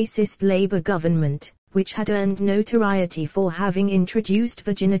equally racist Labour government, which had earned notoriety for having introduced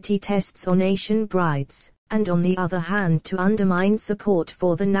virginity tests on Asian brides, and on the other hand to undermine support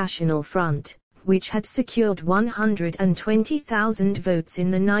for the National Front, which had secured 120,000 votes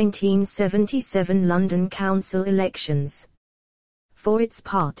in the 1977 London Council elections. For its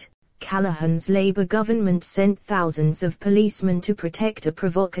part, Callaghan's Labour government sent thousands of policemen to protect a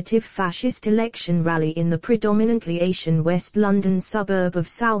provocative fascist election rally in the predominantly Asian West London suburb of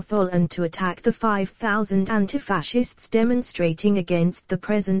Southall and to attack the 5,000 anti-fascists demonstrating against the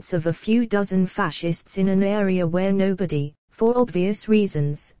presence of a few dozen fascists in an area where nobody, for obvious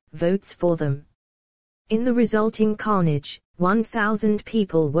reasons, votes for them. In the resulting carnage, 1,000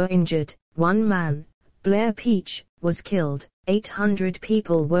 people were injured, one man, Blair Peach, was killed, 800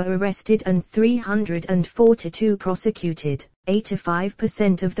 people were arrested and 342 prosecuted.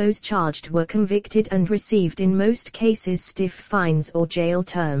 85% of those charged were convicted and received in most cases stiff fines or jail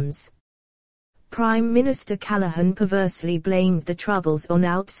terms. Prime Minister Callaghan perversely blamed the troubles on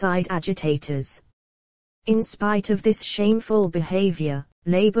outside agitators. In spite of this shameful behavior,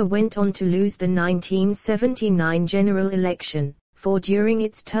 Labour went on to lose the 1979 general election, for during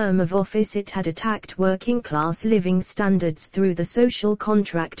its term of office it had attacked working-class living standards through the social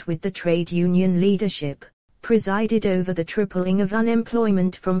contract with the trade union leadership, presided over the tripling of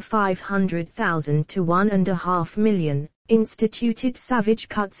unemployment from 500,000 to 1.5 million, instituted savage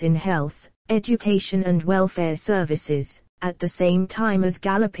cuts in health, education and welfare services, at the same time as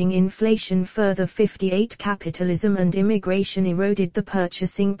galloping inflation further 58 capitalism and immigration eroded the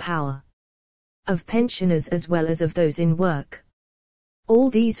purchasing power of pensioners as well as of those in work. All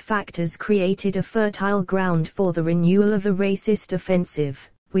these factors created a fertile ground for the renewal of a racist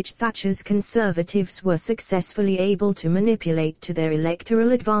offensive, which Thatcher's Conservatives were successfully able to manipulate to their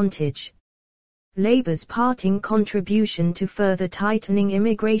electoral advantage. Labour's parting contribution to further tightening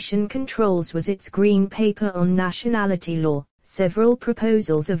immigration controls was its Green Paper on Nationality Law, several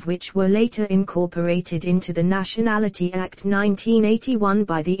proposals of which were later incorporated into the Nationality Act 1981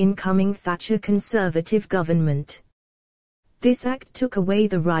 by the incoming Thatcher Conservative government. This act took away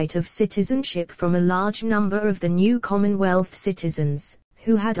the right of citizenship from a large number of the new Commonwealth citizens,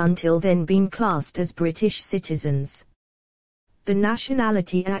 who had until then been classed as British citizens. The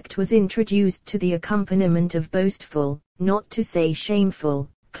Nationality Act was introduced to the accompaniment of boastful, not to say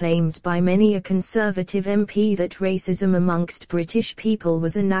shameful, claims by many a Conservative MP that racism amongst British people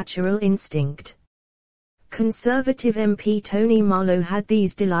was a natural instinct. Conservative MP Tony Marlowe had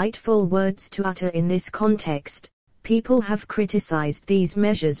these delightful words to utter in this context: "People have criticised these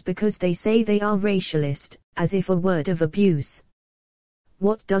measures because they say they are racialist," as if a word of abuse.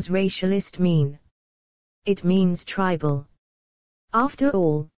 What does racialist mean? It means tribal. After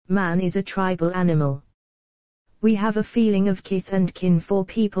all, man is a tribal animal. We have a feeling of kith and kin for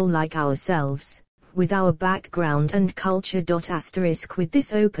people like ourselves, with our background and culture. With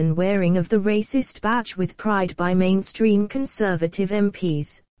this open wearing of the racist badge with pride by mainstream Conservative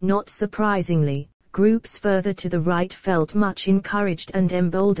MPs, not surprisingly, groups further to the right felt much encouraged and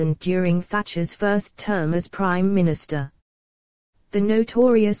emboldened during Thatcher's first term as Prime Minister. The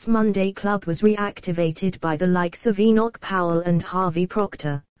notorious Monday Club was reactivated by the likes of Enoch Powell and Harvey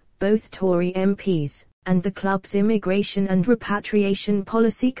Proctor, both Tory MPs, and the club's Immigration and Repatriation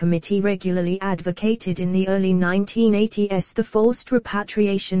Policy Committee regularly advocated in the early 1980s the forced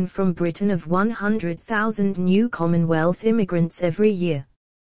repatriation from Britain of 100,000 new Commonwealth immigrants every year.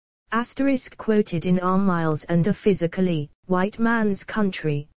 Quoted in Our Miles and a Physically White Man's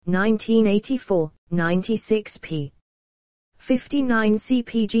Country, 1984, 96 p. 59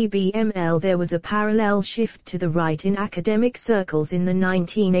 CPGBML. There was a parallel shift to the right in academic circles in the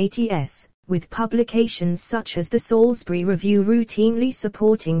 1980s, with publications such as the Salisbury Review routinely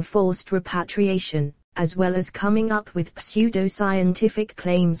supporting forced repatriation, as well as coming up with pseudo-scientific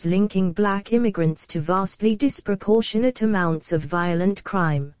claims linking black immigrants to vastly disproportionate amounts of violent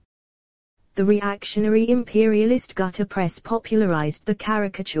crime. The reactionary imperialist gutter press popularized the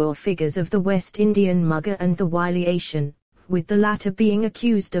caricature figures of the West Indian mugger and the wily Asian, with the latter being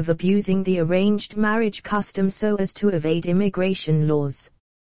accused of abusing the arranged marriage custom so as to evade immigration laws.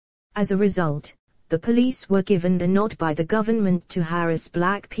 As a result, the police were given the nod by the government to harass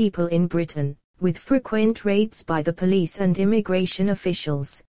black people in Britain, with frequent raids by the police and immigration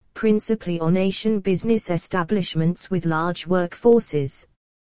officials, principally on Asian business establishments with large workforces.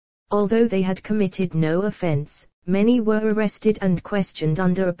 Although they had committed no offense, many were arrested and questioned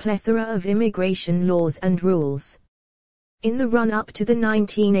under a plethora of immigration laws and rules. In the run-up to the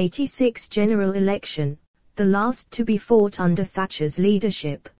 1986 general election, the last to be fought under Thatcher's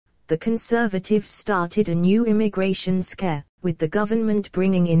leadership, the Conservatives started a new immigration scare, with the government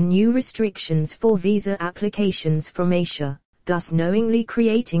bringing in new restrictions for visa applications from Asia, thus knowingly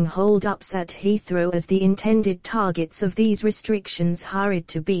creating hold-ups at Heathrow as the intended targets of these restrictions hurried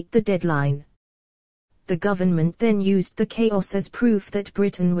to beat the deadline. The government then used the chaos as proof that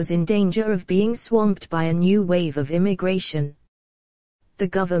Britain was in danger of being swamped by a new wave of immigration. The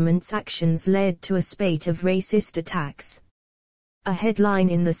government's actions led to a spate of racist attacks. A headline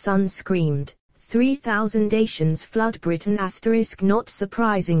in The Sun screamed, 3,000 Asians flood Britain. Not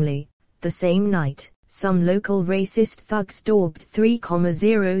surprisingly, the same night, some local racist thugs daubed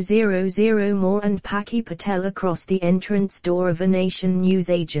 3,000 more and Paki Patel across the entrance door of a Nation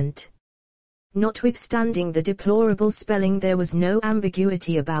newsagent. Notwithstanding the deplorable spelling, there was no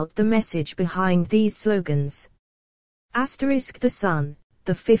ambiguity about the message behind these slogans. The Sun,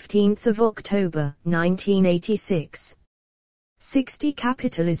 the 15th of October, 1986. 60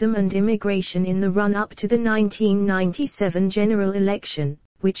 Capitalism and Immigration in the run-up to the 1997 general election,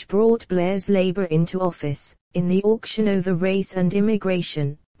 which brought Blair's Labour into office, in the auction over race and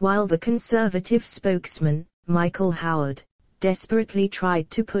immigration, while the Conservative spokesman, Michael Howard, desperately tried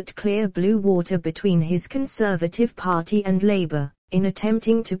to put clear blue water between his Conservative Party and Labour, in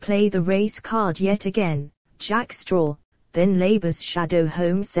attempting to play the race card yet again. Jack Straw, then Labour's shadow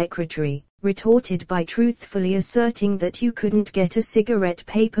Home Secretary, retorted by truthfully asserting that you couldn't get a cigarette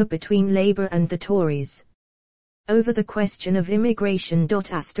paper between Labour and the Tories over the question of immigration.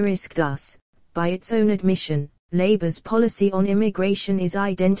 Thus, by its own admission, Labour's policy on immigration is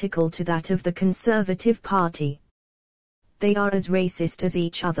identical to that of the Conservative Party. They are as racist as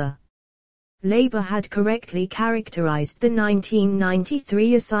each other. Labour had correctly characterised the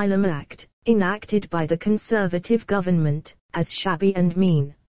 1993 Asylum Act, enacted by the Conservative government, as shabby and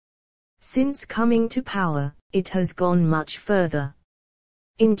mean. Since coming to power, it has gone much further.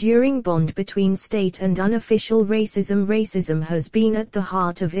 Enduring bond between state and unofficial racism. Racism has been at the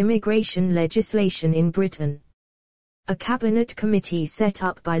heart of immigration legislation in Britain. A cabinet committee set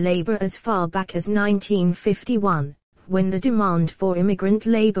up by Labour as far back as 1951, when the demand for immigrant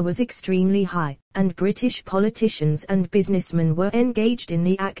labour was extremely high, and British politicians and businessmen were engaged in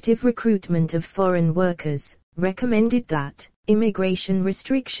the active recruitment of foreign workers, recommended that immigration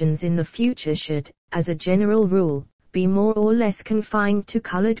restrictions in the future should, as a general rule, be more or less confined to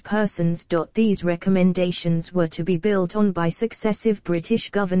coloured persons. These recommendations were to be built on by successive British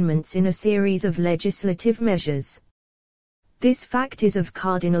governments in a series of legislative measures. This fact is of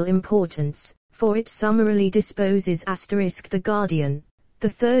cardinal importance, for it summarily disposes The Guardian, the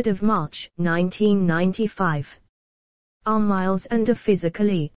 3rd of March, 1995. Our miles and are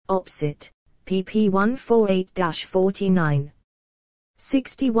physically opposite. pp 148-49.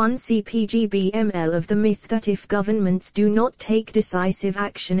 61 CPGBML of the myth that if governments do not take decisive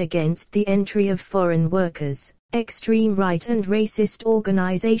action against the entry of foreign workers, extreme right and racist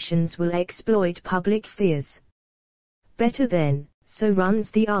organizations will exploit public fears. Better then, so runs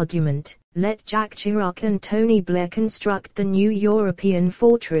the argument, let Jack Chirac and Tony Blair construct the new European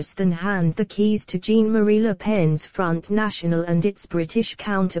fortress than hand the keys to Jean-Marie Le Pen's Front National and its British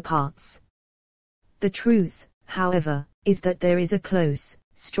counterparts. The truth, however, is that there is a close,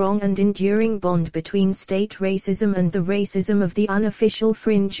 strong and enduring bond between state racism and the racism of the unofficial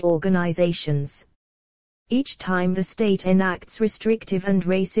fringe organizations. Each time the state enacts restrictive and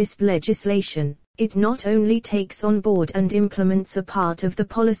racist legislation, it not only takes on board and implements a part of the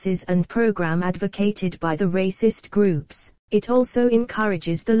policies and program advocated by the racist groups, it also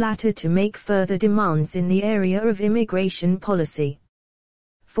encourages the latter to make further demands in the area of immigration policy.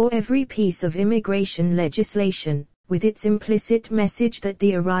 For every piece of immigration legislation, with its implicit message that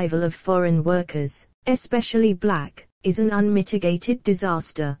the arrival of foreign workers, especially black, is an unmitigated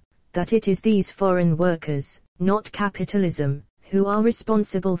disaster, that it is these foreign workers, not capitalism, who are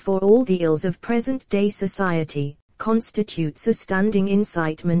responsible for all the ills of present-day society, constitutes a standing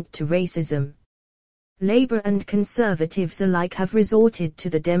incitement to racism. Labour and Conservatives alike have resorted to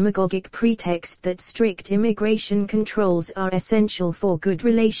the demagogic pretext that strict immigration controls are essential for good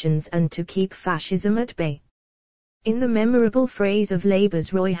relations and to keep fascism at bay. In the memorable phrase of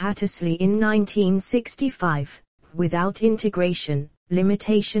Labour's Roy Hattersley in 1965, without integration,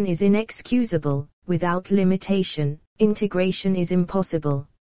 limitation is inexcusable, without limitation, integration is impossible.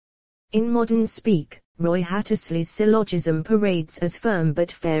 In modern speak, Roy Hattersley's syllogism parades as firm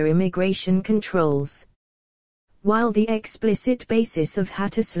but fair immigration controls. While the explicit basis of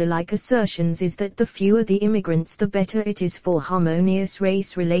Hattersley-like assertions is that the fewer the immigrants the better it is for harmonious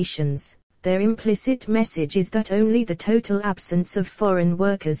race relations, their implicit message is that only the total absence of foreign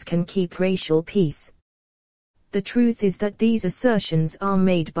workers can keep racial peace. The truth is that these assertions are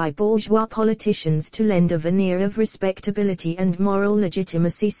made by bourgeois politicians to lend a veneer of respectability and moral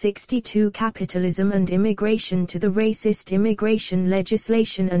legitimacy. 62 Capitalism and Immigration to the racist immigration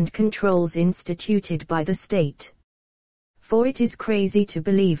legislation and controls instituted by the state. For it is crazy to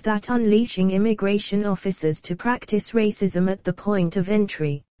believe that unleashing immigration officers to practice racism at the point of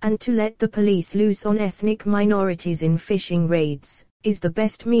entry, and to let the police loose on ethnic minorities in fishing raids, is the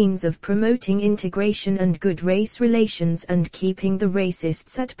best means of promoting integration and good race relations and keeping the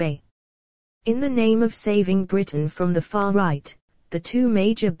racists at bay. In the name of saving Britain from the far right, the two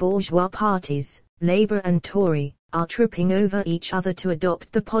major bourgeois parties, Labour and Tory, are tripping over each other to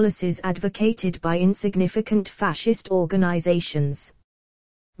adopt the policies advocated by insignificant fascist organizations.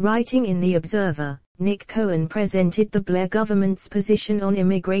 Writing in The Observer, Nick Cohen presented the Blair government's position on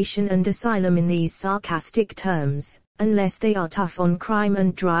immigration and asylum in these sarcastic terms: unless they are tough on crime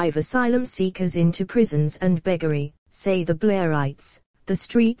and drive asylum seekers into prisons and beggary, say the Blairites, the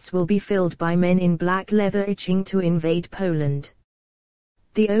streets will be filled by men in black leather itching to invade Poland.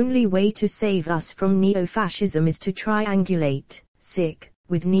 The only way to save us from neo-fascism is to triangulate,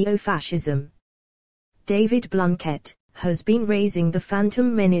 with neo-fascism. David Blunkett has been raising the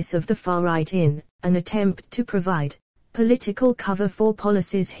phantom menace of the far-right in an attempt to provide political cover for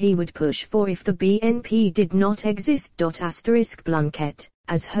policies he would push for if the BNP did not exist. Blunkett,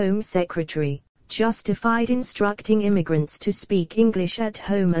 as Home Secretary, justified instructing immigrants to speak English at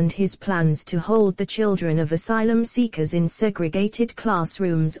home and his plans to hold the children of asylum seekers in segregated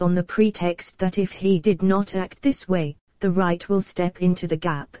classrooms on the pretext that if he did not act this way, the right will step into the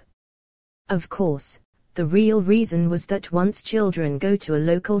gap. Of course, the real reason was that once children go to a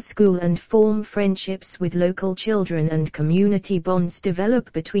local school and form friendships with local children and community bonds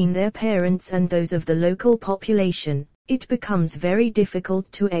develop between their parents and those of the local population, it becomes very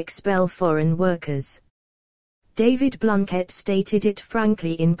difficult to expel foreign workers. David Blunkett stated it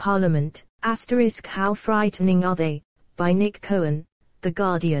frankly in Parliament. How frightening are they? By Nick Cohen, The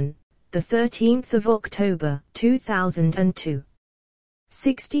Guardian, the 13th of October, 2002.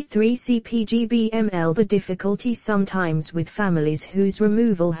 63 CPGBML. The difficulty sometimes with families whose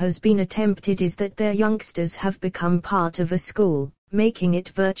removal has been attempted is that their youngsters have become part of a school, making it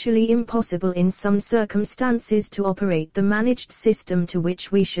virtually impossible in some circumstances to operate the managed system to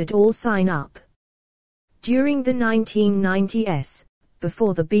which we should all sign up. During the 1990s,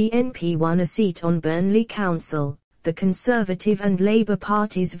 before the BNP won a seat on Burnley Council, the Conservative and Labour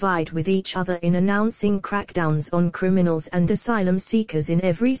parties vied with each other in announcing crackdowns on criminals and asylum seekers in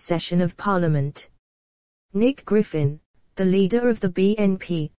every session of Parliament. Nick Griffin, the leader of the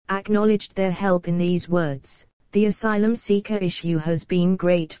BNP, acknowledged their help in these words: "The asylum seeker issue has been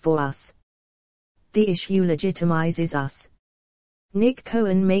great for us. The issue legitimizes us." Nick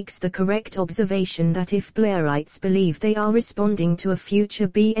Cohen makes the correct observation that if Blairites believe they are responding to a future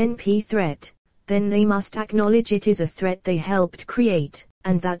BNP threat, then they must acknowledge it is a threat they helped create,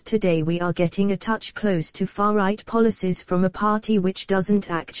 and that today we are getting a touch close to far-right policies from a party which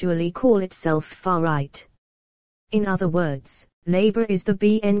doesn't actually call itself far-right. In other words, Labour is the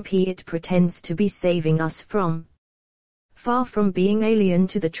BNP it pretends to be saving us from. Far from being alien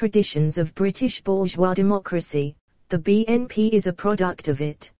to the traditions of British bourgeois democracy, the BNP is a product of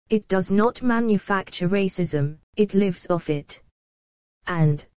it. It does not manufacture racism, it lives off it.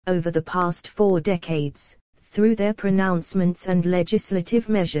 And, over the past 4 decades, through their pronouncements and legislative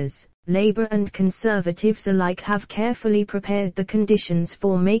measures, Labour and Conservatives alike have carefully prepared the conditions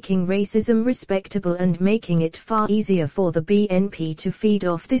for making racism respectable and making it far easier for the BNP to feed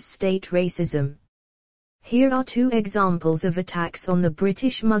off this state racism. Here are 2 examples of attacks on the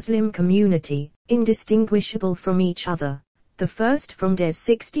British Muslim community, indistinguishable from each other. The first from Des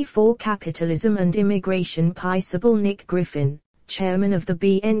 64 Capitalism and Immigration Peaceable Nick Griffin, chairman of the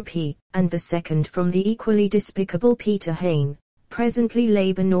BNP, and the second from the equally despicable Peter Hain, presently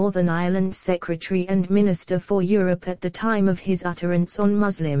Labour Northern Ireland Secretary and Minister for Europe at the time of his utterance on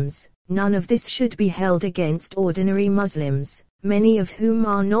Muslims. None of this should be held against ordinary Muslims, many of whom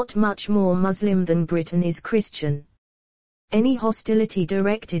are not much more Muslim than Britain is Christian. Any hostility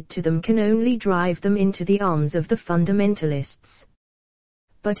directed to them can only drive them into the arms of the fundamentalists.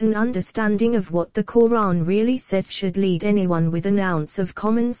 But an understanding of what the Quran really says should lead anyone with an ounce of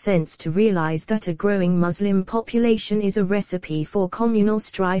common sense to realize that a growing Muslim population is a recipe for communal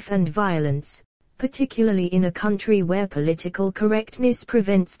strife and violence, particularly in a country where political correctness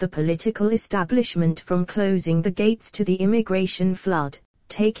prevents the political establishment from closing the gates to the immigration flood,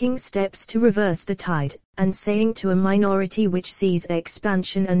 taking steps to reverse the tide, and saying to a minority which sees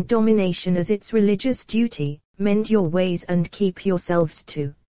expansion and domination as its religious duty, "Mend your ways and keep yourselves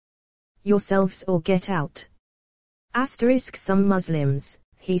to yourselves or get out." Some Muslims,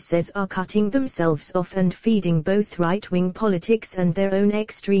 he says, are cutting themselves off and feeding both right-wing politics and their own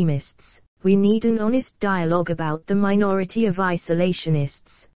extremists. We need an honest dialogue about the minority of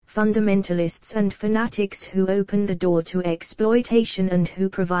isolationists, fundamentalists and fanatics who open the door to exploitation and who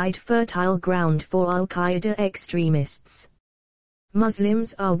provide fertile ground for Al-Qaeda extremists.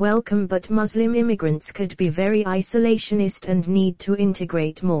 Muslims are welcome, but Muslim immigrants could be very isolationist and need to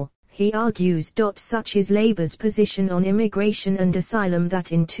integrate more, he argues. Such is Labour's position on immigration and asylum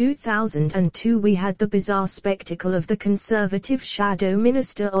that in 2002 we had the bizarre spectacle of the Conservative Shadow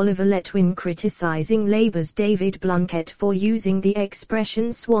Minister Oliver Letwin criticising Labour's David Blunkett for using the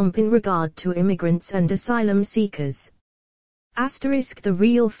expression swamp in regard to immigrants and asylum seekers. The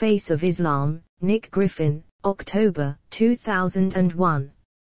Real Face of Islam, Nick Griffin, October 2001.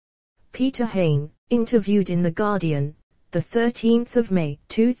 Peter Hain, interviewed in The Guardian, 13 May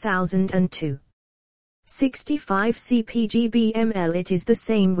 2002. 65 CPGBML. It is the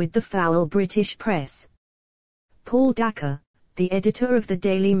same with the foul British press. Paul Dacker, the editor of the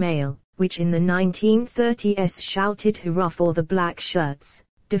Daily Mail, which in the 1930s shouted hurrah for the black shirts,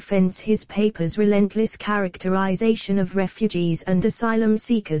 defends his paper's relentless characterization of refugees and asylum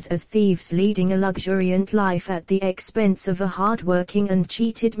seekers as thieves leading a luxuriant life at the expense of a hard-working and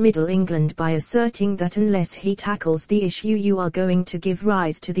cheated Middle England by asserting that unless he tackles the issue you are going to give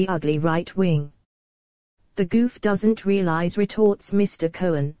rise to the ugly right wing. The goof doesn't realize, retorts Mr.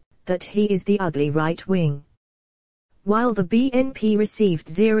 Cohen, that he is the ugly right wing. While the BNP received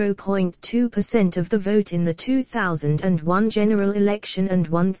 0.2% of the vote in the 2001 general election and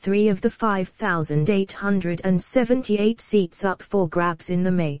won 3 of the 5,878 seats up for grabs in the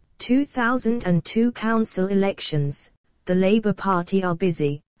May 2002 council elections, the Labour Party are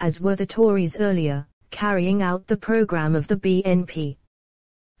busy, as were the Tories earlier, carrying out the programme of the BNP.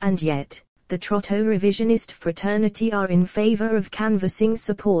 And yet, the Trotto revisionist fraternity are in favour of canvassing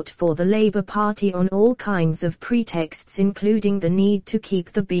support for the Labour Party on all kinds of pretexts, including the need to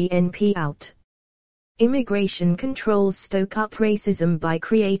keep the BNP out. Immigration controls stoke up racism by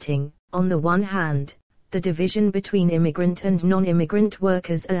creating, on the one hand, the division between immigrant and non-immigrant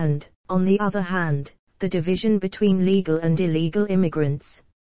workers and, on the other hand, the division between legal and illegal immigrants.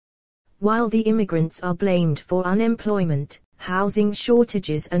 While the immigrants are blamed for unemployment, housing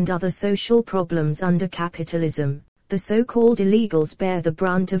shortages and other social problems under capitalism, the so-called illegals bear the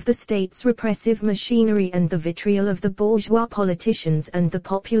brunt of the state's repressive machinery and the vitriol of the bourgeois politicians and the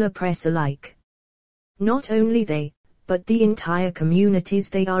popular press alike. Not only they, but the entire communities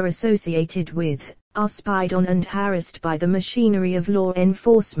they are associated with, are spied on and harassed by the machinery of law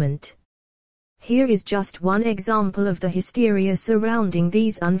enforcement. Here is just one example of the hysteria surrounding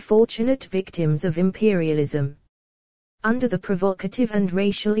these unfortunate victims of imperialism. Under the provocative and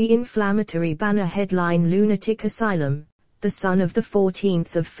racially inflammatory banner headline Lunatic Asylum, The Sun of the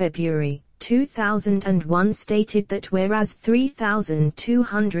 14th of February, 2001 stated that whereas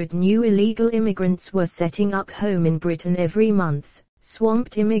 3,200 new illegal immigrants were setting up home in Britain every month,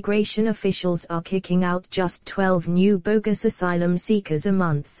 swamped immigration officials are kicking out just 12 new bogus asylum seekers a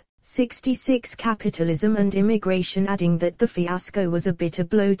month. 66 Capitalism and Immigration, adding that the fiasco was a bitter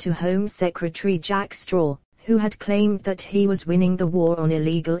blow to Home Secretary Jack Straw, who had claimed that he was winning the war on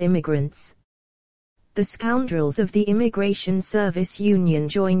illegal immigrants. The scoundrels of the Immigration Service Union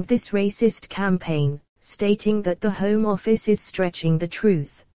joined this racist campaign, stating that the Home Office is stretching the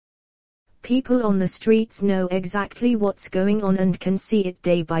truth. People on the streets know exactly what's going on and can see it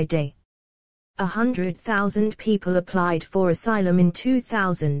day by day. 100,000 people applied for asylum in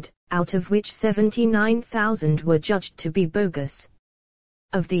 2000, out of which 79,000 were judged to be bogus.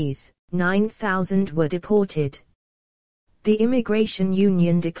 Of these, 9,000 were deported. The Immigration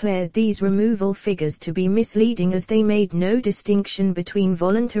Union declared these removal figures to be misleading as they made no distinction between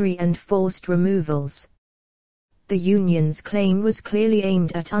voluntary and forced removals. The union's claim was clearly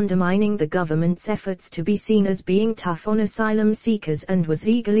aimed at undermining the government's efforts to be seen as being tough on asylum seekers and was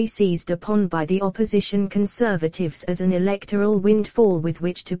eagerly seized upon by the opposition Conservatives as an electoral windfall with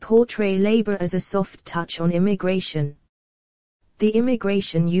which to portray Labour as a soft touch on immigration. The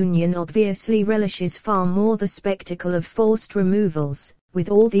Immigration Union obviously relishes far more the spectacle of forced removals, with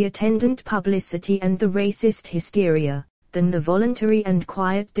all the attendant publicity and the racist hysteria, than the voluntary and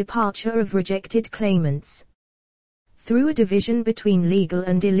quiet departure of rejected claimants. Through a division between legal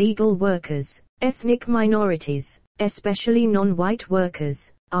and illegal workers, ethnic minorities, especially non-white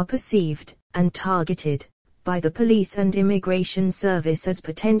workers, are perceived, and targeted, by the police and immigration service as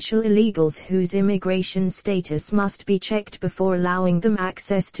potential illegals whose immigration status must be checked before allowing them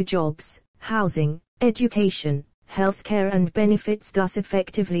access to jobs, housing, education, healthcare and benefits, thus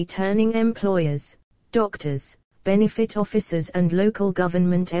effectively turning employers, doctors, benefit officers and local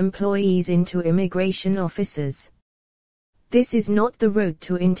government employees into immigration officers. This is not the road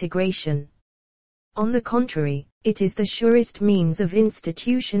to integration. On the contrary, it is the surest means of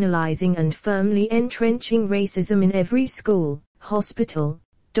institutionalizing and firmly entrenching racism in every school, hospital,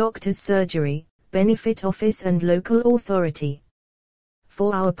 doctor's surgery, benefit office and local authority.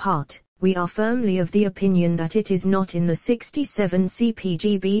 For our part, we are firmly of the opinion that it is not in the 67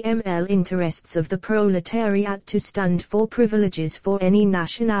 CPGBML interests of the proletariat to stand for privileges for any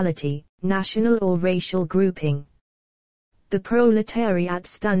nationality, national or racial grouping. The proletariat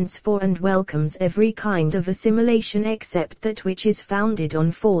stands for and welcomes every kind of assimilation except that which is founded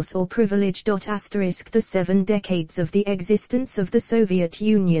on force or privilege. The 7 decades of the existence of the Soviet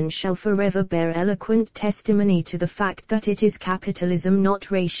Union shall forever bear eloquent testimony to the fact that it is capitalism, not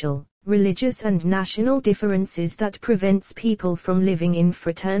racial, religious and national differences, that prevents people from living in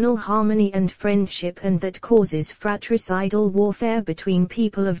fraternal harmony and friendship, and that causes fratricidal warfare between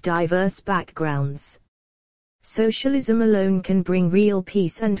people of diverse backgrounds. Socialism alone can bring real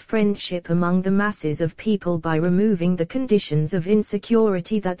peace and friendship among the masses of people by removing the conditions of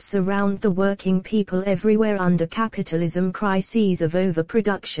insecurity that surround the working people everywhere under capitalism: crises of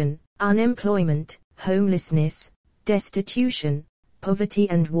overproduction, unemployment, homelessness, destitution, poverty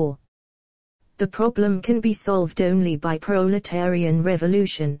and war. The problem can be solved only by proletarian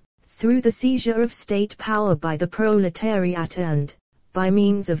revolution, through the seizure of state power by the proletariat and, by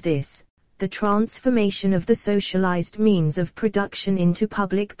means of this, the transformation of the socialized means of production into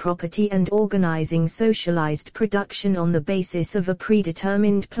public property, and organizing socialized production on the basis of a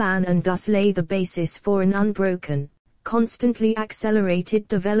predetermined plan, and thus lay the basis for an unbroken, constantly accelerated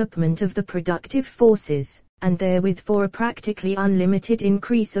development of the productive forces, and therewith for a practically unlimited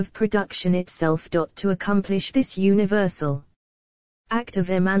increase of production itself. To accomplish this universal act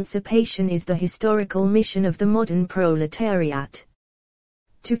of emancipation is the historical mission of the modern proletariat.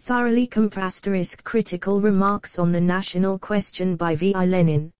 To thoroughly compass critical remarks on the national question by V.I.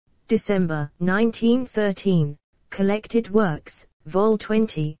 Lenin, December 1913, Collected Works, Vol.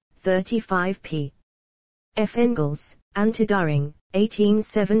 20, 35 p. F. Engels, Anti-Düring,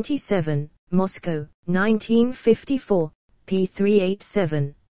 1877, Moscow, 1954, p.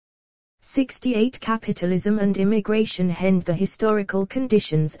 387. 68. Capitalism and immigration hend the historical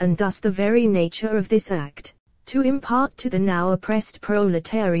conditions and thus the very nature of this act, to impart to the now oppressed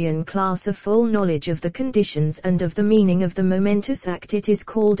proletarian class a full knowledge of the conditions and of the meaning of the momentous act it is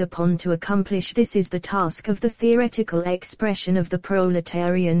called upon to accomplish. This is the task of the theoretical expression of the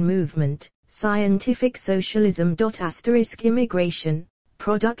proletarian movement, scientific socialism. Immigration,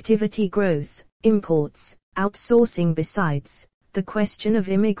 productivity growth, imports, outsourcing. Besides, the question of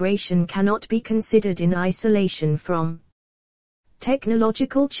immigration cannot be considered in isolation from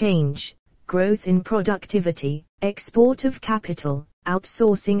technological change, growth in productivity, export of capital,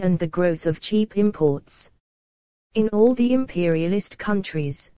 outsourcing and the growth of cheap imports. In all the imperialist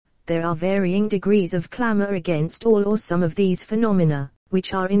countries, there are varying degrees of clamor against all or some of these phenomena,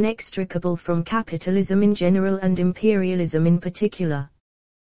 which are inextricable from capitalism in general and imperialism in particular.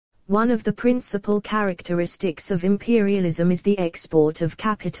 One of the principal characteristics of imperialism is the export of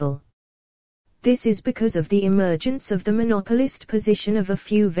capital. This is because of the emergence of the monopolist position of a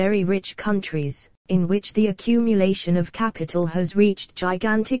few very rich countries, in which the accumulation of capital has reached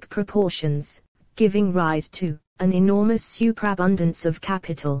gigantic proportions, giving rise to an enormous superabundance of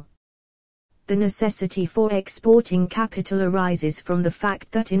capital. The necessity for exporting capital arises from the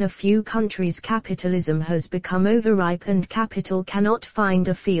fact that in a few countries capitalism has become overripe and capital cannot find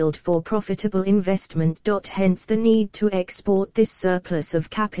a field for profitable investment. Hence the need to export this surplus of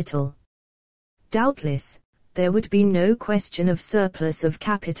capital. Doubtless, there would be no question of surplus of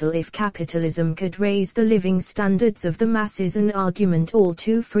capital if capitalism could raise the living standards of the masses, an argument all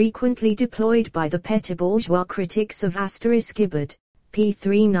too frequently deployed by the petty bourgeois critics of *Ibid, p.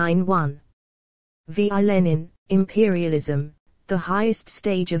 391. V.I. Lenin, Imperialism, the Highest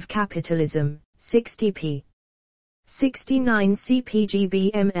Stage of Capitalism, 60 p. 69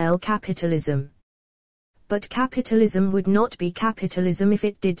 CPGBML Capitalism. But capitalism would not be capitalism if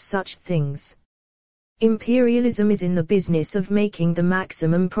it did such things. Imperialism is in the business of making the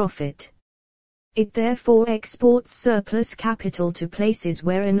maximum profit. It therefore exports surplus capital to places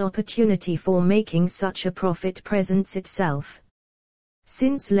where an opportunity for making such a profit presents itself.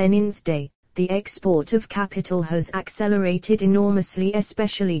 Since Lenin's day, the export of capital has accelerated enormously,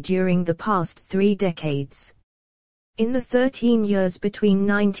 especially during the past 3 decades. In the 13 years between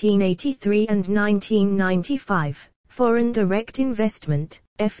 1983 and 1995, foreign direct investment,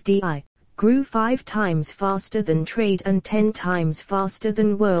 FDI, grew 5 times faster than trade and 10 times faster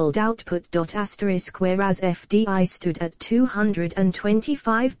than world output. Whereas FDI stood at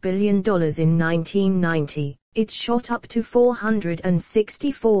 $225 billion in 1990, it shot up to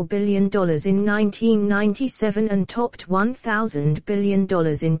 $464 billion in 1997 and topped $1,000 billion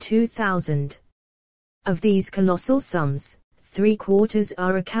in 2000. Of these colossal sums, 3/4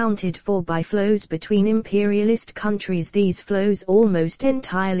 are accounted for by flows between imperialist countries, these flows almost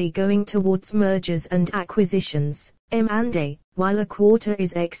entirely going towards mergers and acquisitions, M&A, while 1/4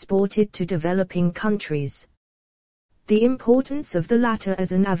 is exported to developing countries. the importance of the latter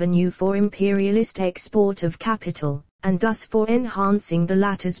as an avenue for imperialist export of capital, and thus for enhancing the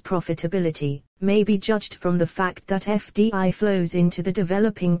latter's profitability, may be judged from the fact that FDI flows into the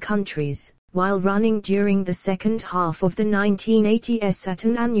developing countries, while running during the second half of the 1980s at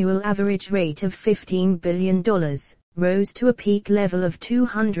an annual average rate of $15 billion, rose to a peak level of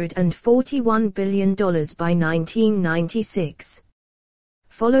 $241 billion by 1996.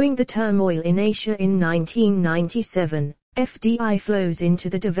 Following the turmoil in Asia in 1997, FDI flows into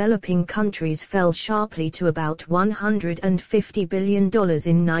the developing countries fell sharply to about $150 billion in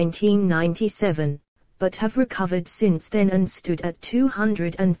 1997, but have recovered since then and stood at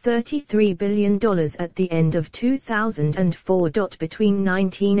 $233 billion at the end of 2004. Between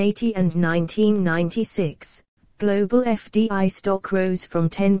 1980 and 1996, global FDI stock rose from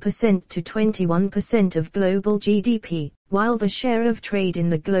 10% to 21% of global GDP, while the share of trade in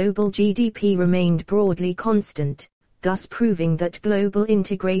the global GDP remained broadly constant, thus proving that global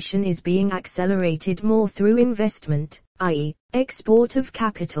integration is being accelerated more through investment, i.e., export of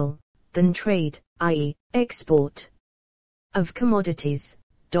capital, than trade, i.e., export of commodities.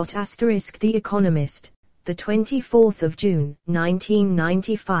 The Economist, the 24th of June,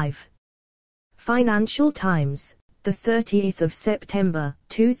 1995. Financial Times, the 30th of September,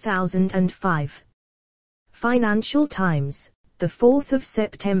 2005. Financial Times, the 4th of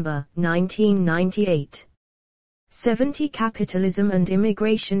September, 1998. 70 Capitalism and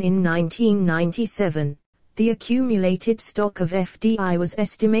Immigration in 1997. The accumulated stock of FDI was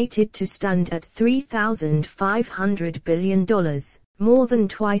estimated to stand at $3,500 billion, more than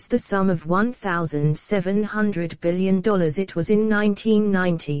twice the sum of $1,700 billion it was in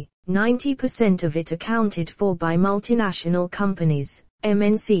 1990, 90% of it accounted for by multinational companies,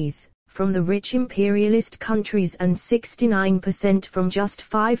 MNCs, from the rich imperialist countries and 69% from just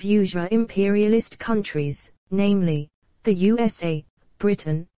 5 ultra-imperialist countries, namely, the USA,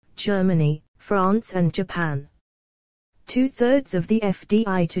 Britain, Germany, France and Japan. 2/3 of the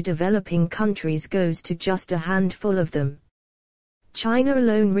FDI to developing countries goes to just a handful of them. China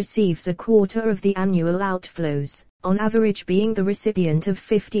alone receives a quarter of the annual outflows, on average being the recipient of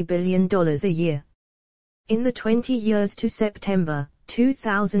 $50 billion a year. In the 20 years to September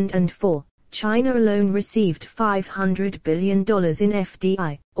 2004, China alone received $500 billion in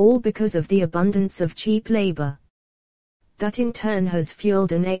FDI, all because of the abundance of cheap labor. That in turn has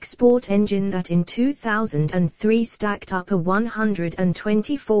fueled an export engine that in 2003 stacked up a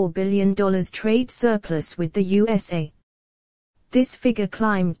 $124 billion trade surplus with the USA. This figure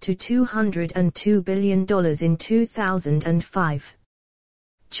climbed to $202 billion in 2005.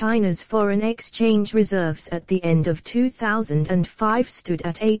 China's foreign exchange reserves at the end of 2005 stood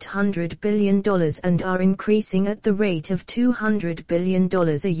at $800 billion and are increasing at the rate of $200 billion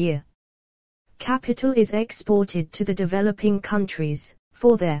a year. Capital is exported to the developing countries,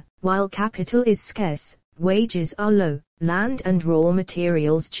 for there, while capital is scarce, wages are low, land and raw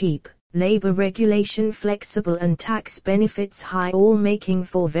materials cheap, labor regulation flexible and tax benefits high, all making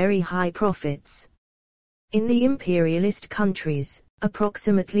for very high profits. In the imperialist countries,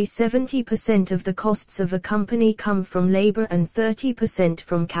 approximately 70% of the costs of a company come from labor and 30%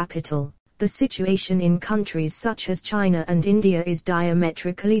 from capital. The situation in countries such as China and India is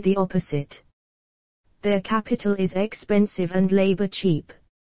diametrically the opposite. Their capital is expensive and labor cheap.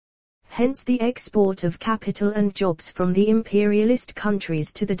 Hence the export of capital and jobs from the imperialist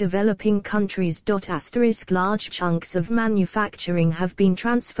countries to the developing countries. Large chunks of manufacturing have been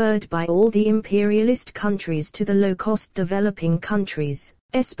transferred by all the imperialist countries to the low-cost developing countries,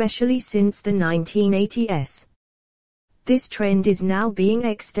 especially since the 1980s. This trend is now being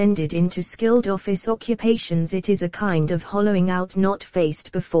extended into skilled office occupations. It is a kind of hollowing out not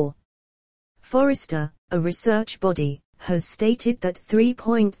faced before. Forrester, a research body, has stated that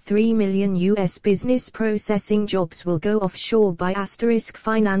 3.3 million U.S. business processing jobs will go offshore by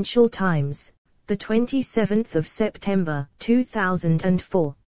Financial Times, the 27th of September,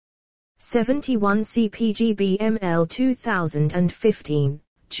 2004. 71 CPGBML 2015,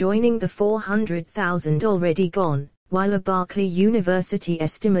 joining the 400,000 already gone, while a Berkeley University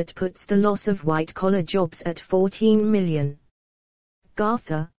estimate puts the loss of white-collar jobs at 14 million.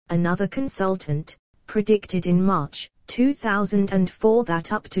 Garther, another consultant, predicted in March 2004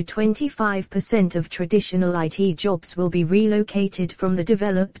 that up to 25% of traditional IT jobs will be relocated from the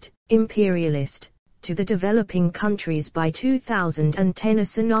developed, imperialist, to the developing countries by 2010, a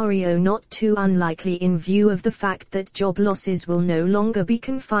scenario not too unlikely in view of the fact that job losses will no longer be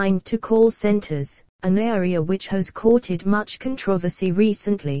confined to call centers, an area which has courted much controversy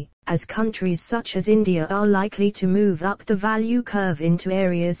recently, as countries such as India are likely to move up the value curve into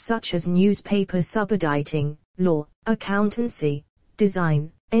areas such as newspaper subediting, law, accountancy,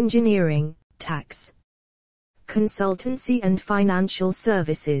 design, engineering, tax, consultancy and financial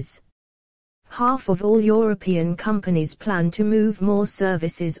services. Half of all European companies plan to move more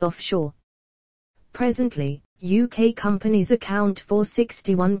services offshore. Presently, UK companies account for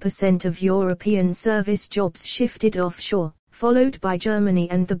 61% of European service jobs shifted offshore, followed by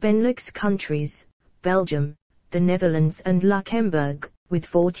Germany and the Benelux countries, Belgium, the Netherlands and Luxembourg, with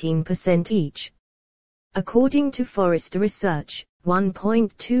 14% each. According to Forrester Research,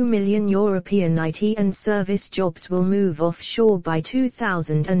 1.2 million European IT and service jobs will move offshore by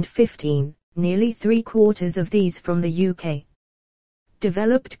 2015, nearly three-quarters of these from the UK.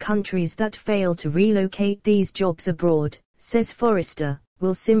 Developed countries that fail to relocate these jobs abroad, says Forrester,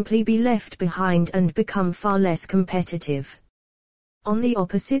 will simply be left behind and become far less competitive. On the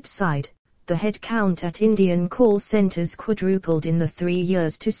opposite side, the headcount at Indian call centers quadrupled in the 3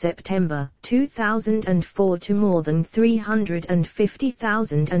 years to September 2004 to more than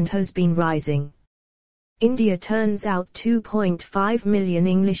 350,000 and has been rising. India turns out 2.5 million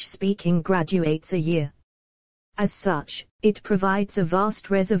English-speaking graduates a year. As such, it provides a vast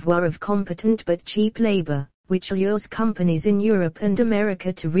reservoir of competent but cheap labor, which allures companies in Europe and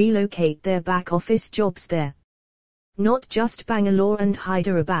America to relocate their back-office jobs there. Not just Bangalore and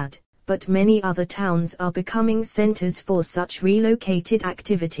Hyderabad, but many other towns are becoming centers for such relocated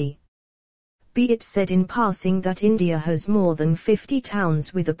activity. Be it said in passing that India has more than 50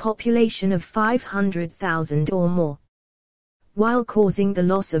 towns with a population of 500,000 or more. While causing the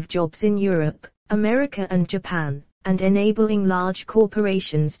loss of jobs in Europe, America and Japan, and enabling large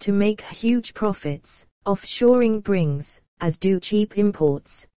corporations to make huge profits, offshoring brings, as do cheap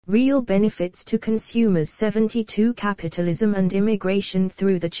imports, real benefits to consumers. 72 Capitalism and immigration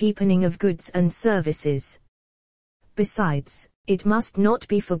through the cheapening of goods and services. Besides, it must not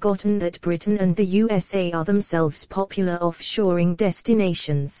be forgotten that Britain and the USA are themselves popular offshoring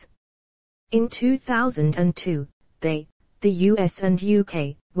destinations. In 2002, the US and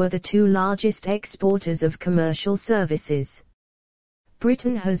UK, were the two largest exporters of commercial services.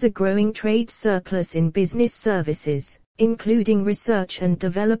 Britain has a growing trade surplus in business services, including research and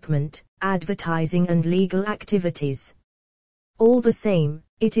development, advertising and legal activities. All the same,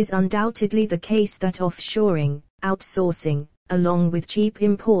 it is undoubtedly the case that offshoring, outsourcing, along with cheap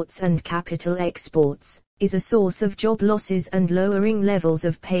imports and capital exports, is a source of job losses and lowering levels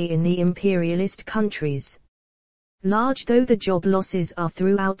of pay in the imperialist countries. Large though the job losses are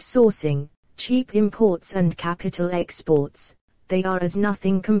through outsourcing, cheap imports and capital exports, they are as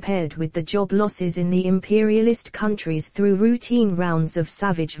nothing compared with the job losses in the imperialist countries through routine rounds of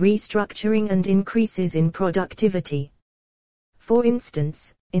savage restructuring and increases in productivity. For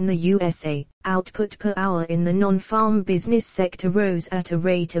instance, in the USA, output per hour in the non-farm business sector rose at a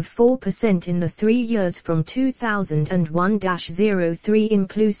rate of 4% in the 3 years from 2001-03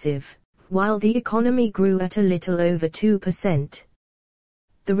 inclusive, while the economy grew at a little over 2%.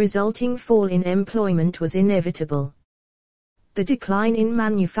 The resulting fall in employment was inevitable. The decline in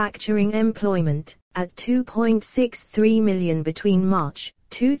manufacturing employment, at 2.63 million between March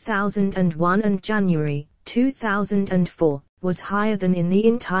 2001 and January 2004, was higher than in the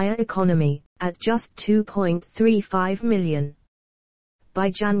entire economy, at just 2.35 million. By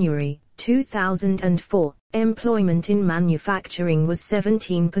January 2004, employment in manufacturing was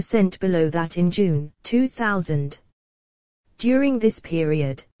 17% below that in June 2000. During this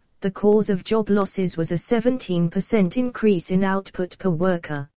period, the cause of job losses was a 17% increase in output per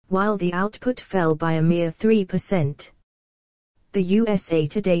worker, while the output fell by a mere 3%. The USA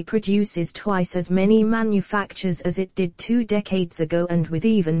today produces twice as many manufactures as it did 2 decades ago and with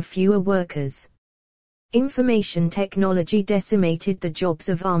even fewer workers. Information technology decimated the jobs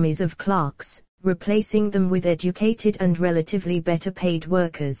of armies of clerks, replacing them with educated and relatively better paid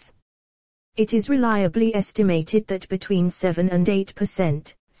workers. It is reliably estimated that between 7 and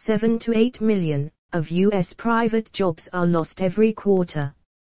 8%, 7 to 8 million, of U.S. private jobs are lost every quarter.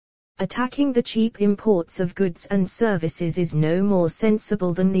 Attacking the cheap imports of goods and services is no more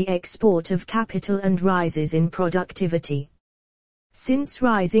sensible than the export of capital and rises in productivity. Since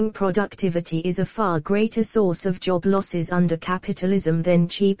rising productivity is a far greater source of job losses under capitalism than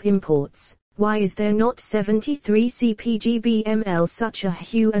cheap imports, why is there not 73 CPGBML such a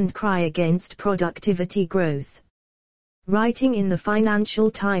hue and cry against productivity growth? Writing in the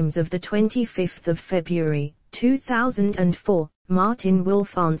Financial Times of the 25th of February, 2004, Martin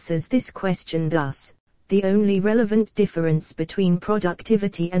Wolf answers this question thus: the only relevant difference between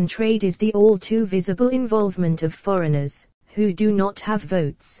productivity and trade is the all too visible involvement of foreigners, who do not have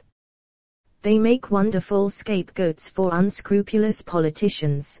votes. They make wonderful scapegoats for unscrupulous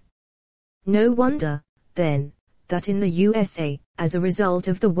politicians. No wonder, then, that in the USA, as a result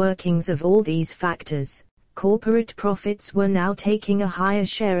of the workings of all these factors, corporate profits were now taking a higher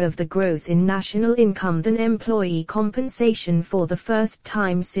share of the growth in national income than employee compensation for the first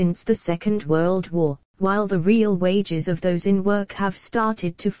time since the Second World War, while the real wages of those in work have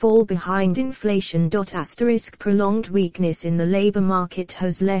started to fall behind inflation. Prolonged weakness in the labor market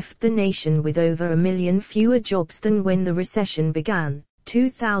has left the nation with over 1 million fewer jobs than when the recession began,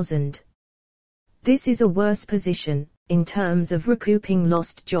 2000. This is a worse position, in terms of recouping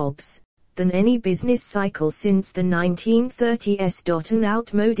lost jobs, than any business cycle since the 1930s. An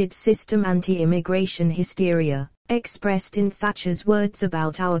outmoded system anti-immigration hysteria, expressed in Thatcher's words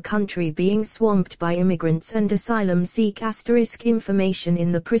about our country being swamped by immigrants and asylum seek *. Information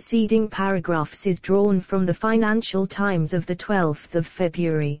in the preceding paragraphs is drawn from the Financial Times of the 12th of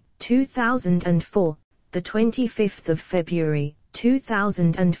February, 2004, the 25th of February,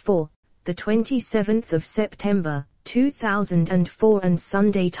 2004, the 27th of September, 2004 and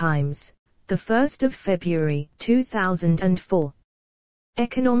Sunday Times, the 1st of February, 2004.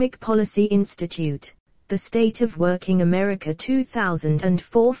 Economic Policy Institute, The State of Working America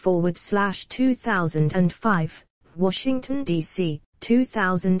 2004/2005, Washington, D.C.,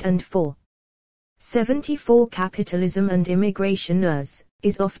 2004. 74 Capitalism and Immigration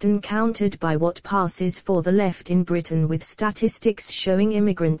is often countered by what passes for the left in Britain, with statistics showing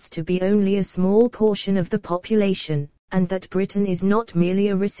immigrants to be only a small portion of the population, and that Britain is not merely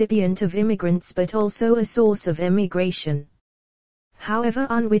a recipient of immigrants but also a source of emigration. However,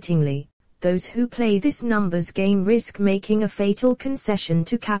 unwittingly, those who play this numbers game risk making a fatal concession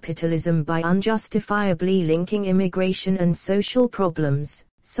to capitalism by unjustifiably linking immigration and social problems,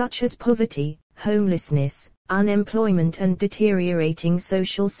 such as poverty, homelessness, unemployment and deteriorating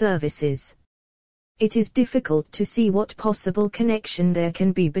social services. It is difficult to see what possible connection there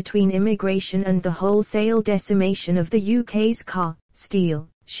can be between immigration and the wholesale decimation of the UK's car, steel,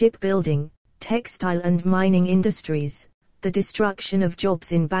 shipbuilding, textile and mining industries, the destruction of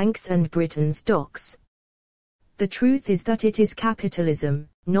jobs in banks and Britain's docks. The truth is that it is capitalism,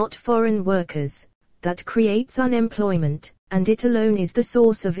 not foreign workers, that creates unemployment, and it alone is the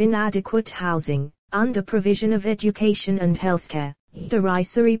source of inadequate housing, under provision of education and healthcare,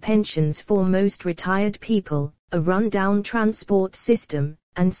 derisory pensions for most retired people, a run-down transport system,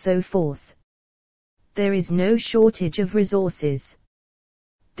 and so forth. There is no shortage of resources.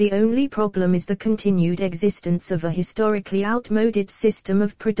 The only problem is the continued existence of a historically outmoded system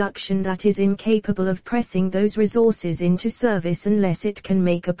of production that is incapable of pressing those resources into service unless it can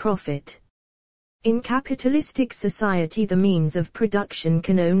make a profit. In capitalistic society, the means of production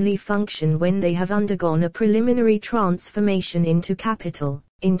can only function when they have undergone a preliminary transformation into capital,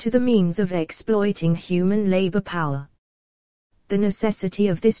 into the means of exploiting human labor power. The necessity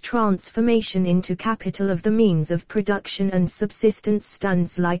of this transformation into capital of the means of production and subsistence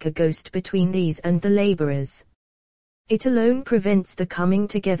stands like a ghost between these and the laborers. It alone prevents the coming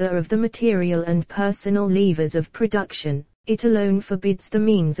together of the material and personal levers of production. It alone forbids the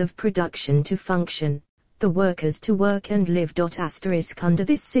means of production to function, the workers to work and live. Under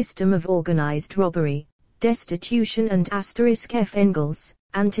this system of organized robbery, destitution and F. Engels,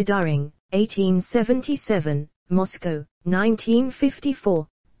 Anti-Düring, 1877, Moscow, 1954,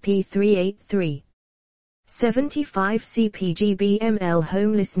 p. 383. 75 CPGBML.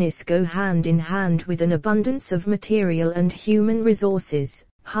 Homelessness go hand in hand with an abundance of material and human resources.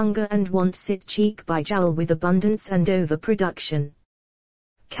 Hunger and want sit cheek by jowl with abundance and overproduction.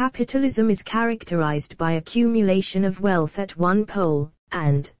 Capitalism is characterized by accumulation of wealth at one pole,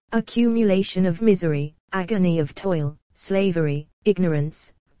 and accumulation of misery, agony of toil, slavery,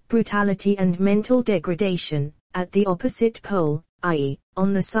 ignorance, brutality and mental degradation, at the opposite pole, i.e.,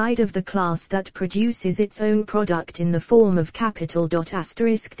 on the side of the class that produces its own product in the form of capital.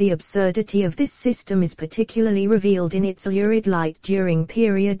 The absurdity of this system is particularly revealed in its lurid light during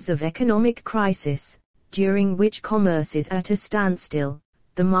periods of economic crisis, during which commerce is at a standstill,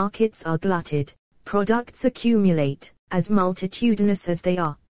 the markets are glutted, products accumulate, as multitudinous as they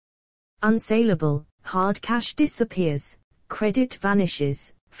are unsaleable, hard cash disappears, credit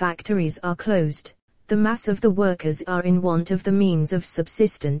vanishes, factories are closed. The mass of the workers are in want of the means of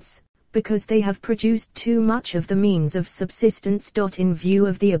subsistence, because they have produced too much of the means of subsistence. In view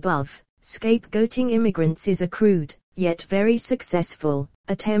of the above, scapegoating immigrants is a crude, yet very successful,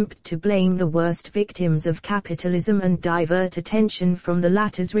 attempt to blame the worst victims of capitalism and divert attention from the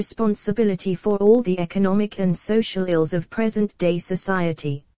latter's responsibility for all the economic and social ills of present-day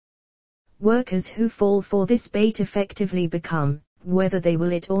society. Workers who fall for this bait effectively become, whether they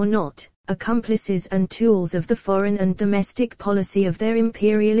will it or not, accomplices and tools of the foreign and domestic policy of their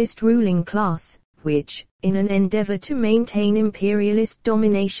imperialist ruling class, which, in an endeavor to maintain imperialist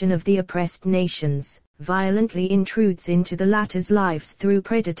domination of the oppressed nations, violently intrudes into the latter's lives through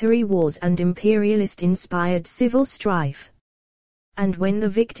predatory wars and imperialist-inspired civil strife. And when the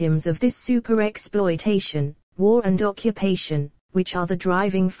victims of this super-exploitation, war and occupation, which are the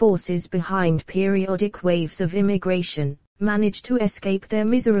driving forces behind periodic waves of immigration, manage to escape their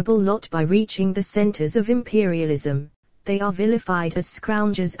miserable lot by reaching the centers of imperialism, they are vilified as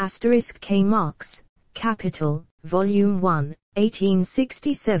scourgers. K. Marx, Capital, Volume 1,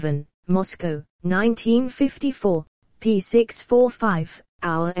 1867, Moscow, 1954, p. 645,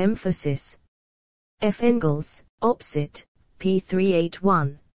 Our Emphasis. F. Engels, Opposite, p.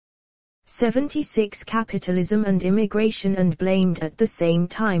 381. 76. Capitalism and immigration and blamed at the same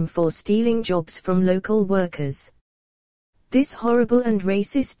time for stealing jobs from local workers. This horrible and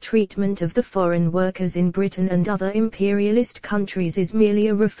racist treatment of the foreign workers in Britain and other imperialist countries is merely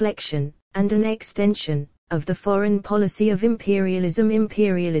a reflection, and an extension, of the foreign policy of imperialism.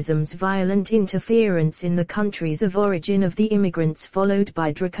 Imperialism's violent interference in the countries of origin of the immigrants, followed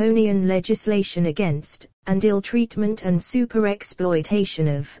by draconian legislation against, and ill treatment and super-exploitation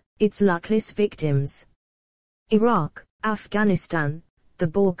of, its luckless victims. Iraq, Afghanistan, the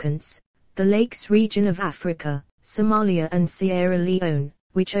Balkans, the Lakes region of Africa, Somalia and Sierra Leone,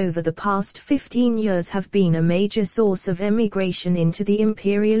 which over the past 15 years have been a major source of emigration into the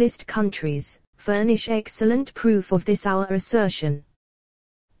imperialist countries, furnish excellent proof of this our assertion.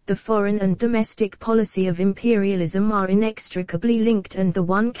 The foreign and domestic policy of imperialism are inextricably linked, and the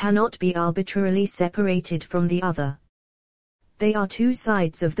one cannot be arbitrarily separated from the other. They are two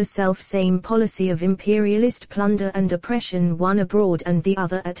sides of the self-same policy of imperialist plunder and oppression, one abroad and the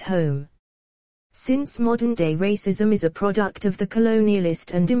other at home. Since modern-day racism is a product of the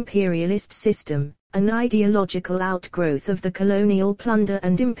colonialist and imperialist system, an ideological outgrowth of the colonial plunder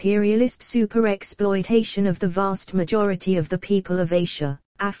and imperialist super-exploitation of the vast majority of the people of Asia,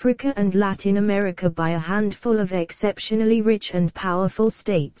 Africa and Latin America by a handful of exceptionally rich and powerful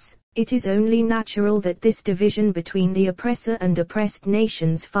states, it is only natural that this division between the oppressor and oppressed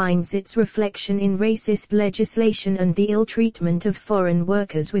nations finds its reflection in racist legislation and the ill treatment of foreign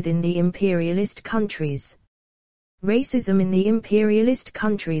workers within the imperialist countries. Racism in the imperialist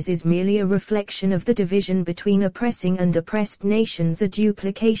countries is merely a reflection of the division between oppressing and oppressed nations, a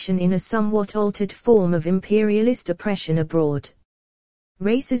duplication in a somewhat altered form of imperialist oppression abroad.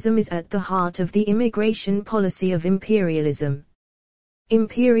 Racism is at the heart of the immigration policy of imperialism.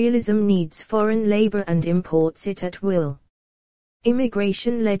 Imperialism needs foreign labor and imports it at will.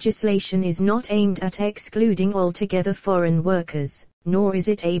 Immigration legislation is not aimed at excluding altogether foreign workers, nor is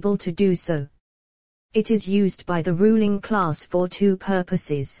it able to do so. It is used by the ruling class for two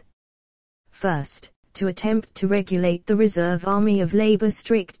purposes. First, to attempt to regulate the reserve army of labor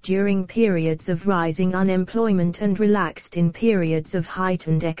strict during periods of rising unemployment and relaxed in periods of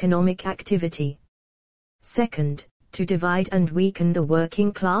heightened economic activity. Second, to divide and weaken the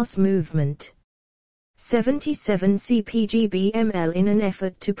working class movement. 77 CPGBML in an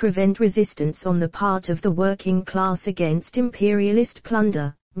effort to prevent resistance on the part of the working class against imperialist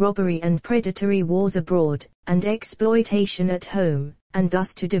plunder, robbery and predatory wars abroad, and exploitation at home, and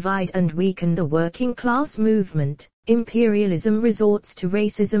thus to divide and weaken the working class movement, imperialism resorts to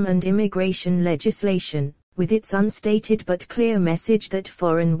racism and immigration legislation, with its unstated but clear message that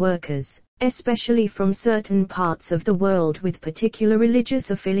foreign workers, especially from certain parts of the world with particular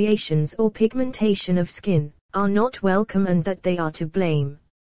religious affiliations or pigmentation of skin, are not welcome and that they are to blame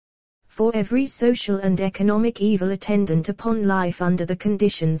for every social and economic evil attendant upon life under the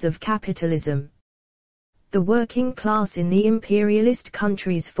conditions of capitalism. The working class in the imperialist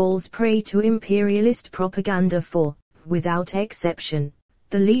countries falls prey to imperialist propaganda for, without exception,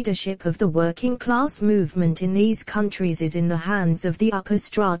 the leadership of the working class movement in these countries is in the hands of the upper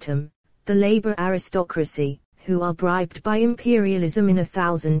stratum, the labor aristocracy, who are bribed by imperialism in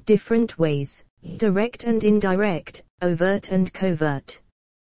 1,000 different ways, direct and indirect, overt and covert.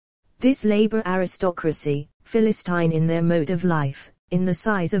 This labor aristocracy, Philistine in their mode of life, in the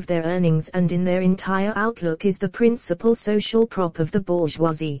size of their earnings and in their entire outlook, is the principal social prop of the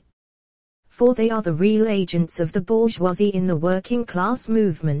bourgeoisie. For they are the real agents of the bourgeoisie in the working class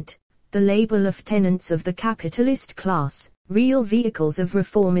movement, the labor lieutenants of the capitalist class, real vehicles of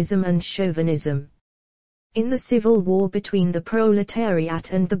reformism and chauvinism. In the civil war between the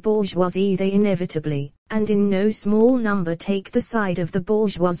proletariat and the bourgeoisie they inevitably, and in no small number, take the side of the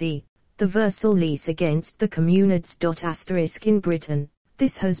bourgeoisie, the Versal lease against the communards. In Britain,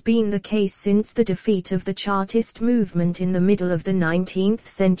 this has been the case since the defeat of the Chartist movement in the middle of the 19th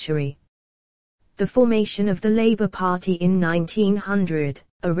century. The formation of the Labour Party in 1900,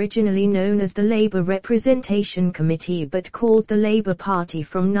 originally known as the Labour Representation Committee but called the Labour Party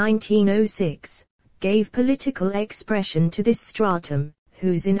from 1906, gave political expression to this stratum,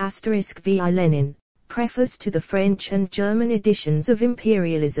 whose in *VI Lenin, preface to the French and German editions of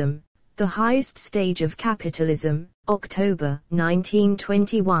Imperialism, the highest stage of capitalism, October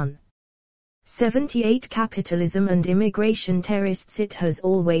 1921. 78 Capitalism and immigration terrorists it has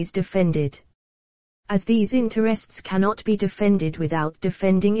always defended. As these interests cannot be defended without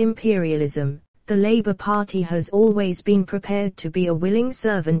defending imperialism, the Labour Party has always been prepared to be a willing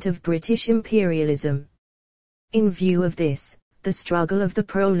servant of British imperialism. In view of this, the struggle of the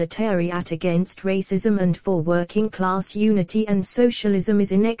proletariat against racism and for working class unity and socialism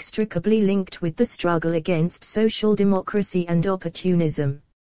is inextricably linked with the struggle against social democracy and opportunism.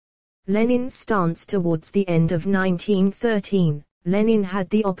 Lenin's stance towards the end of 1913. Lenin had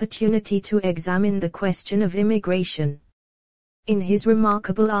the opportunity to examine the question of immigration. In his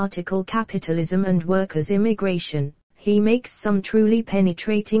remarkable article Capitalism and Workers' Immigration, he makes some truly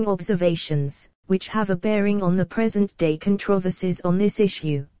penetrating observations, which have a bearing on the present-day controversies on this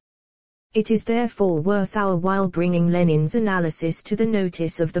issue. It is therefore worth our while bringing Lenin's analysis to the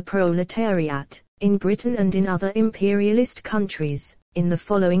notice of the proletariat, in Britain and in other imperialist countries, in the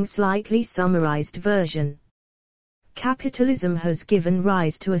following slightly summarized version. Capitalism has given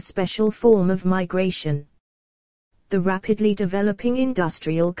rise to a special form of migration. The rapidly developing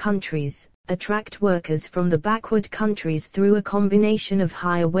industrial countries attract workers from the backward countries through a combination of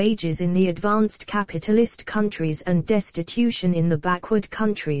higher wages in the advanced capitalist countries and destitution in the backward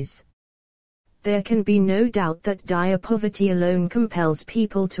countries. There can be no doubt that dire poverty alone compels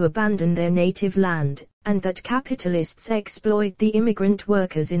people to abandon their native land, and that capitalists exploit the immigrant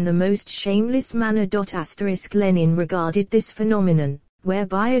workers in the most shameless manner. Lenin regarded this phenomenon,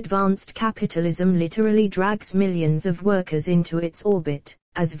 whereby advanced capitalism literally drags millions of workers into its orbit,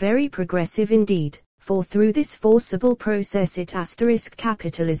 as very progressive indeed, for through this forcible process it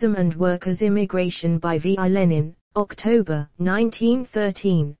Capitalism and Workers' Immigration by V.I. Lenin, October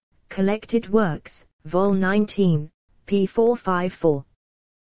 1913, Collected Works, Vol 19, p. 454.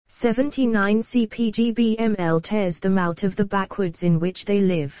 79 CPGBML tears them out of the backwoods in which they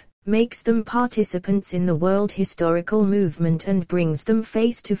live, makes them participants in the world historical movement and brings them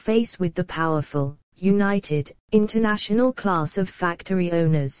face to face with the powerful, united, international class of factory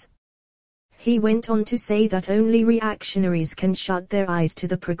owners. He went on to say that only reactionaries can shut their eyes to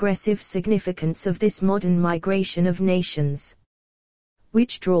the progressive significance of this modern migration of nations,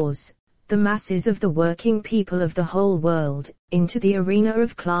 which draws the masses of the working people of the whole world into the arena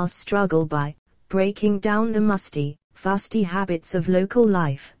of class struggle by breaking down the musty, fusty habits of local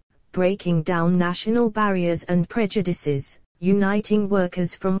life, breaking down national barriers and prejudices, uniting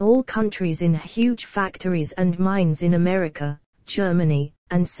workers from all countries in huge factories and mines in America, Germany,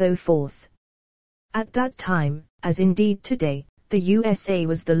 and so forth. At that time, as indeed today, the USA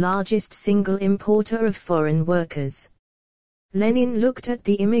was the largest single importer of foreign workers. Lenin looked at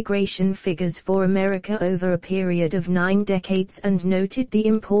the immigration figures for America over a period of 9 decades and noted the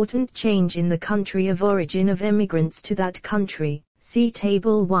important change in the country of origin of emigrants to that country, see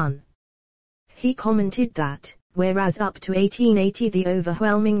Table 1. He commented that, whereas up to 1880 the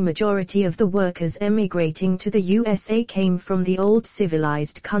overwhelming majority of the workers emigrating to the USA came from the old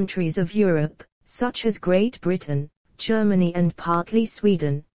civilized countries of Europe, such as Great Britain, Germany and partly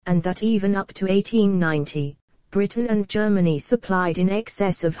Sweden, and that even up to 1890, Britain and Germany supplied in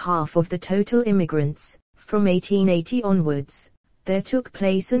excess of half of the total immigrants. From 1880 onwards, there took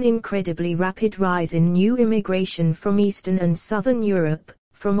place an incredibly rapid rise in new immigration from Eastern and Southern Europe,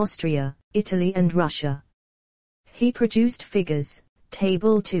 from Austria, Italy and Russia. He produced figures,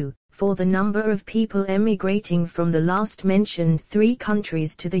 Table 2, for the number of people emigrating from the last mentioned 3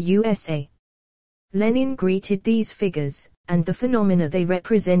 countries to the USA. Lenin greeted these figures, and the phenomena they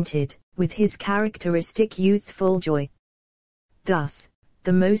represented, with his characteristic youthful joy. Thus,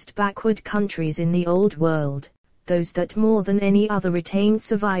 the most backward countries in the old world, those that more than any other retain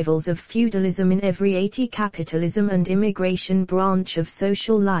survivals of feudalism in every capitalism and immigration branch of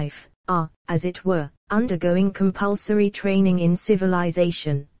social life, are, as it were, undergoing compulsory training in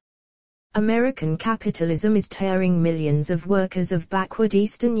civilization. American capitalism is tearing millions of workers of backward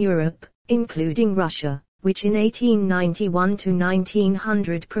Eastern Europe, including Russia, which in 1891 to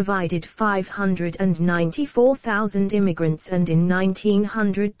 1900 provided 594,000 immigrants and in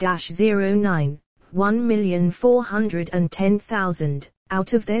 1900-09, 1,410,000,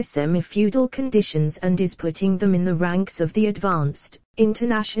 out of their semi-feudal conditions and is putting them in the ranks of the advanced,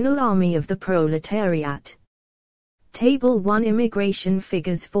 international army of the proletariat. Table 1 Immigration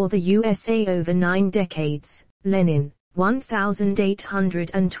figures for the USA over 9 decades, Lenin,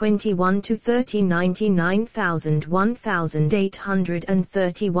 1821 to 30, 99,000,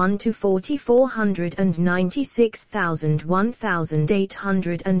 1831 to 40, 496,000,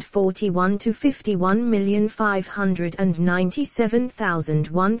 1841 to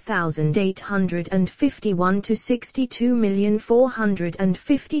 51,597,000, 1851 to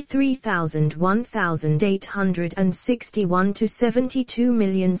 62,453,000, 1861 to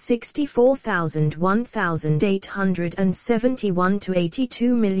 72,064,000, 1871 to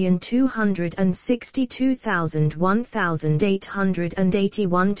 82,262,000,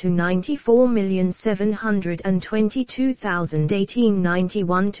 1881 to 94,722,000,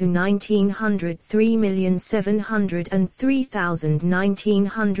 1891 to 1900 3,703,000,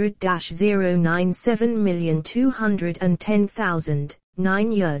 1900-097,210,000,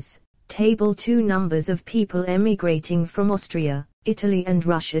 9 years. Table 2 Numbers of people emigrating from Austria, Italy and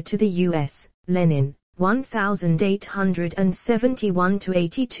Russia to the US, Lenin, 1871 to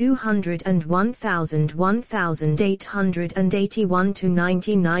 8200 and 1881 to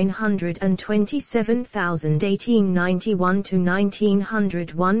 9927,000, 1891 to 1900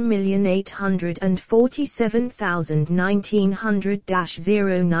 1,847,000,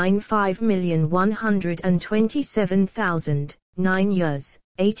 1900-095,127,000, 9 years.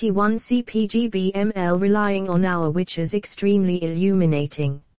 81 CPGBML Relying on Our Witches extremely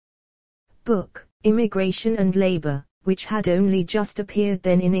illuminating. Book, Immigration and Labor, which had only just appeared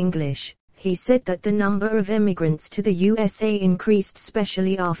then in English. He said that the number of emigrants to the USA increased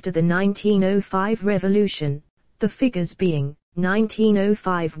specially after the 1905 revolution, the figures being,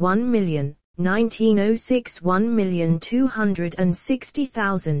 1905 1 million, 1906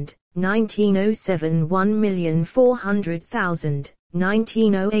 1,260,000, 1907 1,400,000,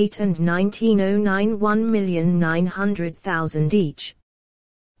 1908 and 1909 1,900,000 each.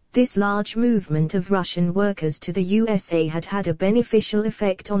 This large movement of Russian workers to the USA had had a beneficial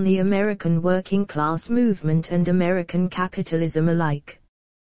effect on the American working class movement and American capitalism alike.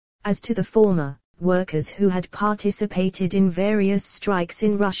 As to the former, workers who had participated in various strikes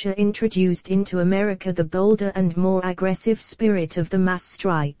in Russia introduced into America the bolder and more aggressive spirit of the mass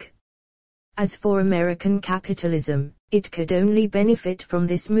strike. As for American capitalism, it could only benefit from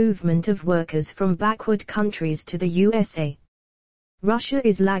this movement of workers from backward countries to the USA. Russia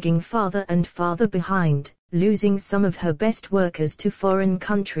is lagging farther and farther behind, losing some of her best workers to foreign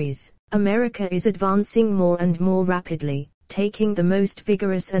countries. America is advancing more and more rapidly, taking the most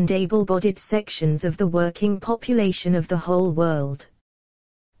vigorous and able-bodied sections of the working population of the whole world.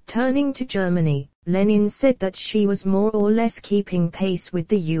 Turning to Germany, Lenin said that she was more or less keeping pace with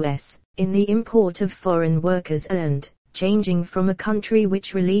the US, in the import of foreign workers and, changing from a country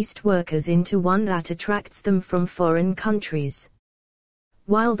which released workers into one that attracts them from foreign countries.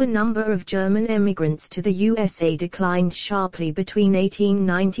 While the number of German emigrants to the USA declined sharply between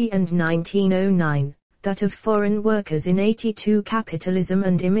 1890 and 1909, that of foreign workers in 82 Capitalism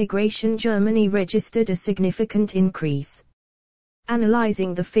and Immigration Germany registered a significant increase.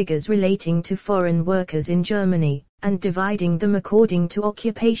 Analyzing the figures relating to foreign workers in Germany, and dividing them according to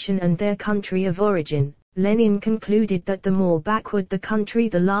occupation and their country of origin, Lenin concluded that the more backward the country,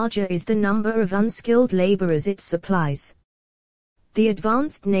 the larger is the number of unskilled laborers it supplies. The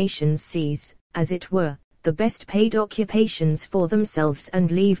advanced nations seize, as it were, the best paid occupations for themselves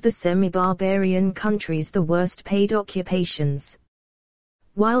and leave the semi-barbarian countries the worst paid occupations.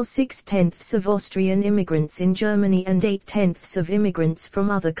 While 6/10 of Austrian immigrants in Germany and 8/10 of immigrants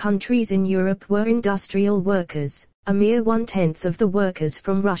from other countries in Europe were industrial workers, a mere 1/10 of the workers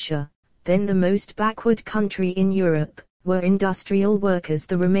from Russia, then the most backward country in Europe, were industrial workers,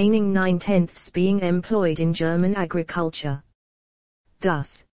 the remaining 9/10 being employed in German agriculture.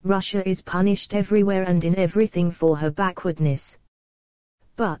 Thus, Russia is punished everywhere and in everything for her backwardness.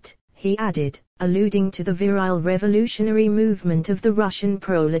 But, he added, alluding to the virile revolutionary movement of the Russian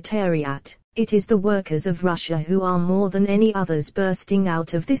proletariat, it is the workers of Russia who are more than any others bursting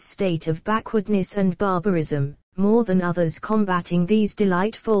out of this state of backwardness and barbarism, more than others combating these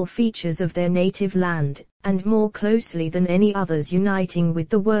delightful features of their native land, and more closely than any others uniting with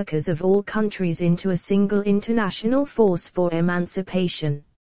the workers of all countries into a single international force for emancipation.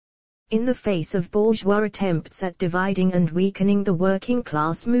 In the face of bourgeois attempts at dividing and weakening the working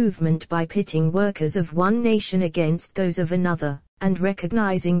class movement by pitting workers of one nation against those of another, and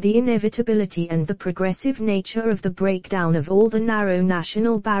recognizing the inevitability and the progressive nature of the breakdown of all the narrow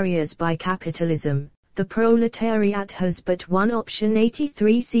national barriers by capitalism, the proletariat has but one option: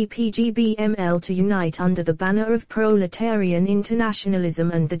 83 CPGBML, to unite under the banner of proletarian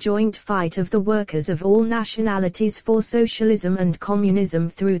internationalism and the joint fight of the workers of all nationalities for socialism and communism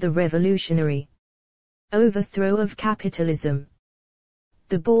through the revolutionary Overthrow of capitalism.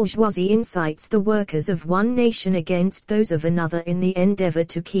 The bourgeoisie incites the workers of one nation against those of another in the endeavor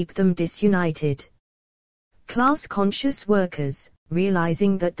to keep them disunited. Class-conscious workers,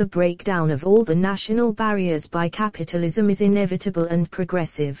 realizing that the breakdown of all the national barriers by capitalism is inevitable and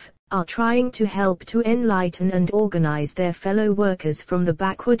progressive, are trying to help to enlighten and organize their fellow workers from the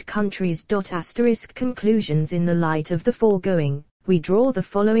backward countries. Conclusions. In the light of the foregoing, we draw the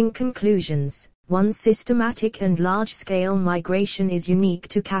following conclusions. 1. Systematic and large-scale migration is unique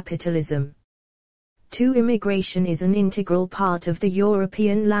to capitalism. 2. Immigration is an integral part of the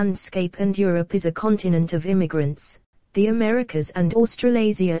European landscape, and Europe is a continent of immigrants, the Americas and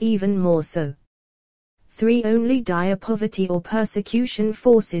Australasia even more so. 3. Only dire poverty or persecution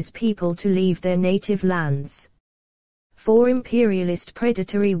forces people to leave their native lands. 4. Imperialist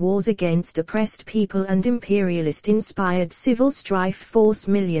predatory wars against oppressed people and imperialist-inspired civil strife force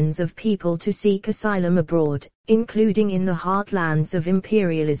millions of people to seek asylum abroad, including in the heartlands of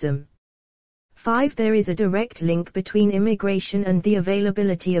imperialism. 5. There is a direct link between immigration and the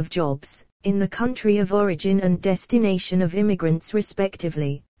availability of jobs, in the country of origin and destination of immigrants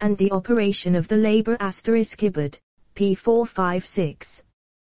respectively, and the operation of the labor *IBID, p. 456.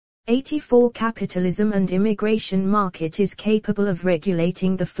 84. Capitalism and immigration market is capable of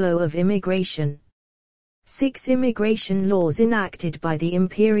regulating the flow of immigration. 6. Immigration laws enacted by the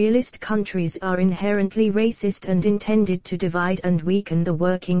imperialist countries are inherently racist and intended to divide and weaken the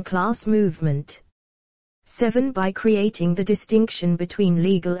working class movement. 7. By creating the distinction between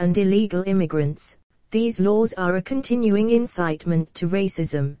legal and illegal immigrants, these laws are a continuing incitement to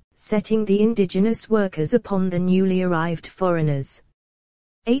racism, setting the indigenous workers upon the newly arrived foreigners.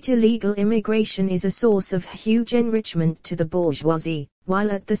 8. Illegal immigration is a source of huge enrichment to the bourgeoisie, while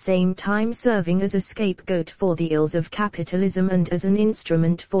at the same time serving as a scapegoat for the ills of capitalism and as an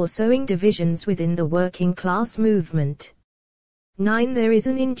instrument for sowing divisions within the working class movement. 9. There is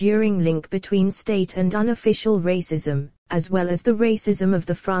an enduring link between state and unofficial racism, as well as the racism of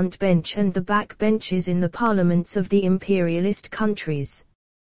the front bench and the back benches in the parliaments of the imperialist countries.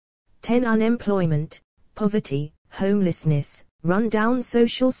 10. Unemployment, poverty, homelessness, run-down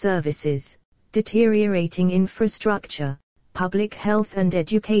social services, deteriorating infrastructure, public health and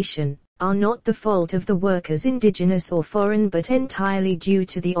education, are not the fault of the workers, indigenous or foreign, but entirely due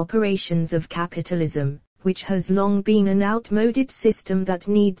to the operations of capitalism, which has long been an outmoded system that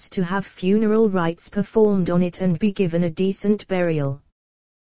needs to have funeral rites performed on it and be given a decent burial.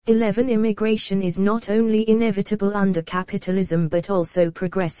 11. Immigration is not only inevitable under capitalism but also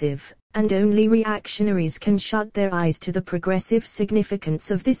progressive, and only reactionaries can shut their eyes to the progressive significance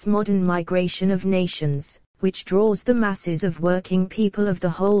of this modern migration of nations, which draws the masses of working people of the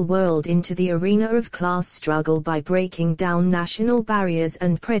whole world into the arena of class struggle by breaking down national barriers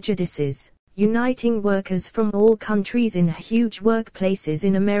and prejudices, uniting workers from all countries in huge workplaces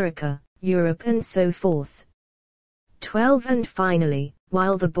in America, Europe and so forth. 12. And finally,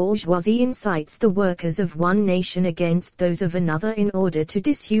 while the bourgeoisie incites the workers of one nation against those of another in order to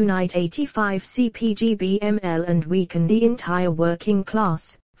disunite 85 CPGBML and weaken the entire working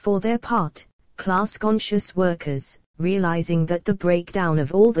class, for their part, class-conscious workers, realizing that the breakdown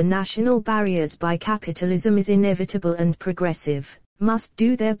of all the national barriers by capitalism is inevitable and progressive, must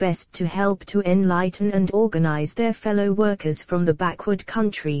do their best to help to enlighten and organize their fellow workers from the backward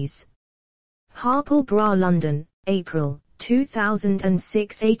countries. Harpal, Brar, London, April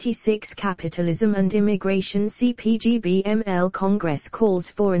 2006. 86. Capitalism and Immigration. CPGBML Congress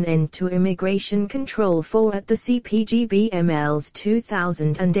calls for an end to immigration control. For at the CPGBML's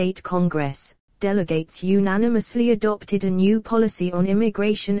 2008 Congress, delegates unanimously adopted a new policy on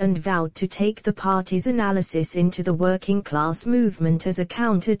immigration and vowed to take the party's analysis into the working class movement as a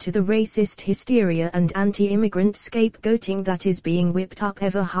counter to the racist hysteria and anti-immigrant scapegoating that is being whipped up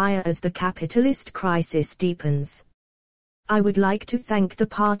ever higher as the capitalist crisis deepens. I would like to thank the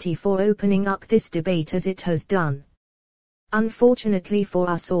party for opening up this debate as it has done. Unfortunately for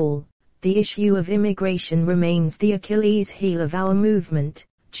us all, the issue of immigration remains the Achilles heel of our movement,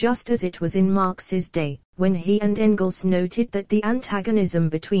 just as it was in Marx's day, when he and Engels noted that the antagonism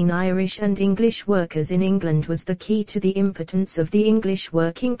between Irish and English workers in England was the key to the impotence of the English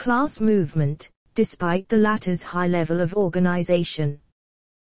working class movement, despite the latter's high level of organization.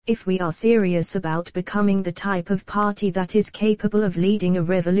 If we are serious about becoming the type of party that is capable of leading a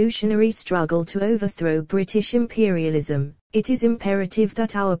revolutionary struggle to overthrow British imperialism, it is imperative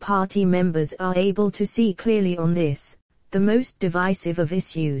that our party members are able to see clearly on this, the most divisive of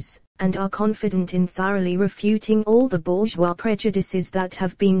issues, and are confident in thoroughly refuting all the bourgeois prejudices that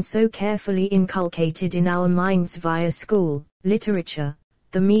have been so carefully inculcated in our minds via school, literature,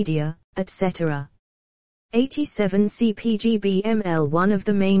 the media, etc. 87 CPGBML. One of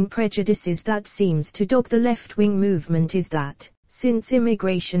the main prejudices that seems to dog the left-wing movement is that, since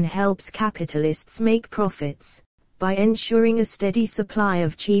immigration helps capitalists make profits, by ensuring a steady supply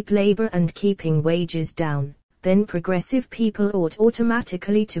of cheap labor and keeping wages down, then progressive people ought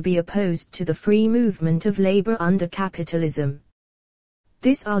automatically to be opposed to the free movement of labor under capitalism.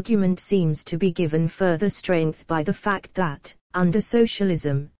 This argument seems to be given further strength by the fact that, under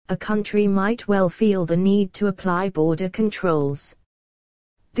socialism, a country might well feel the need to apply border controls.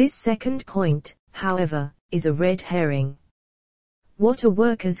 This second point, however, is a red herring. What a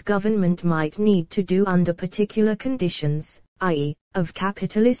workers' government might need to do under particular conditions, i.e., of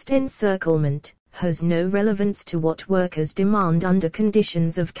capitalist encirclement, has no relevance to what workers demand under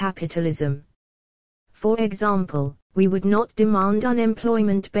conditions of capitalism. For example, we would not demand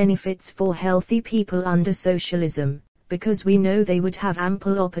unemployment benefits for healthy people under socialism, because we know they would have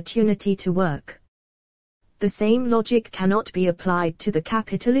ample opportunity to work. The same logic cannot be applied to the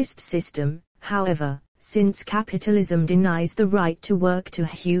capitalist system, however, since capitalism denies the right to work to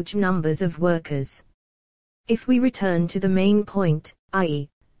huge numbers of workers. If we return to the main point, i.e.,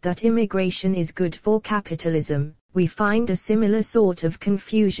 that immigration is good for capitalism, we find a similar sort of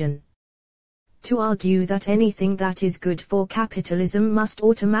confusion. To argue that anything that is good for capitalism must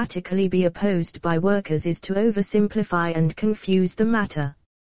automatically be opposed by workers is to oversimplify and confuse the matter.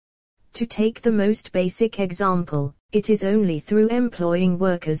 To take the most basic example, it is only through employing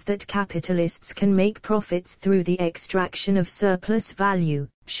workers that capitalists can make profits through the extraction of surplus value.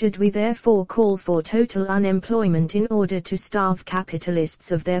 Should we therefore call for total unemployment in order to starve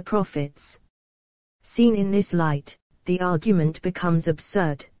capitalists of their profits? Seen in this light, the argument becomes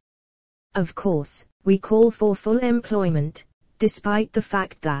absurd. Of course, we call for full employment, despite the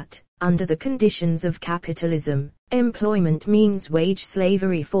fact that, under the conditions of capitalism, employment means wage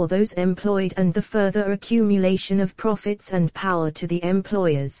slavery for those employed and the further accumulation of profits and power to the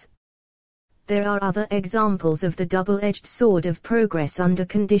employers. There are other examples of the double-edged sword of progress under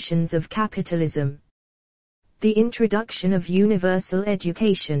conditions of capitalism. The introduction of universal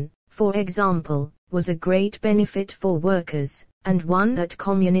education, for example, was a great benefit for workers, and one that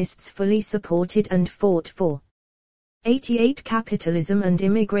communists fully supported and fought for. 88 Capitalism and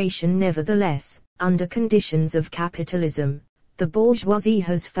immigration. Nevertheless, under conditions of capitalism, the bourgeoisie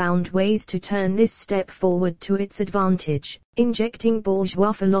has found ways to turn this step forward to its advantage, injecting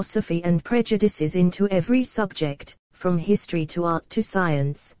bourgeois philosophy and prejudices into every subject, from history to art to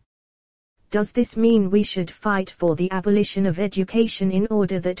science. Does this mean we should fight for the abolition of education in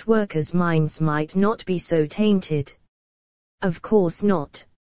order that workers' minds might not be so tainted? Of course not.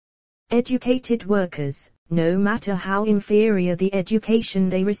 Educated workers, no matter how inferior the education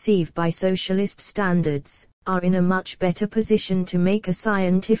they receive by socialist standards, are in a much better position to make a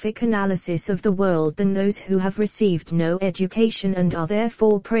scientific analysis of the world than those who have received no education and are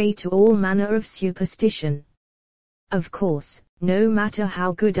therefore prey to all manner of superstition. Of course, no matter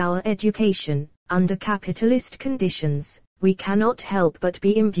how good our education, under capitalist conditions, we cannot help but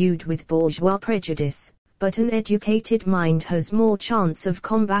be imbued with bourgeois prejudice. But an educated mind has more chance of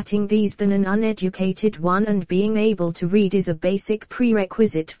combating these than an uneducated one, and being able to read is a basic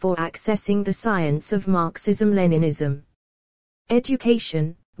prerequisite for accessing the science of Marxism-Leninism.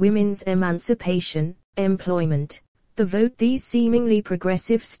 Education, women's emancipation, employment, the vote. These seemingly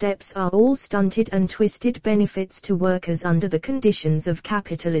progressive steps are all stunted and twisted benefits to workers under the conditions of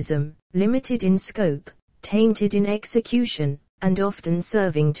capitalism, limited in scope, tainted in execution, and often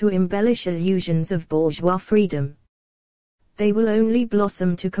serving to embellish illusions of bourgeois freedom. They will only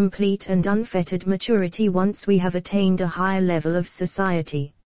blossom to complete and unfettered maturity once we have attained a higher level of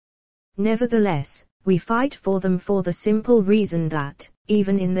society. Nevertheless, we fight for them for the simple reason that,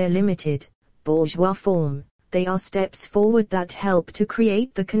 even in their limited, bourgeois form, they are steps forward that help to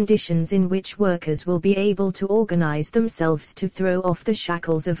create the conditions in which workers will be able to organize themselves to throw off the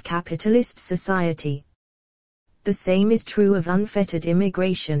shackles of capitalist society. The same is true of unfettered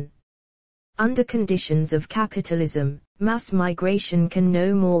immigration. Under conditions of capitalism, mass migration can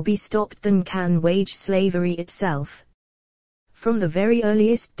no more be stopped than can wage slavery itself. From the very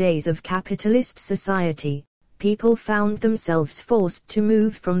earliest days of capitalist society, people found themselves forced to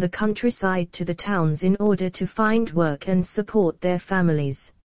move from the countryside to the towns in order to find work and support their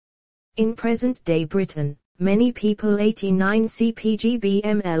families. In present-day Britain, many people 89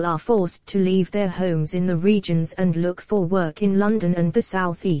 CPGBML are forced to leave their homes in the regions and look for work in London and the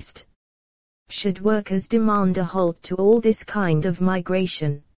South East. Should workers demand a halt to all this kind of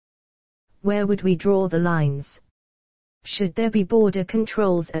migration? Where would we draw the lines? Should there be border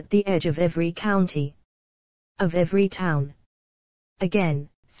controls at the edge of every county? Of every town? Again,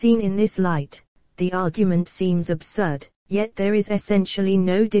 seen in this light, The argument seems absurd, yet there is essentially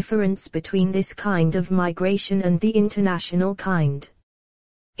no difference between this kind of migration and the international kind.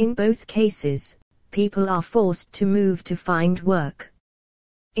 In both cases, people are forced to move to find work.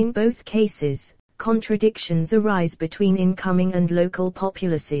 In both cases, contradictions arise between incoming and local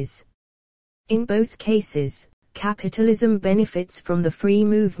populaces. In both cases, capitalism benefits from the free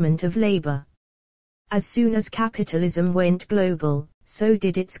movement of labor. As soon as capitalism went global, so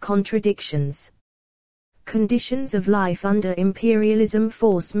did its contradictions. Conditions of life under imperialism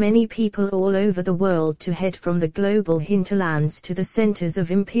force many people all over the world to head from the global hinterlands to the centers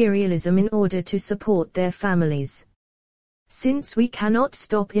of imperialism in order to support their families. Since we cannot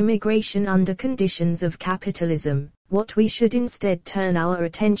stop immigration under conditions of capitalism, what we should instead turn our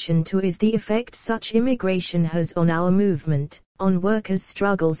attention to is the effect such immigration has on our movement, on workers'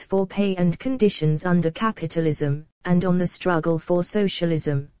 struggles for pay and conditions under capitalism, and on the struggle for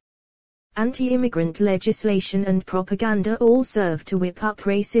socialism. Anti-immigrant legislation and propaganda all serve to whip up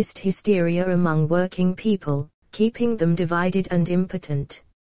racist hysteria among working people, keeping them divided and impotent.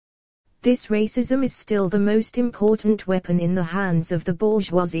 This racism is still the most important weapon in the hands of the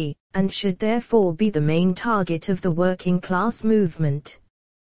bourgeoisie, and should therefore be the main target of the working class movement.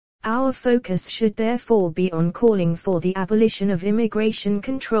 Our focus should therefore be on calling for the abolition of immigration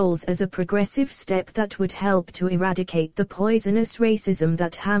controls as a progressive step that would help to eradicate the poisonous racism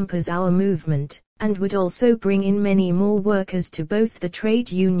that hampers our movement, and would also bring in many more workers to both the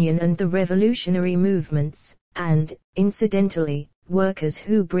trade union and the revolutionary movements, and, incidentally, workers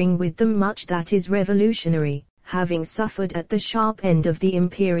who bring with them much that is revolutionary, having suffered at the sharp end of the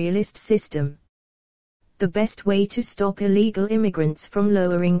imperialist system. The best way to stop illegal immigrants from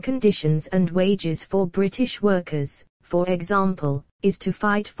lowering conditions and wages for British workers, for example, is to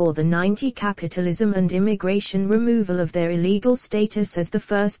fight for the anti-capitalism and immigration removal of their illegal status as the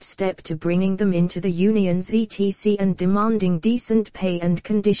first step to bringing them into the unions etc. and demanding decent pay and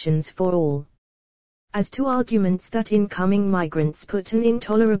conditions for all. As to arguments that incoming migrants put an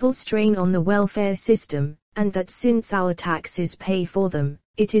intolerable strain on the welfare system, and that since our taxes pay for them,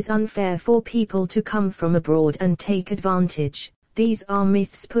 it is unfair for people to come from abroad and take advantage, these are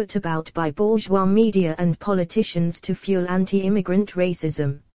myths put about by bourgeois media and politicians to fuel anti-immigrant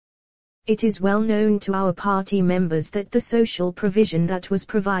racism. It is well known to our party members that the social provision that was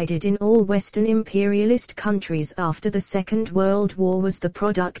provided in all Western imperialist countries after the Second World War was the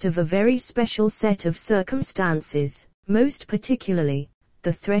product of a very special set of circumstances, most particularly,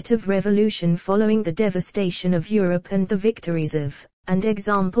 the threat of revolution following the devastation of Europe and the victories of, and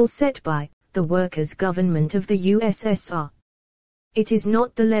example set by, the workers' government of the USSR. It is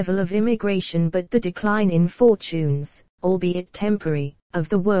not the level of immigration but the decline in fortunes, albeit temporary, of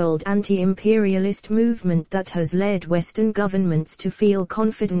the world anti-imperialist movement that has led Western governments to feel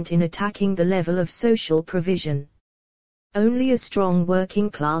confident in attacking the level of social provision. Only a strong working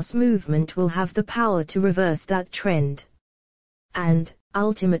class movement will have the power to reverse that trend. And,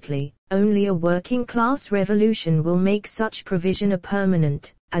 ultimately, only a working class revolution will make such provision a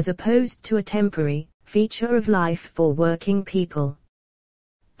permanent, as opposed to a temporary, feature of life for working people.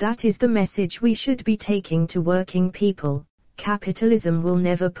 That is the message we should be taking to working people. Capitalism will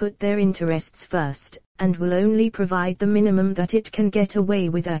never put their interests first, and will only provide the minimum that it can get away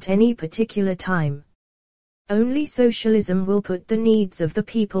with at any particular time. Only socialism will put the needs of the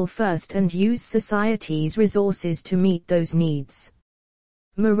people first and use society's resources to meet those needs.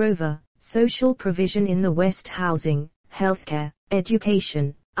 Moreover, social provision in the West, housing, healthcare,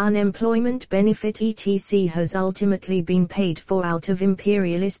 education, unemployment benefit etc. has ultimately been paid for out of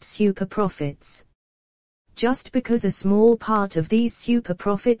imperialist super profits. Just because a small part of these super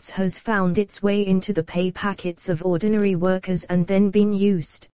profits has found its way into the pay packets of ordinary workers and then been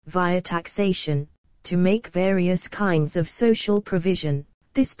used, via taxation, to make various kinds of social provision,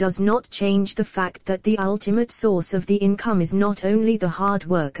 this does not change the fact that the ultimate source of the income is not only the hard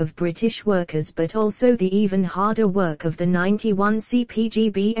work of British workers but also the even harder work of the 91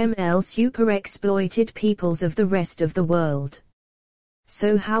 CPGBML super-exploited peoples of the rest of the world.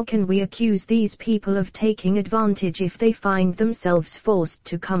 So how can we accuse these people of taking advantage if they find themselves forced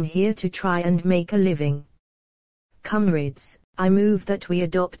to come here to try and make a living? Comrades, I move that we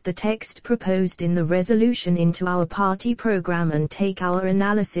adopt the text proposed in the resolution into our party program and take our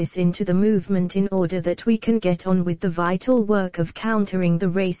analysis into the movement in order that we can get on with the vital work of countering the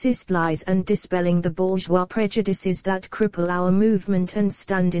racist lies and dispelling the bourgeois prejudices that cripple our movement and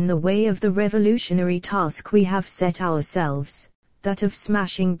stand in the way of the revolutionary task we have set ourselves, that of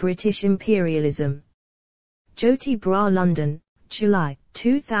smashing British imperialism. Jyoti Brar, London, July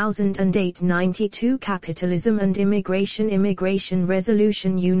 2008 92 Capitalism and Immigration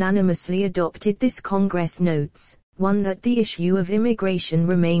Resolution unanimously adopted. This Congress notes, 1. That the issue of immigration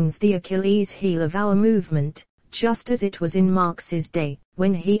remains the Achilles heel of our movement, just as it was in Marx's day,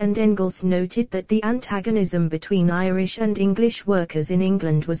 when he and Engels noted that the antagonism between Irish and English workers in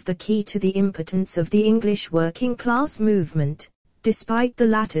England was the key to the impotence of the English working class movement, despite the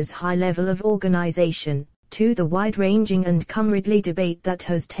latter's high level of organization. 2. The wide-ranging and comradely debate that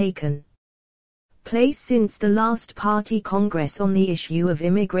has taken place since the last party congress on the issue of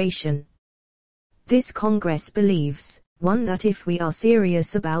immigration. This congress believes, 1. That if we are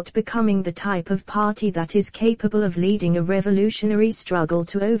serious about becoming the type of party that is capable of leading a revolutionary struggle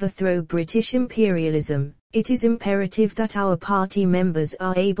to overthrow British imperialism, it is imperative that our party members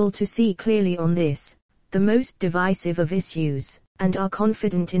are able to see clearly on this, the most divisive of issues, and are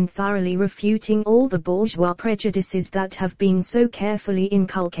confident in thoroughly refuting all the bourgeois prejudices that have been so carefully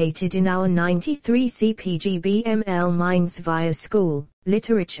inculcated in our 93 CPGBML minds via school,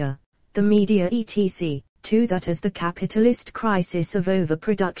 literature, the media etc. 2. That as the capitalist crisis of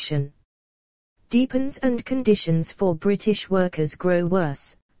overproduction deepens and conditions for British workers grow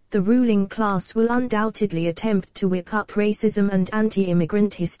worse, the ruling class will undoubtedly attempt to whip up racism and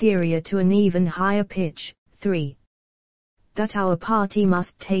anti-immigrant hysteria to an even higher pitch. 3. That our party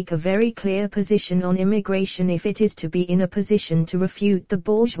must take a very clear position on immigration if it is to be in a position to refute the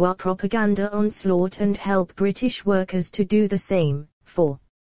bourgeois propaganda onslaught and help British workers to do the same. 4.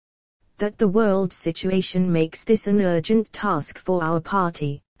 That the world situation makes this an urgent task for our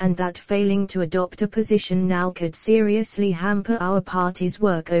party, and that failing to adopt a position now could seriously hamper our party's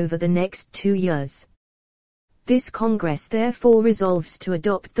work over the next 2 years. This Congress therefore resolves to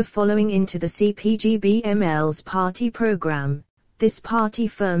adopt the following into the CPGBML's party program. This party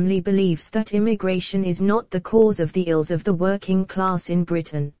firmly believes that immigration is not the cause of the ills of the working class in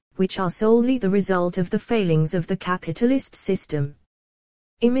Britain, which are solely the result of the failings of the capitalist system.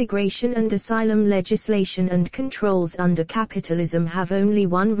 Immigration and asylum legislation and controls under capitalism have only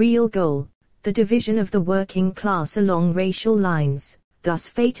one real goal, the division of the working class along racial lines, thus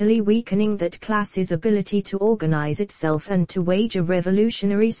fatally weakening that class's ability to organize itself and to wage a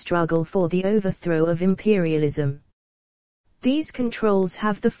revolutionary struggle for the overthrow of imperialism. These controls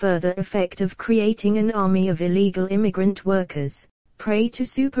have the further effect of creating an army of illegal immigrant workers, prey to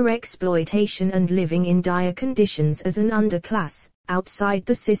super-exploitation and living in dire conditions as an underclass, outside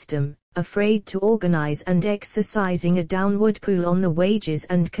the system, afraid to organize and exercising a downward pull on the wages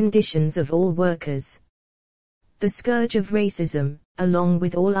and conditions of all workers. The scourge of racism, along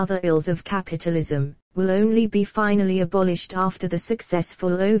with all other ills of capitalism, will only be finally abolished after the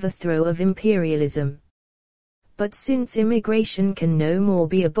successful overthrow of imperialism. But since immigration can no more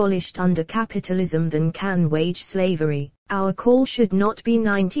be abolished under capitalism than can wage slavery, our call should not be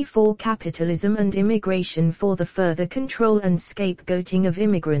 94 capitalism and immigration for the further control and scapegoating of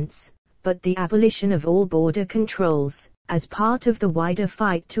immigrants, but the abolition of all border controls, as part of the wider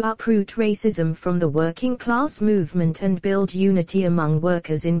fight to uproot racism from the working class movement and build unity among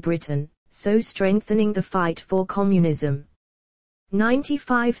workers in Britain, so strengthening the fight for communism.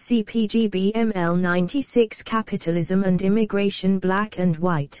 95 CPGBML 96 Capitalism and Immigration Black and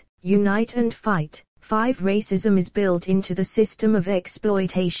White, Unite and Fight. 5 Racism is built into the system of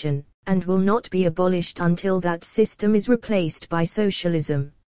exploitation, and will not be abolished until that system is replaced by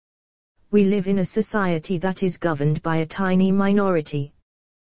socialism. We live in a society that is governed by a tiny minority.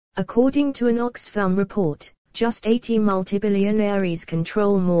 According to an Oxfam report, just 80 multibillionaires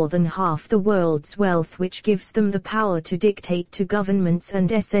control more than half the world's wealth, which gives them the power to dictate to governments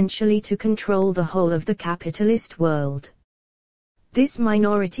and essentially to control the whole of the capitalist world. This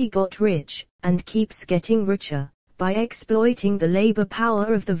minority got rich, and keeps getting richer, by exploiting the labor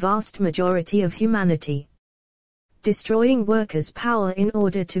power of the vast majority of humanity. Destroying workers' power in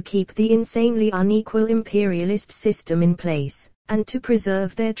order to keep the insanely unequal imperialist system in place, and to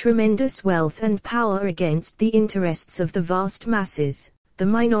preserve their tremendous wealth and power against the interests of the vast masses. The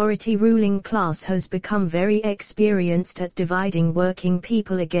minority ruling class has become very experienced at dividing working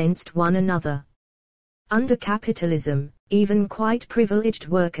people against one another. Under capitalism, even quite privileged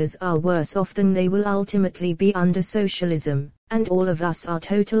workers are worse off than they will ultimately be under socialism, and all of us are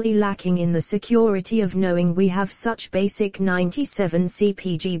totally lacking in the security of knowing we have such basic 97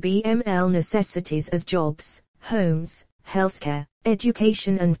 CPGBML necessities as jobs, homes, healthcare,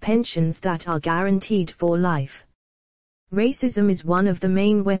 education and pensions that are guaranteed for life. Racism is one of the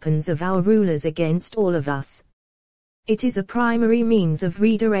main weapons of our rulers against all of us. It is a primary means of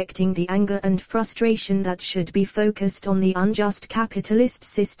redirecting the anger and frustration that should be focused on the unjust capitalist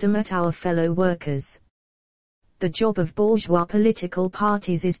system at our fellow workers. The job of bourgeois political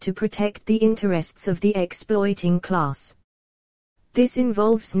parties is to protect the interests of the exploiting class. This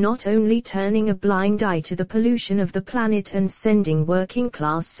involves not only turning a blind eye to the pollution of the planet and sending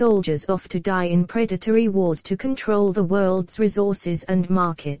working-class soldiers off to die in predatory wars to control the world's resources and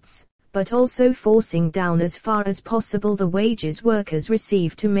markets, but also forcing down as far as possible the wages workers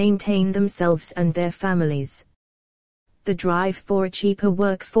receive to maintain themselves and their families. The drive for a cheaper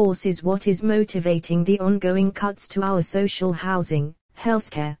workforce is what is motivating the ongoing cuts to our social housing,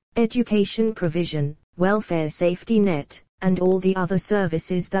 healthcare, education provision, welfare safety net, and all the other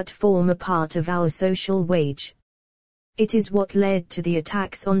services that form a part of our social wage. It is what led to the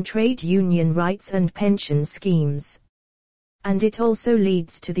attacks on trade union rights and pension schemes. And it also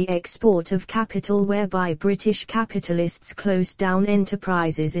leads to the export of capital, whereby British capitalists close down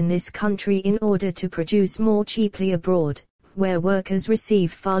enterprises in this country in order to produce more cheaply abroad, where workers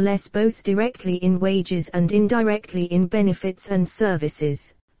receive far less both directly in wages and indirectly in benefits and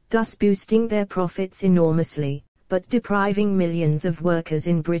services, thus boosting their profits enormously, but depriving millions of workers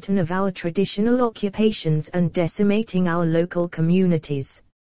in Britain of our traditional occupations and decimating our local communities.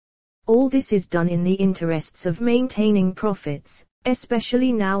 All this is done in the interests of maintaining profits,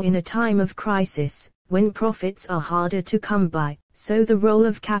 especially now in a time of crisis, when profits are harder to come by. So the role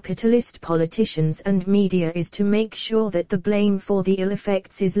of capitalist politicians and media is to make sure that the blame for the ill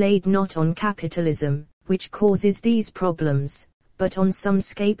effects is laid not on capitalism, which causes these problems, but on some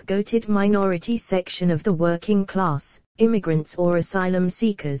scapegoated minority section of the working class, immigrants or asylum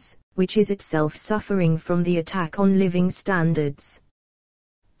seekers, which is itself suffering from the attack on living standards.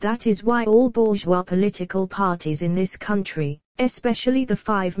 That is why all bourgeois political parties in this country, especially the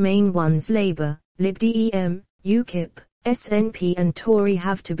five main ones Labour, Lib Dem, UKIP, SNP and Tory,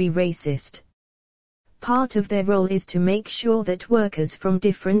 have to be racist. Part of their role is to make sure that workers from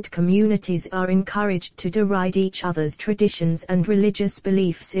different communities are encouraged to deride each other's traditions and religious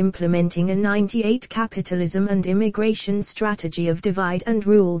beliefs, implementing a 98 capitalism and immigration strategy of divide and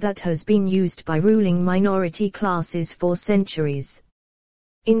rule that has been used by ruling minority classes for centuries.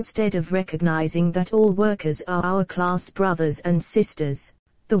 Instead of recognizing that all workers are our class brothers and sisters,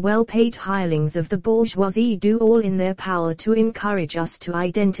 the well-paid hirelings of the bourgeoisie do all in their power to encourage us to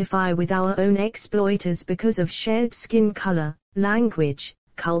identify with our own exploiters because of shared skin color, language,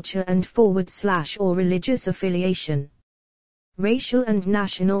 culture and / religious affiliation. Racial and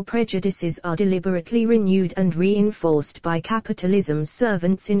national prejudices are deliberately renewed and reinforced by capitalism's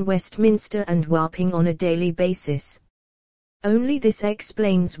servants in Westminster and Wapping on a daily basis. Only this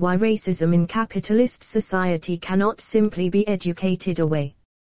explains why racism in capitalist society cannot simply be educated away.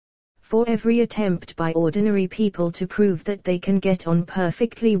 For every attempt by ordinary people to prove that they can get on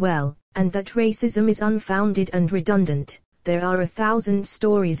perfectly well, and that racism is unfounded and redundant, there are 1,000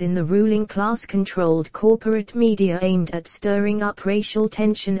 stories in the ruling class-controlled corporate media aimed at stirring up racial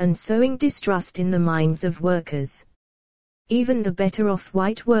tension and sowing distrust in the minds of workers. Even the better-off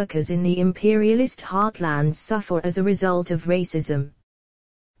white workers in the imperialist heartlands suffer as a result of racism.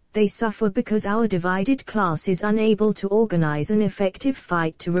 They suffer because our divided class is unable to organize an effective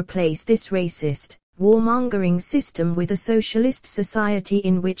fight to replace this racist, warmongering system with a socialist society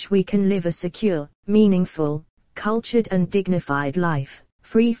in which we can live a secure, meaningful, cultured and dignified life,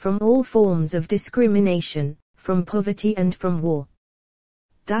 free from all forms of discrimination, from poverty and from war.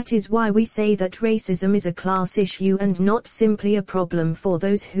 That is why we say that racism is a class issue and not simply a problem for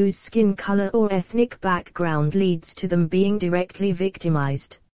those whose skin color or ethnic background leads to them being directly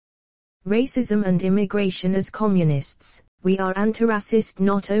victimized. Racism and immigration. As communists, we are anti-racist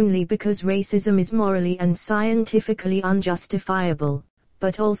not only because racism is morally and scientifically unjustifiable,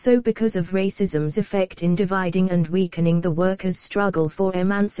 but also because of racism's effect in dividing and weakening the workers' struggle for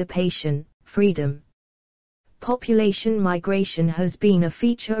emancipation, freedom. Population migration has been a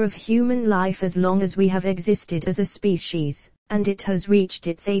feature of human life as long as we have existed as a species, and it has reached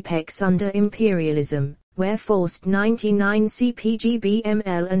its apex under imperialism, where forced 99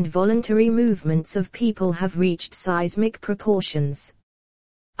 CPG/BML and voluntary movements of people have reached seismic proportions.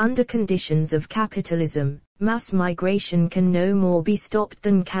 Under conditions of capitalism, mass migration can no more be stopped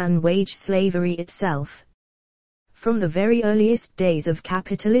than can wage slavery itself. From the very earliest days of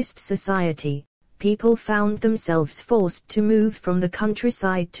capitalist society, people found themselves forced to move from the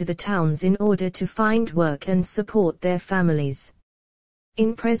countryside to the towns in order to find work and support their families.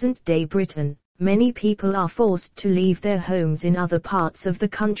 In present-day Britain, many people are forced to leave their homes in other parts of the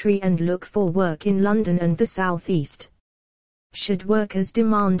country and look for work in London and the southeast. Should workers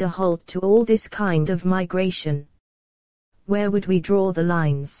demand a halt to all this kind of migration? Where would we draw the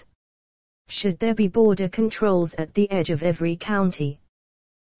lines? Should there be border controls at the edge of every county?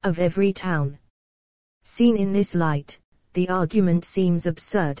 Of every town? Seen in this light, the argument seems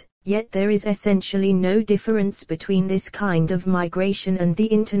absurd, yet there is essentially no difference between this kind of migration and the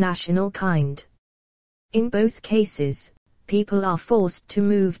international kind. In both cases, people are forced to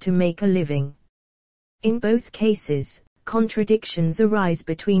move to make a living. In both cases, contradictions arise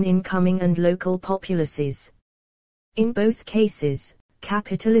between incoming and local populaces. In both cases,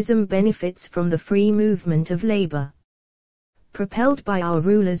 capitalism benefits from the free movement of labor. Propelled by our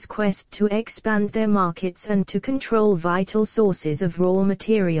rulers' quest to expand their markets and to control vital sources of raw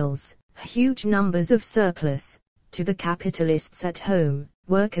materials, huge numbers of surplus, to the capitalists at home,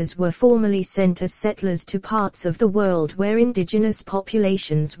 workers were formerly sent as settlers to parts of the world where indigenous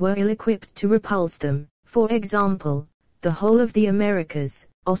populations were ill-equipped to repulse them, for example, the whole of the Americas,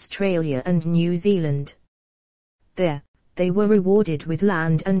 Australia and New Zealand. There, they were rewarded with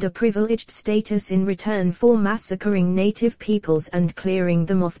land and a privileged status in return for massacring native peoples and clearing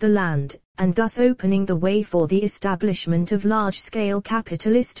them off the land, and thus opening the way for the establishment of large-scale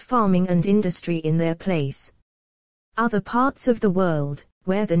capitalist farming and industry in their place. Other parts of the world,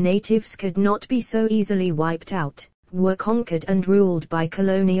 where the natives could not be so easily wiped out, were conquered and ruled by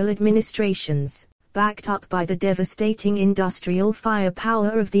colonial administrations, backed up by the devastating industrial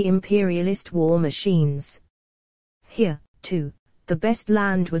firepower of the imperialist war machines. Here, too, the best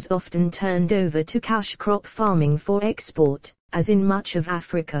land was often turned over to cash crop farming for export, as in much of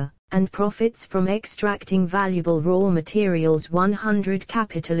Africa, and profits from extracting valuable raw materials 100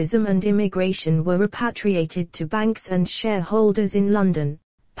 capitalism and immigration were repatriated to banks and shareholders in London,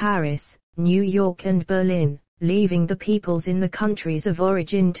 Paris, New York and Berlin, leaving the peoples in the countries of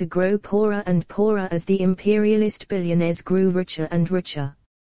origin to grow poorer and poorer as the imperialist billionaires grew richer and richer.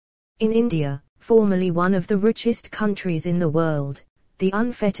 In India, formerly one of the richest countries in the world, the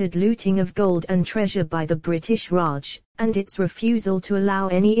unfettered looting of gold and treasure by the British Raj, and its refusal to allow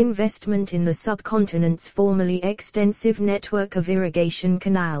any investment in the subcontinent's formerly extensive network of irrigation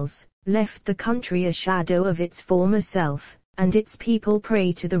canals, left the country a shadow of its former self, and its people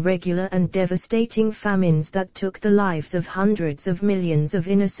prey to the regular and devastating famines that took the lives of hundreds of millions of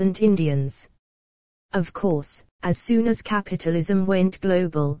innocent Indians. Of course, as soon as capitalism went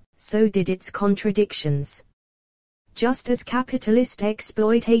global, so did its contradictions. Just as capitalist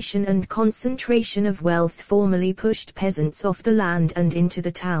exploitation and concentration of wealth formerly pushed peasants off the land and into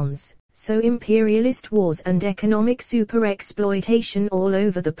the towns, so imperialist wars and economic super-exploitation all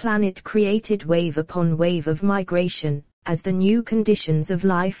over the planet created wave upon wave of migration, as the new conditions of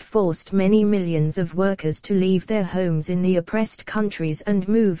life forced many millions of workers to leave their homes in the oppressed countries and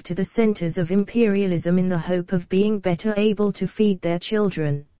move to the centers of imperialism in the hope of being better able to feed their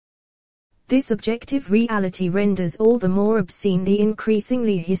children. This objective reality renders all the more obscene the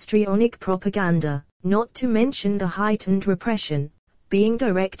increasingly histrionic propaganda, not to mention the heightened repression, being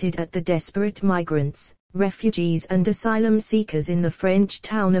directed at the desperate migrants, refugees and asylum seekers in the French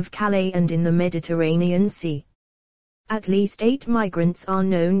town of Calais and in the Mediterranean Sea. At least 8 migrants are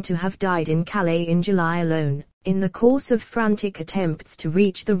known to have died in Calais in July alone, in the course of frantic attempts to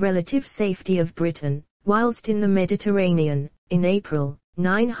reach the relative safety of Britain, whilst in the Mediterranean, in April,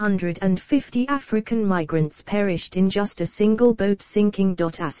 950 African migrants perished in just a single boat sinking.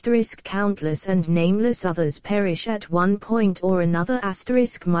 Countless and nameless others perish at one point or another.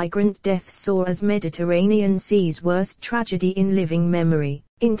 Migrant deaths soar as Mediterranean Sea's worst tragedy in living memory.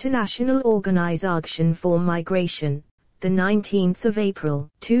 International Organization for Migration, the 19th of April,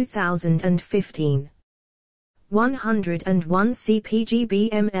 2015. 101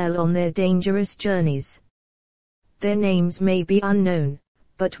 CPGBML on their dangerous journeys. Their names may be unknown,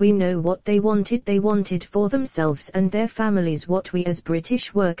 but we know what they wanted. They wanted for themselves and their families what we as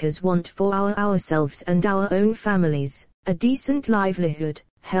British workers want for ourselves and our own families, a decent livelihood,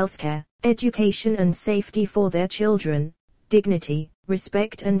 healthcare, education and safety for their children, dignity,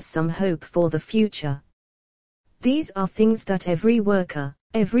 respect and some hope for the future. These are things that every worker,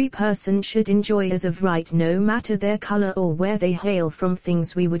 every person should enjoy as of right, no matter their color or where they hail from.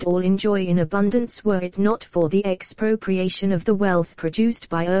 Things we would all enjoy in abundance were it not for the expropriation of the wealth produced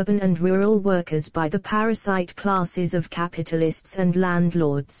by urban and rural workers by the parasite classes of capitalists and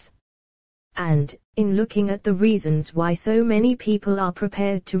landlords. And, in looking at the reasons why so many people are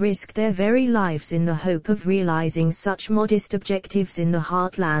prepared to risk their very lives in the hope of realizing such modest objectives in the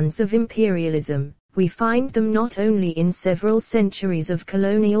heartlands of imperialism, we find them not only in several centuries of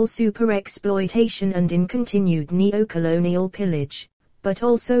colonial super-exploitation and in continued neo-colonial pillage, but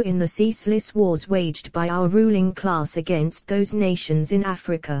also in the ceaseless wars waged by our ruling class against those nations in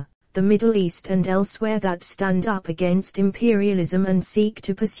Africa, the Middle East and elsewhere that stand up against imperialism and seek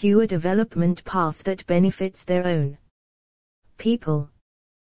to pursue a development path that benefits their own people.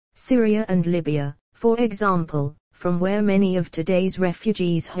 Syria and Libya, for example, from where many of today's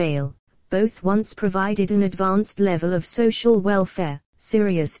refugees hail, both once provided an advanced level of social welfare.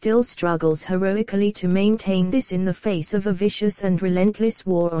 Syria still struggles heroically to maintain this in the face of a vicious and relentless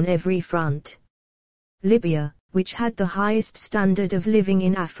war on every front. Libya, which had the highest standard of living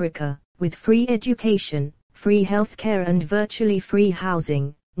in Africa, with free education, free healthcare and virtually free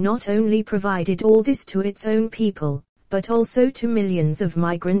housing, not only provided all this to its own people, but also to millions of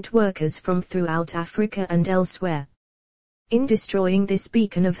migrant workers from throughout Africa and elsewhere. In destroying this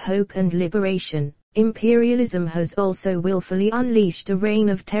beacon of hope and liberation, imperialism has also willfully unleashed a reign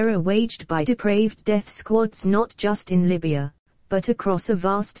of terror waged by depraved death squads not just in Libya, but across a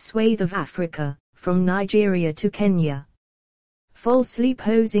vast swathe of Africa, from Nigeria to Kenya. Falsely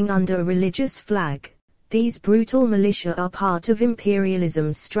posing under a religious flag, these brutal militia are part of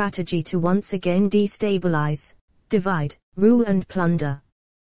imperialism's strategy to once again destabilize, divide, rule and plunder.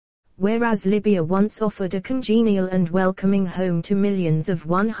 Whereas Libya once offered a congenial and welcoming home to millions of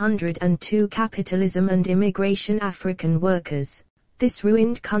 102 capitalism and immigration African workers, this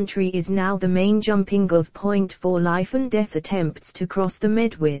ruined country is now the main jumping-off point for life and death attempts to cross the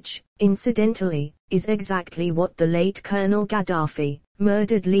Med, which, incidentally, is exactly what the late Colonel Gaddafi,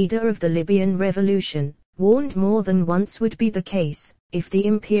 murdered leader of the Libyan revolution, warned more than once would be the case, if the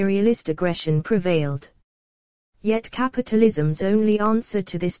imperialist aggression prevailed. Yet capitalism's only answer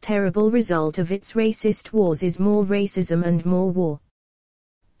to this terrible result of its racist wars is more racism and more war.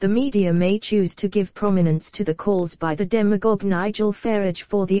 The media may choose to give prominence to the calls by the demagogue Nigel Farage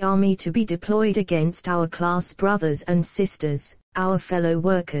for the army to be deployed against our class brothers and sisters, our fellow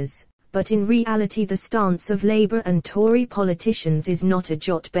workers, but in reality the stance of Labour and Tory politicians is not a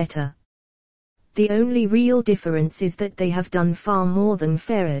jot better. The only real difference is that they have done far more than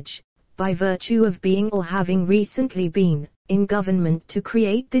Farage, by virtue of being or having recently been in government to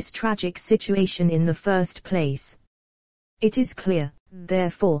create this tragic situation in the first place. It is clear,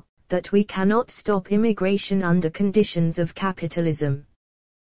 therefore, that we cannot stop immigration under conditions of capitalism.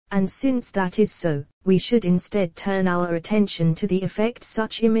 And since that is so, we should instead turn our attention to the effect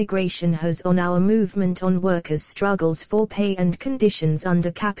such immigration has on our movement on workers' struggles for pay and conditions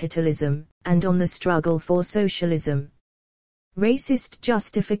under capitalism, and on the struggle for socialism. Racist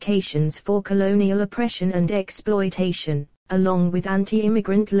justifications for colonial oppression and exploitation, along with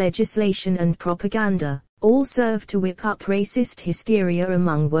anti-immigrant legislation and propaganda, all serve to whip up racist hysteria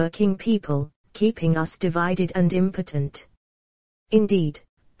among working people, keeping us divided and impotent. Indeed,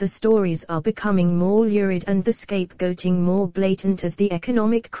 the stories are becoming more lurid and the scapegoating more blatant as the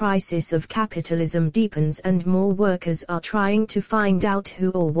economic crisis of capitalism deepens and more workers are trying to find out who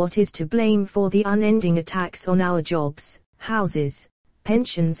or what is to blame for the unending attacks on our jobs, houses,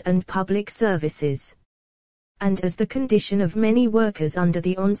 pensions and public services. And as the condition of many workers under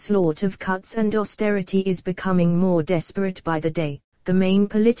the onslaught of cuts and austerity is becoming more desperate by the day, the main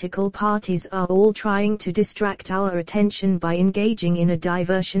political parties are all trying to distract our attention by engaging in a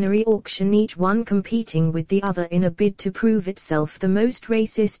diversionary auction, each one competing with the other in a bid to prove itself the most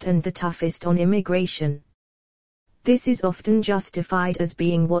racist and the toughest on immigration. This is often justified as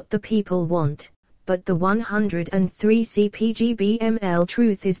being what the people want. But the 103 CPGBML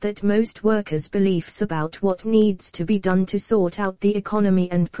truth is that most workers' beliefs about what needs to be done to sort out the economy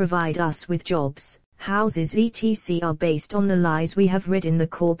and provide us with jobs, houses etc. are based on the lies we have read in the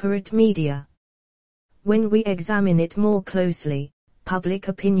corporate media. When we examine it more closely, public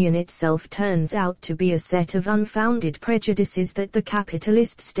opinion itself turns out to be a set of unfounded prejudices that the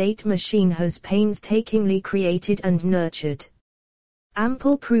capitalist state machine has painstakingly created and nurtured.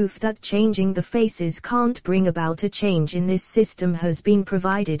 Ample proof that changing the faces can't bring about a change in this system has been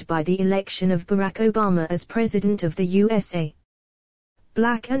provided by the election of Barack Obama as President of the USA.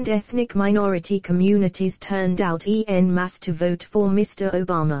 Black and ethnic minority communities turned out en masse to vote for Mr.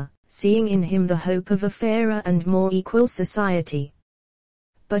 Obama, seeing in him the hope of a fairer and more equal society.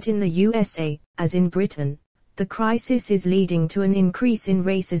 But in the USA, as in Britain, the crisis is leading to an increase in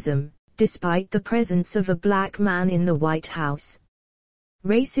racism, despite the presence of a black man in the White House.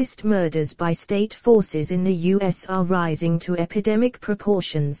 Racist murders by state forces in the U.S. are rising to epidemic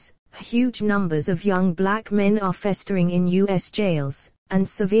proportions, huge numbers of young black men are festering in U.S. jails, and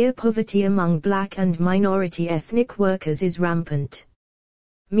severe poverty among black and minority ethnic workers is rampant.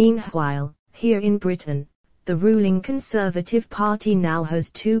 Meanwhile, here in Britain, the ruling Conservative Party now has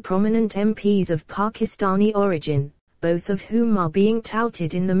two prominent MPs of Pakistani origin, both of whom are being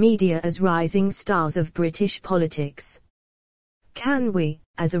touted in the media as rising stars of British politics. Can we,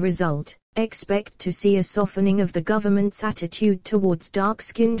 as a result, expect to see a softening of the government's attitude towards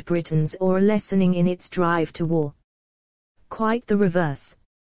dark-skinned Britons or a lessening in its drive to war? Quite the reverse.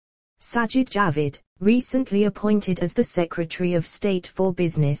 Sajid Javid, recently appointed as the Secretary of State for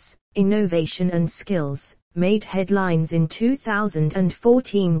Business, Innovation and Skills, made headlines in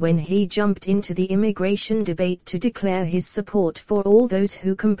 2014 when he jumped into the immigration debate to declare his support for all those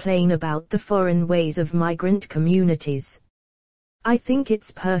who complain about the foreign ways of migrant communities. "I think it's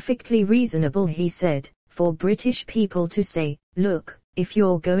perfectly reasonable," he said, "for British people to say, look, if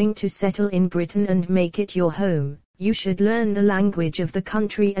you're going to settle in Britain and make it your home, you should learn the language of the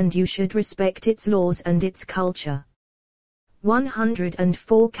country and you should respect its laws and its culture."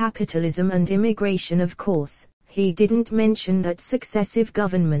 104 Capitalism and immigration. Of course, he didn't mention that successive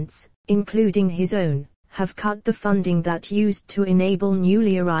governments, including his own, have cut the funding that used to enable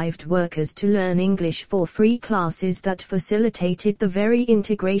newly arrived workers to learn English for free, classes that facilitated the very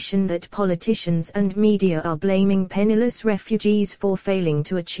integration that politicians and media are blaming penniless refugees for failing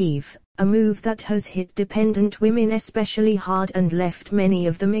to achieve, a move that has hit dependent women especially hard and left many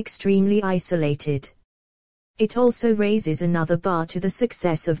of them extremely isolated. It also raises another bar to the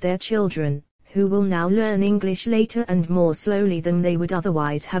success of their children, who will now learn English later and more slowly than they would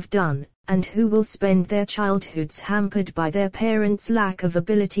otherwise have done, and who will spend their childhoods hampered by their parents' lack of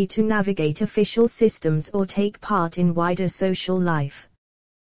ability to navigate official systems or take part in wider social life.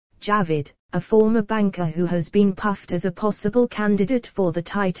 Javid, a former banker who has been puffed as a possible candidate for the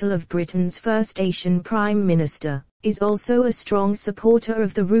title of Britain's first Asian Prime Minister, is also a strong supporter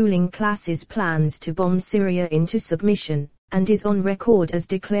of the ruling class's plans to bomb Syria into submission, and is on record as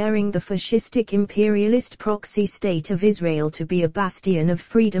declaring the fascistic imperialist proxy state of Israel to be a bastion of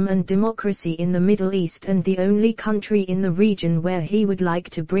freedom and democracy in the Middle East and the only country in the region where he would like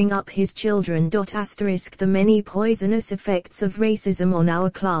to bring up his children. The many poisonous effects of racism on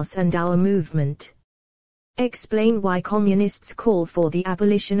our class and our movement. Explain why communists call for the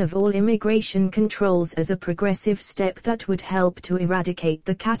abolition of all immigration controls as a progressive step that would help to eradicate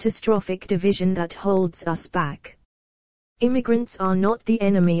the catastrophic division that holds us back. Immigrants are not the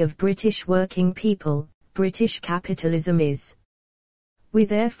enemy of British working people, British capitalism is. We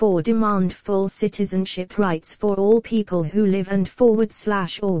therefore demand full citizenship rights for all people who live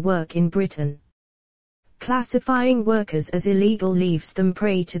and/or work in Britain. Classifying workers as illegal leaves them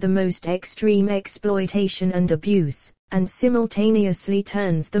prey to the most extreme exploitation and abuse, and simultaneously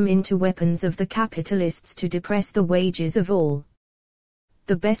turns them into weapons of the capitalists to depress the wages of all.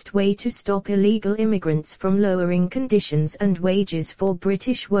 The best way to stop illegal immigrants from lowering conditions and wages for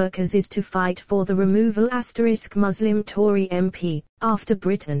British workers is to fight for the removal * Muslim Tory MP, after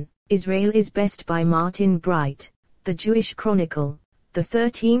Britain, Israel is best by Martin Bright, The Jewish Chronicle. The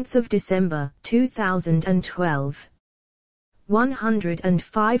 13th of December 2012.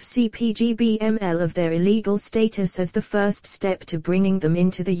 105 CPGBML of their illegal status as the first step to bringing them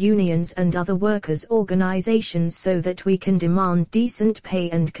into the unions and other workers' organizations so that we can demand decent pay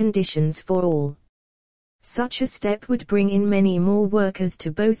and conditions for all. Such a step would bring in many more workers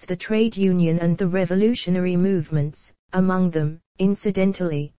to both the trade union and the revolutionary movements, among them,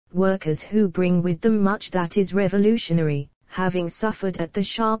 incidentally, workers who bring with them much that is revolutionary, having suffered at the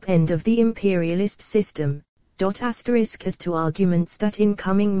sharp end of the imperialist system. As to arguments that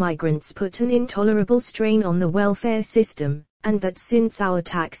incoming migrants put an intolerable strain on the welfare system, and that since our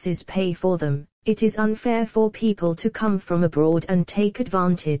taxes pay for them, it is unfair for people to come from abroad and take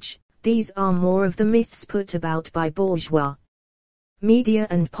advantage. These are more of the myths put about by bourgeois media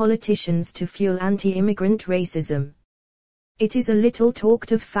and politicians to fuel anti-immigrant racism. It is a little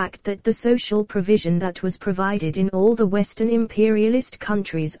talked of fact that the social provision that was provided in all the Western imperialist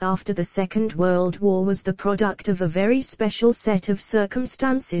countries after the Second World War was the product of a very special set of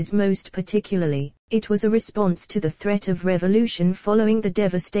circumstances. Most particularly, it was a response to the threat of revolution following the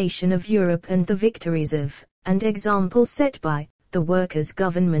devastation of Europe and the victories of, and example set by, the workers'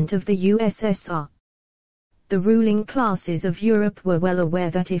 government of the USSR. The ruling classes of Europe were well aware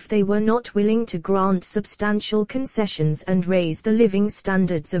that if they were not willing to grant substantial concessions and raise the living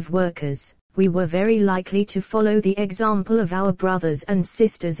standards of workers, we were very likely to follow the example of our brothers and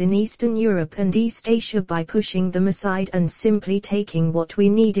sisters in Eastern Europe and East Asia by pushing them aside and simply taking what we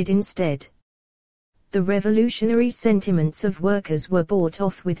needed instead. The revolutionary sentiments of workers were bought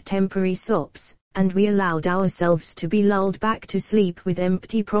off with temporary sops, and we allowed ourselves to be lulled back to sleep with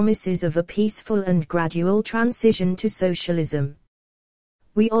empty promises of a peaceful and gradual transition to socialism.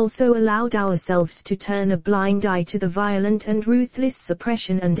 We also allowed ourselves to turn a blind eye to the violent and ruthless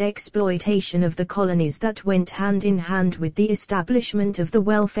suppression and exploitation of the colonies that went hand in hand with the establishment of the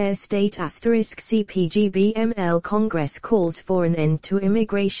welfare state. CPGBML Congress calls for an end to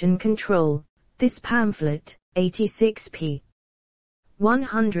immigration control. This pamphlet, 86 p.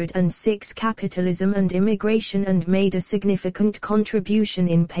 106 Capitalism and immigration and made a significant contribution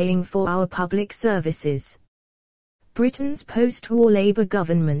in paying for our public services. Britain's post-war Labour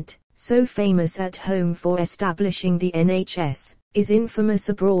government, so famous at home for establishing the NHS, is infamous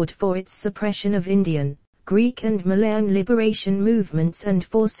abroad for its suppression of Indian, Greek and Malayan liberation movements and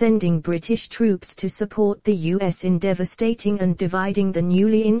for sending British troops to support the US in devastating and dividing the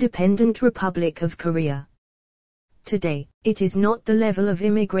newly independent Republic of Korea. Today, it is not the level of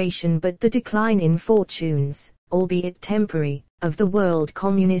immigration but the decline in fortunes, albeit temporary, of the world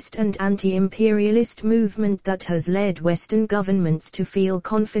communist and anti-imperialist movement that has led Western governments to feel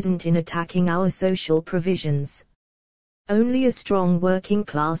confident in attacking our social provisions. Only a strong working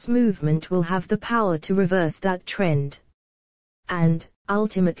class movement will have the power to reverse that trend. And,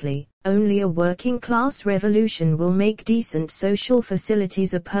 ultimately, only a working class revolution will make decent social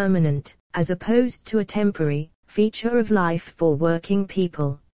facilities a permanent, as opposed to a temporary, feature of life for working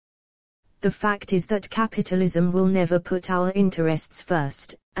people. The fact is that capitalism will never put our interests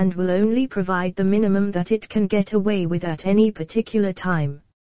first, and will only provide the minimum that it can get away with at any particular time.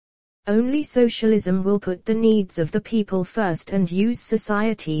 Only socialism will put the needs of the people first and use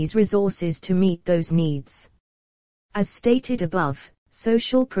society's resources to meet those needs. As stated above,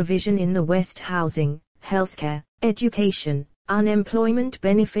 social provision in the West, housing, healthcare, education, unemployment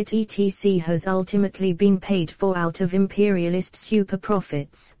benefit etc. has ultimately been paid for out of imperialist super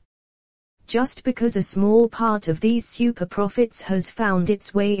profits. Just because a small part of these super profits has found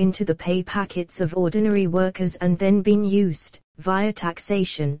its way into the pay packets of ordinary workers and then been used, via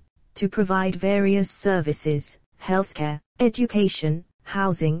taxation, to provide various services, healthcare, education,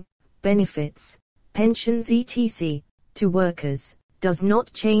 housing, benefits, pensions etc., to workers, does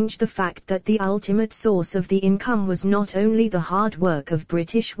not change the fact that the ultimate source of the income was not only the hard work of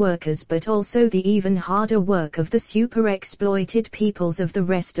British workers but also the even harder work of the super-exploited peoples of the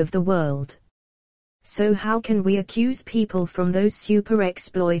rest of the world. So how can we accuse people from those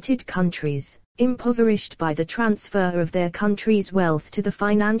super-exploited countries, impoverished by the transfer of their country's wealth to the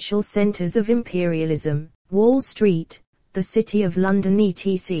financial centers of imperialism, Wall Street, the City of London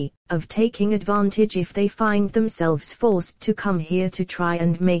etc., of taking advantage if they find themselves forced to come here to try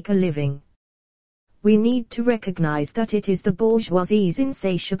and make a living? We need to recognize that it is the bourgeoisie's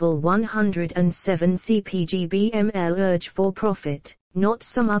insatiable 107 CPGBML urge for profit, not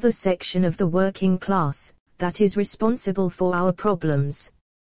some other section of the working class, that is responsible for our problems.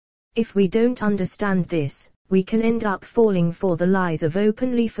 If we don't understand this, we can end up falling for the lies of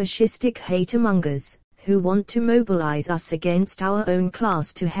openly fascistic hatermongers, who want to mobilize us against our own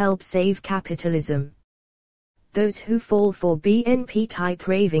class to help save capitalism. Those who fall for BNP-type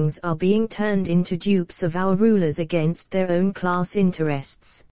ravings are being turned into dupes of our rulers against their own class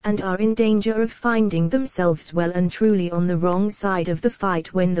interests, and are in danger of finding themselves well and truly on the wrong side of the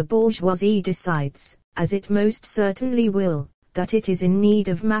fight when the bourgeoisie decides, as it most certainly will, that it is in need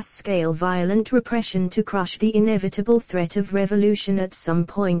of mass-scale violent repression to crush the inevitable threat of revolution at some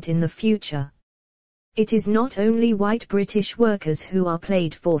point in the future. It is not only white British workers who are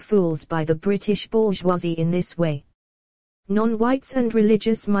played for fools by the British bourgeoisie in this way. Non-whites and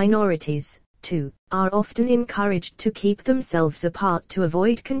religious minorities, too, are often encouraged to keep themselves apart to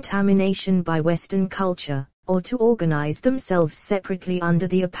avoid contamination by Western culture, or to organize themselves separately under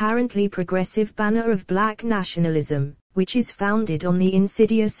the apparently progressive banner of black nationalism, which is founded on the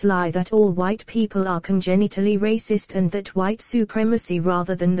insidious lie that all white people are congenitally racist and that white supremacy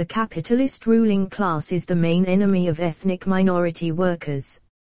rather than the capitalist ruling class is the main enemy of ethnic minority workers.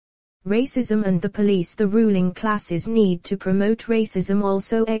 Racism and the police the ruling classes need to promote racism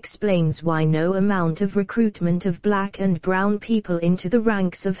also explains why no amount of recruitment of black and brown people into the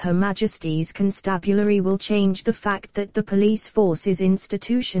ranks of Her Majesty's Constabulary will change the fact that the police force is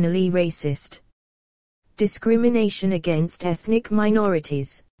institutionally racist. Discrimination against ethnic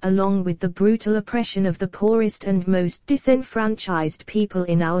minorities, along with the brutal oppression of the poorest and most disenfranchised people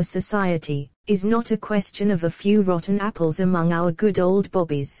in our society, is not a question of a few rotten apples among our good old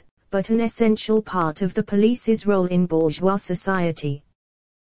bobbies, but an essential part of the police's role in bourgeois society.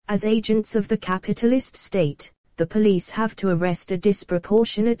 As agents of the capitalist state, the police have to arrest a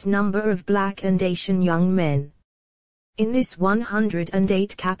disproportionate number of black and Asian young men. In this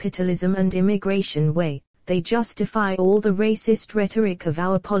 108 capitalism and immigration way, they justify all the racist rhetoric of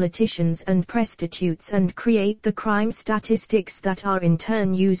our politicians and prostitutes and create the crime statistics that are in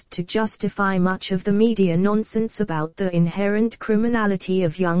turn used to justify much of the media nonsense about the inherent criminality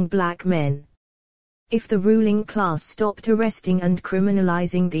of young black men. If the ruling class stopped arresting and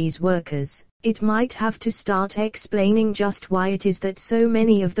criminalizing these workers, it might have to start explaining just why it is that so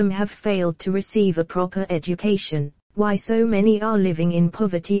many of them have failed to receive a proper education, why so many are living in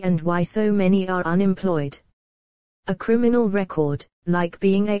poverty and why so many are unemployed. A criminal record, like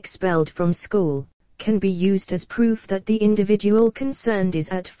being expelled from school, can be used as proof that the individual concerned is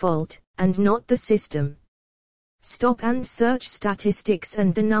at fault, and not the system. Stop and search statistics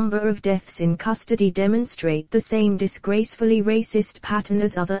and the number of deaths in custody demonstrate the same disgracefully racist pattern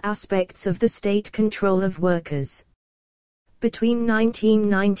as other aspects of the state control of workers. Between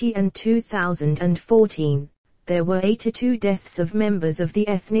 1990 and 2014, there were 82 deaths of members of the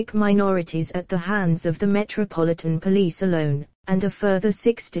ethnic minorities at the hands of the Metropolitan Police alone, and a further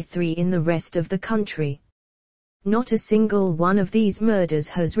 63 in the rest of the country. Not a single one of these murders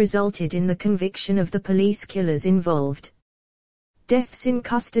has resulted in the conviction of the police killers involved. Deaths in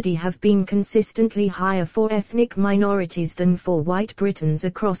custody have been consistently higher for ethnic minorities than for white Britons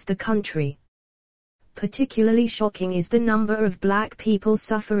across the country. Particularly shocking is the number of black people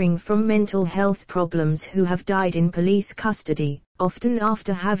suffering from mental health problems who have died in police custody, often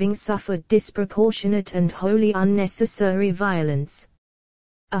after having suffered disproportionate and wholly unnecessary violence.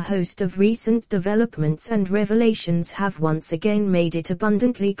 A host of recent developments and revelations have once again made it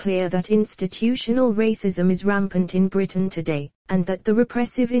abundantly clear that institutional racism is rampant in Britain today, and that the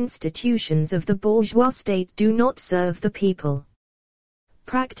repressive institutions of the bourgeois state do not serve the people.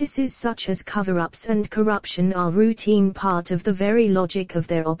 Practices such as cover-ups and corruption are routine part of the very logic of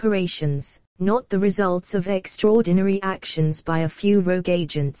their operations, not the results of extraordinary actions by a few rogue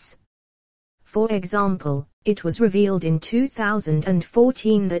agents. For example, it was revealed in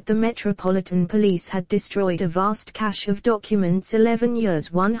 2014 that the Metropolitan Police had destroyed a vast cache of documents 11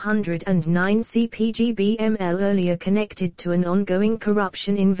 years 109 CPGBML earlier connected to an ongoing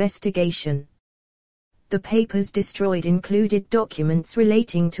corruption investigation. The papers destroyed included documents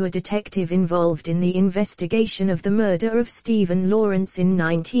relating to a detective involved in the investigation of the murder of Stephen Lawrence in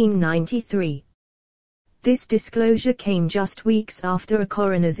 1993. This disclosure came just weeks after a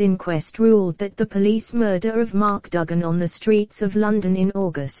coroner's inquest ruled that the police murder of Mark Duggan on the streets of London in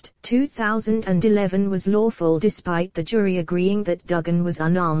August 2011 was lawful despite the jury agreeing that Duggan was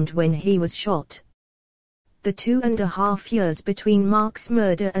unarmed when he was shot. The 2.5 years between Mark's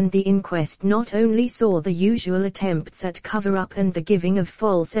murder and the inquest not only saw the usual attempts at cover-up and the giving of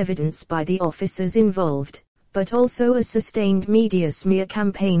false evidence by the officers involved, but also a sustained media smear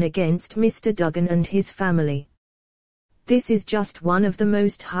campaign against Mr. Duggan and his family. This is just one of the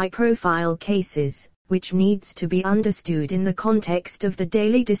most high-profile cases, which needs to be understood in the context of the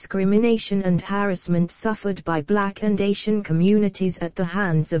daily discrimination and harassment suffered by Black and Asian communities at the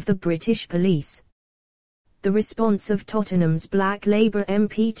hands of the British police. The response of Tottenham's Black Labour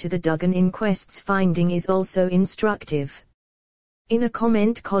MP to the Duggan inquest's finding is also instructive. In a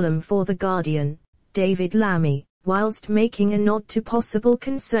comment column for The Guardian, David Lammy, whilst making a nod to possible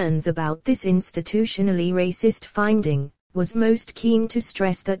concerns about this institutionally racist finding, was most keen to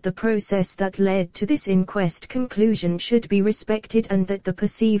stress that the process that led to this inquest conclusion should be respected and that the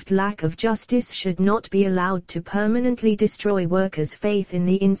perceived lack of justice should not be allowed to permanently destroy workers' faith in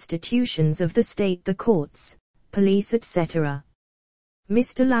the institutions of the state, the courts, police, etc.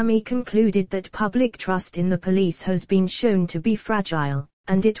 Mr. Lammy concluded that public trust in the police has been shown to be fragile,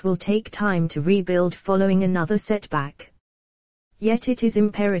 and it will take time to rebuild following another setback. Yet it is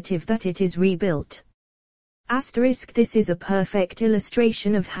imperative that it is rebuilt. This is a perfect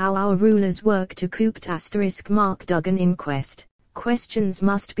illustration of how our rulers work to coop Mark Duggan inquest. Questions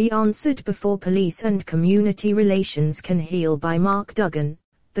must be answered before police and community relations can heal by Mark Duggan.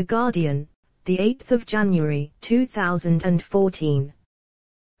 The Guardian, the 8th of January 2014.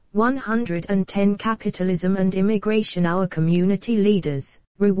 110 Capitalism and Immigration. Our community leaders,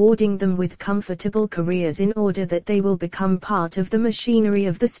 rewarding them with comfortable careers in order that they will become part of the machinery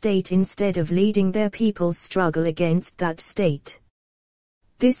of the state instead of leading their people's struggle against that state.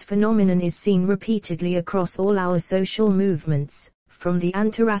 This phenomenon is seen repeatedly across all our social movements, from the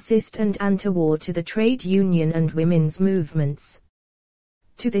anti-racist and anti-war to the trade union and women's movements.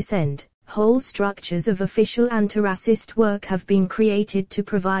 To this end, whole structures of official anti-racist work have been created to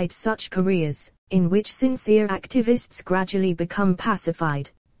provide such careers, in which sincere activists gradually become pacified,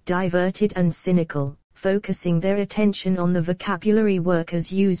 diverted and cynical, focusing their attention on the vocabulary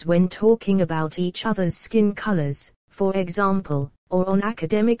workers use when talking about each other's skin colors, for example, or on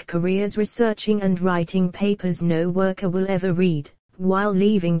academic careers researching and writing papers no worker will ever read, while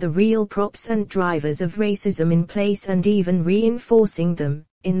leaving the real props and drivers of racism in place and even reinforcing them,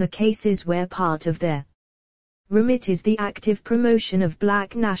 in the cases where part of their remit is the active promotion of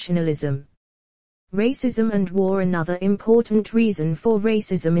black nationalism. Racism and war. Another important reason for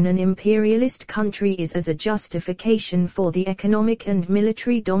racism in an imperialist country is as a justification for the economic and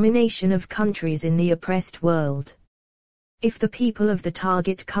military domination of countries in the oppressed world. If the people of the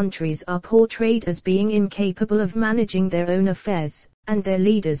target countries are portrayed as being incapable of managing their own affairs, and their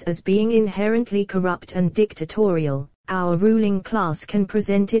leaders as being inherently corrupt and dictatorial, our ruling class can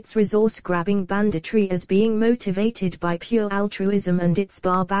present its resource-grabbing banditry as being motivated by pure altruism and its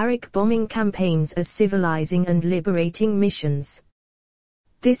barbaric bombing campaigns as civilizing and liberating missions.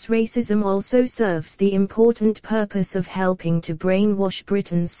 This racism also serves the important purpose of helping to brainwash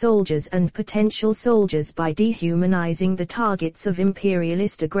Britain's soldiers and potential soldiers by dehumanizing the targets of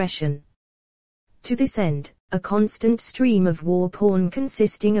imperialist aggression. To this end, a constant stream of war porn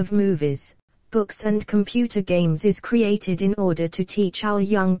consisting of movies, books and computer games is created in order to teach our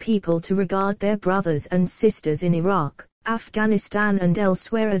young people to regard their brothers and sisters in Iraq, Afghanistan and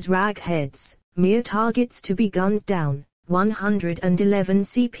elsewhere as ragheads, mere targets to be gunned down. 111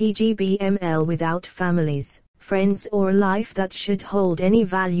 CPGBML without families, friends or a life that should hold any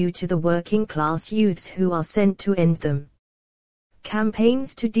value to the working class youths who are sent to end them.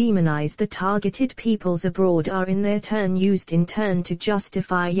 Campaigns to demonize the targeted peoples abroad are in their turn used in turn to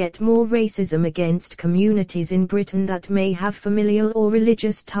justify yet more racism against communities in Britain that may have familial or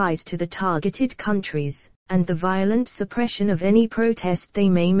religious ties to the targeted countries, and the violent suppression of any protest they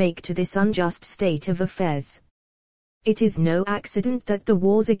may make to this unjust state of affairs. It is no accident that the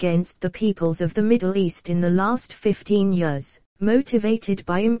wars against the peoples of the Middle East in the last 15 years, motivated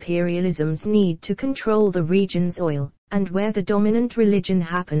by imperialism's need to control the region's oil, and where the dominant religion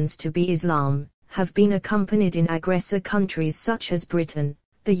happens to be Islam, have been accompanied in aggressor countries such as Britain,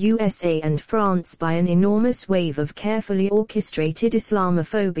 the USA and France by an enormous wave of carefully orchestrated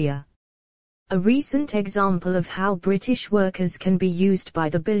Islamophobia. A recent example of how British workers can be used by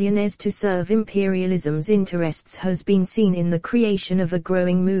the billionaires to serve imperialism's interests has been seen in the creation of a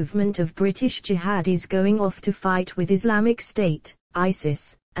growing movement of British jihadis going off to fight with Islamic State,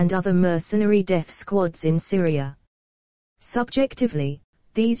 ISIS, and other mercenary death squads in Syria. Subjectively,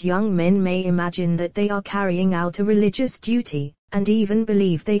 these young men may imagine that they are carrying out a religious duty, and even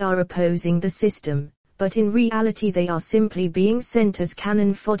believe they are opposing the system, but in reality they are simply being sent as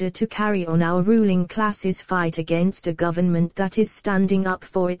cannon fodder to carry on our ruling class's fight against a government that is standing up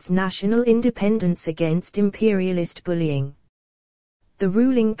for its national independence against imperialist bullying. The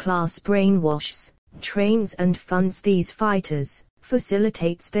ruling class brainwashes, trains and funds these fighters,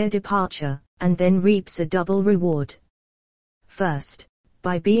 facilitates their departure, and then reaps a double reward. First,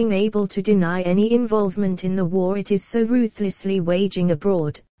 by being able to deny any involvement in the war it is so ruthlessly waging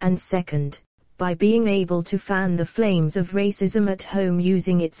abroad, and second, by being able to fan the flames of racism at home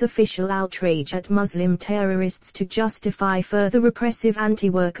using its official outrage at Muslim terrorists to justify further repressive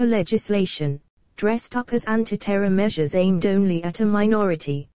anti-worker legislation, dressed up as anti-terror measures aimed only at a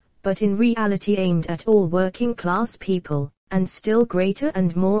minority, but in reality aimed at all working class people, and still greater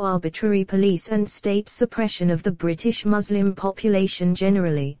and more arbitrary police and state suppression of the British Muslim population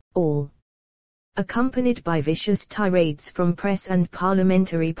generally, all accompanied by vicious tirades from press and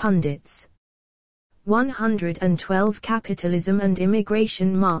parliamentary pundits. 112 Capitalism and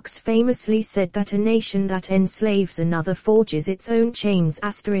Immigration. Marx famously said that a nation that enslaves another forges its own chains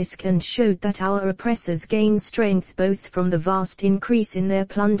and showed that our oppressors gain strength both from the vast increase in their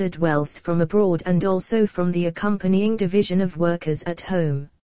plundered wealth from abroad and also from the accompanying division of workers at home.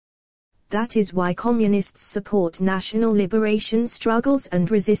 That is why communists support national liberation struggles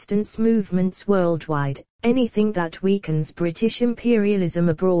and resistance movements worldwide. Anything that weakens British imperialism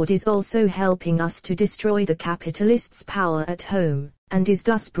abroad is also helping us to destroy the capitalists' power at home, and is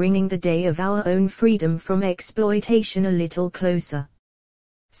thus bringing the day of our own freedom from exploitation a little closer.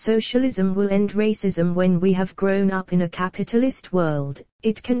 Socialism will end racism when we have grown up in a capitalist world.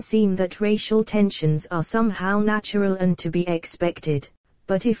 It can seem that racial tensions are somehow natural and to be expected.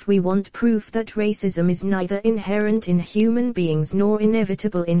 But if we want proof that racism is neither inherent in human beings nor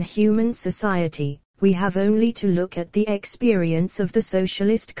inevitable in human society, we have only to look at the experience of the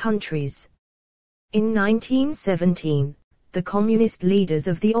socialist countries. In 1917, the communist leaders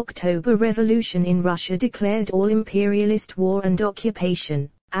of the October Revolution in Russia declared all imperialist war and occupation,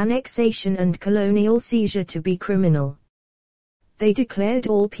 annexation and colonial seizure to be criminal. They declared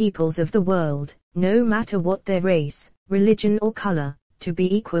all peoples of the world, no matter what their race, religion or color, to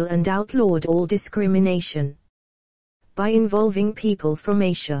be equal and outlawed all discrimination. By involving people from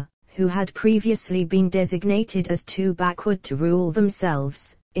Asia, who had previously been designated as too backward to rule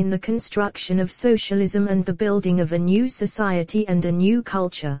themselves, in the construction of socialism and the building of a new society and a new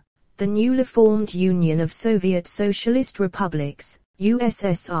culture, the newly formed Union of Soviet Socialist Republics,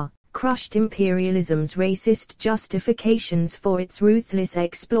 USSR, crushed imperialism's racist justifications for its ruthless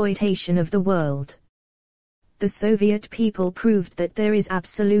exploitation of the world. the Soviet people proved that there is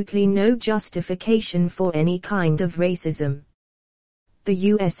absolutely no justification for any kind of racism. The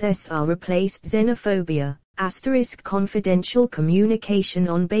USSR replaced xenophobia, confidential communication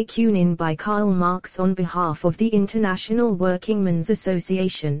on Bakunin by Karl Marx on behalf of the International Workingmen's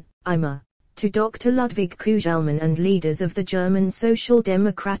Association, IMA, to Dr. Ludwig Kugelmann and leaders of the German Social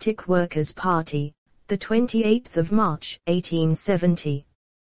Democratic Workers' Party, the 28th of March, 1870.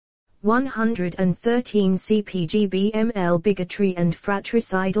 113 CPGBML bigotry and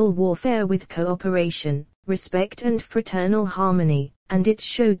fratricidal warfare with cooperation, respect and fraternal harmony, and it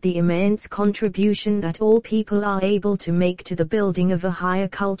showed the immense contribution that all people are able to make to the building of a higher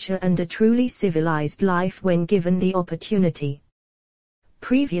culture and a truly civilized life when given the opportunity.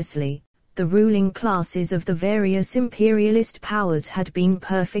 Previously, the ruling classes of the various imperialist powers had been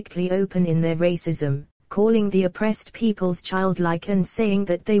perfectly open in their racism, calling the oppressed peoples childlike and saying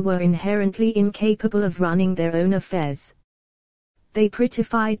that they were inherently incapable of running their own affairs. They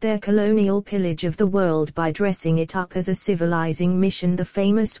prettified their colonial pillage of the world by dressing it up as a civilizing mission, the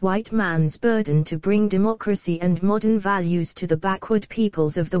famous white man's burden to bring democracy and modern values to the backward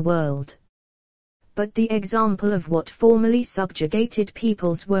peoples of the world. But the example of what formerly subjugated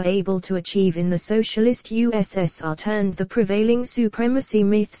peoples were able to achieve in the socialist USSR turned the prevailing supremacy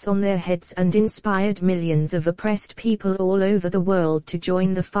myths on their heads and inspired millions of oppressed people all over the world to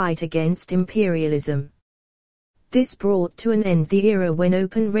join the fight against imperialism. This brought to an end the era when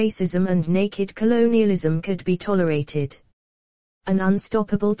open racism and naked colonialism could be tolerated. An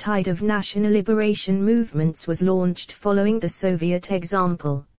unstoppable tide of national liberation movements was launched following the Soviet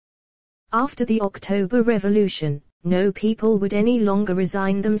example. After the October Revolution, no people would any longer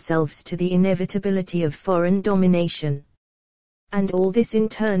resign themselves to the inevitability of foreign domination. And all this in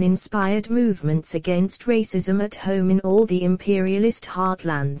turn inspired movements against racism at home in all the imperialist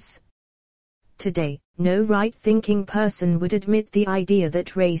heartlands. Today, no right-thinking person would admit the idea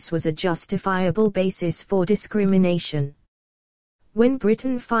that race was a justifiable basis for discrimination. When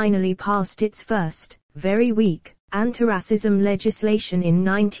Britain finally passed its first, very weak, anti-racism legislation in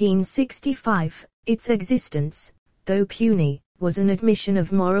 1965, its existence, though puny, was an admission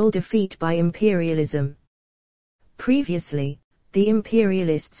of moral defeat by imperialism. Previously, the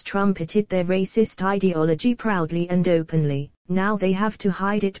imperialists trumpeted their racist ideology proudly and openly. Now they have to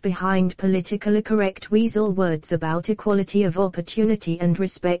hide it behind politically correct weasel words about equality of opportunity and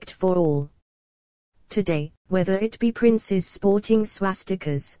respect for all. Today, whether it be princes sporting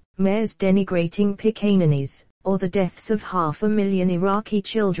swastikas, mayors denigrating Pakistanis, or the deaths of 500,000 Iraqi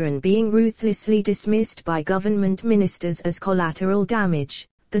children being ruthlessly dismissed by government ministers as collateral damage,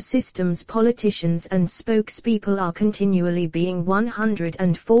 the system's politicians and spokespeople are continually being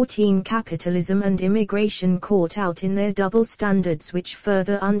 114 capitalism and immigration caught out in their double standards, which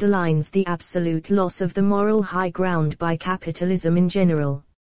further underlines the absolute loss of the moral high ground by capitalism in general.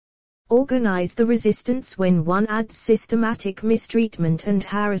 Organize the resistance when one adds systematic mistreatment and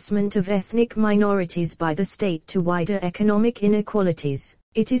harassment of ethnic minorities by the state to wider economic inequalities.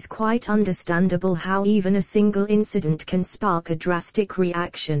 It is quite understandable how even a single incident can spark a drastic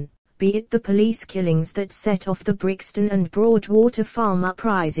reaction, be it the police killings that set off the Brixton and Broadwater farm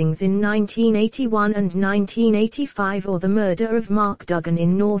uprisings in 1981 and 1985, or the murder of Mark Duggan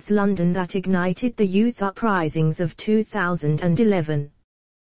in North London that ignited the youth uprisings of 2011.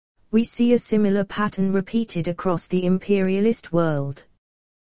 We see a similar pattern repeated across the imperialist world.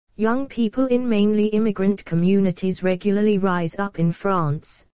 Young people in mainly immigrant communities regularly rise up in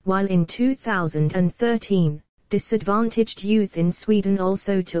France, while in 2013, disadvantaged youth in Sweden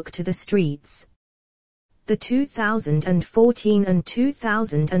also took to the streets. The 2014 and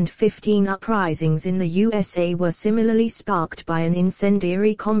 2015 uprisings in the USA were similarly sparked by an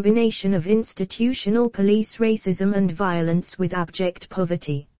incendiary combination of institutional police racism and violence with abject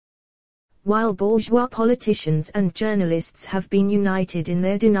poverty. While bourgeois politicians and journalists have been united in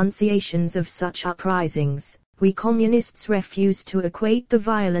their denunciations of such uprisings, we communists refuse to equate the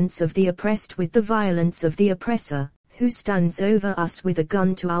violence of the oppressed with the violence of the oppressor, who stands over us with a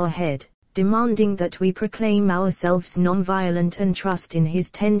gun to our head, demanding that we proclaim ourselves non-violent and trust in his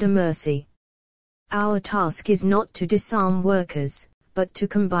tender mercy. Our task is not to disarm workers, but to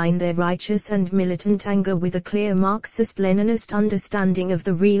combine their righteous and militant anger with a clear Marxist-Leninist understanding of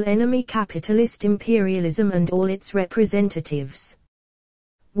the real enemy, capitalist imperialism and all its representatives.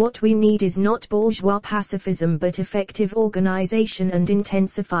 What we need is not bourgeois pacifism but effective organization and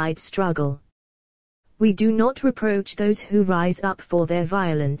intensified struggle. We do not reproach those who rise up for their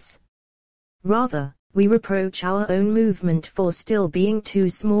violence. Rather, we reproach our own movement for still being too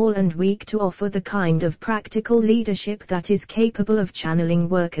small and weak to offer the kind of practical leadership that is capable of channeling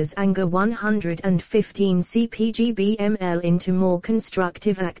workers' anger 115 CPGBML into more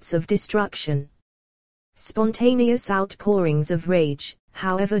constructive acts of destruction. Spontaneous outpourings of rage,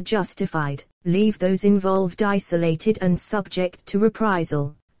 however justified, leave those involved isolated and subject to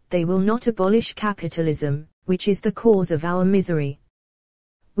reprisal. They will not abolish capitalism, which is the cause of our misery.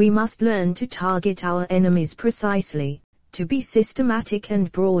 We must learn to target our enemies precisely, to be systematic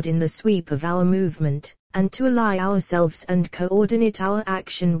and broad in the sweep of our movement, and to ally ourselves and coordinate our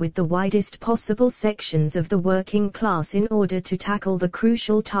action with the widest possible sections of the working class in order to tackle the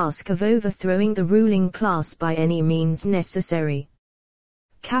crucial task of overthrowing the ruling class by any means necessary.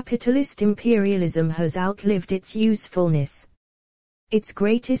 Capitalist imperialism has outlived its usefulness. Its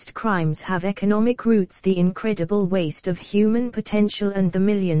greatest crimes have economic roots: the incredible waste of human potential and the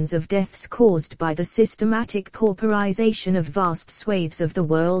millions of deaths caused by the systematic pauperization of vast swathes of the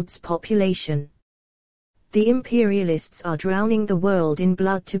world's population. The imperialists are drowning the world in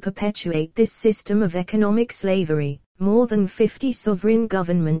blood to perpetuate this system of economic slavery. More than 50 sovereign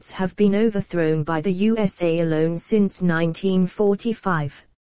governments have been overthrown by the USA alone since 1945.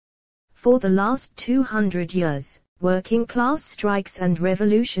 For the last 200 years, working-class strikes and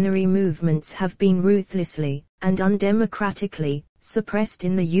revolutionary movements have been ruthlessly, and undemocratically, suppressed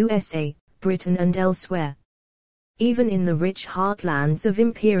in the USA, Britain and elsewhere. Even in the rich heartlands of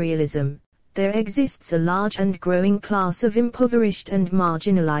imperialism, there exists a large and growing class of impoverished and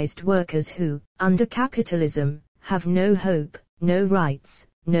marginalized workers who, under capitalism, have no hope, no rights,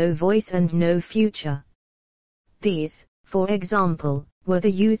 no voice and no future. These, for example, were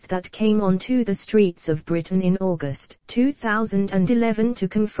the youth that came onto the streets of Britain in August 2011 to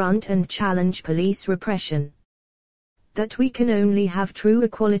confront and challenge police repression. That we can only have true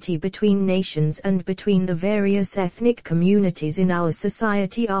equality between nations and between the various ethnic communities in our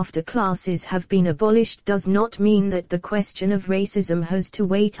society after classes have been abolished does not mean that the question of racism has to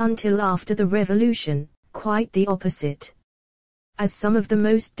wait until after the revolution, quite the opposite. As some of the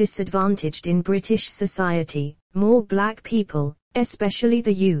most disadvantaged in British society, more black people, especially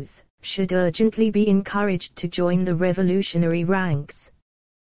the youth, should urgently be encouraged to join the revolutionary ranks.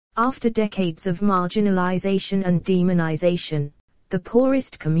 After decades of marginalization and demonization, the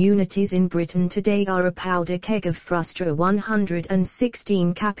poorest communities in Britain today are a powder keg of frustra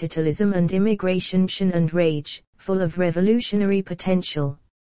 116 capitalism and immigration and rage, full of revolutionary potential.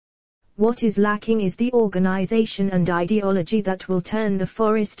 What is lacking is the organization and ideology that will turn the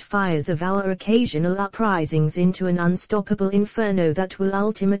forest fires of our occasional uprisings into an unstoppable inferno that will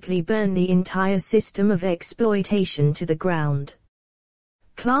ultimately burn the entire system of exploitation to the ground.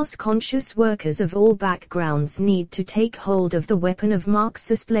 Class-conscious workers of all backgrounds need to take hold of the weapon of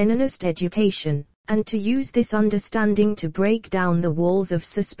Marxist-Leninist education, and to use this understanding to break down the walls of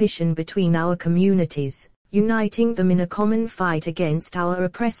suspicion between our communities, uniting them in a common fight against our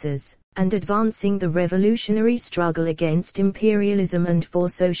oppressors, and advancing the revolutionary struggle against imperialism and for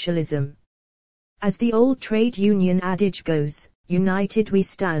socialism. As the old trade union adage goes, united we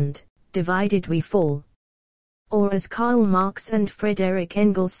stand, divided we fall. Or as Karl Marx and Friedrich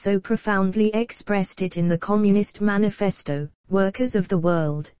Engels so profoundly expressed it in the Communist Manifesto, workers of the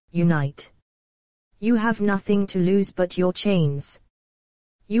world, unite. You have nothing to lose but your chains.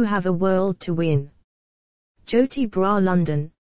 You have a world to win. Jyoti Brar, London,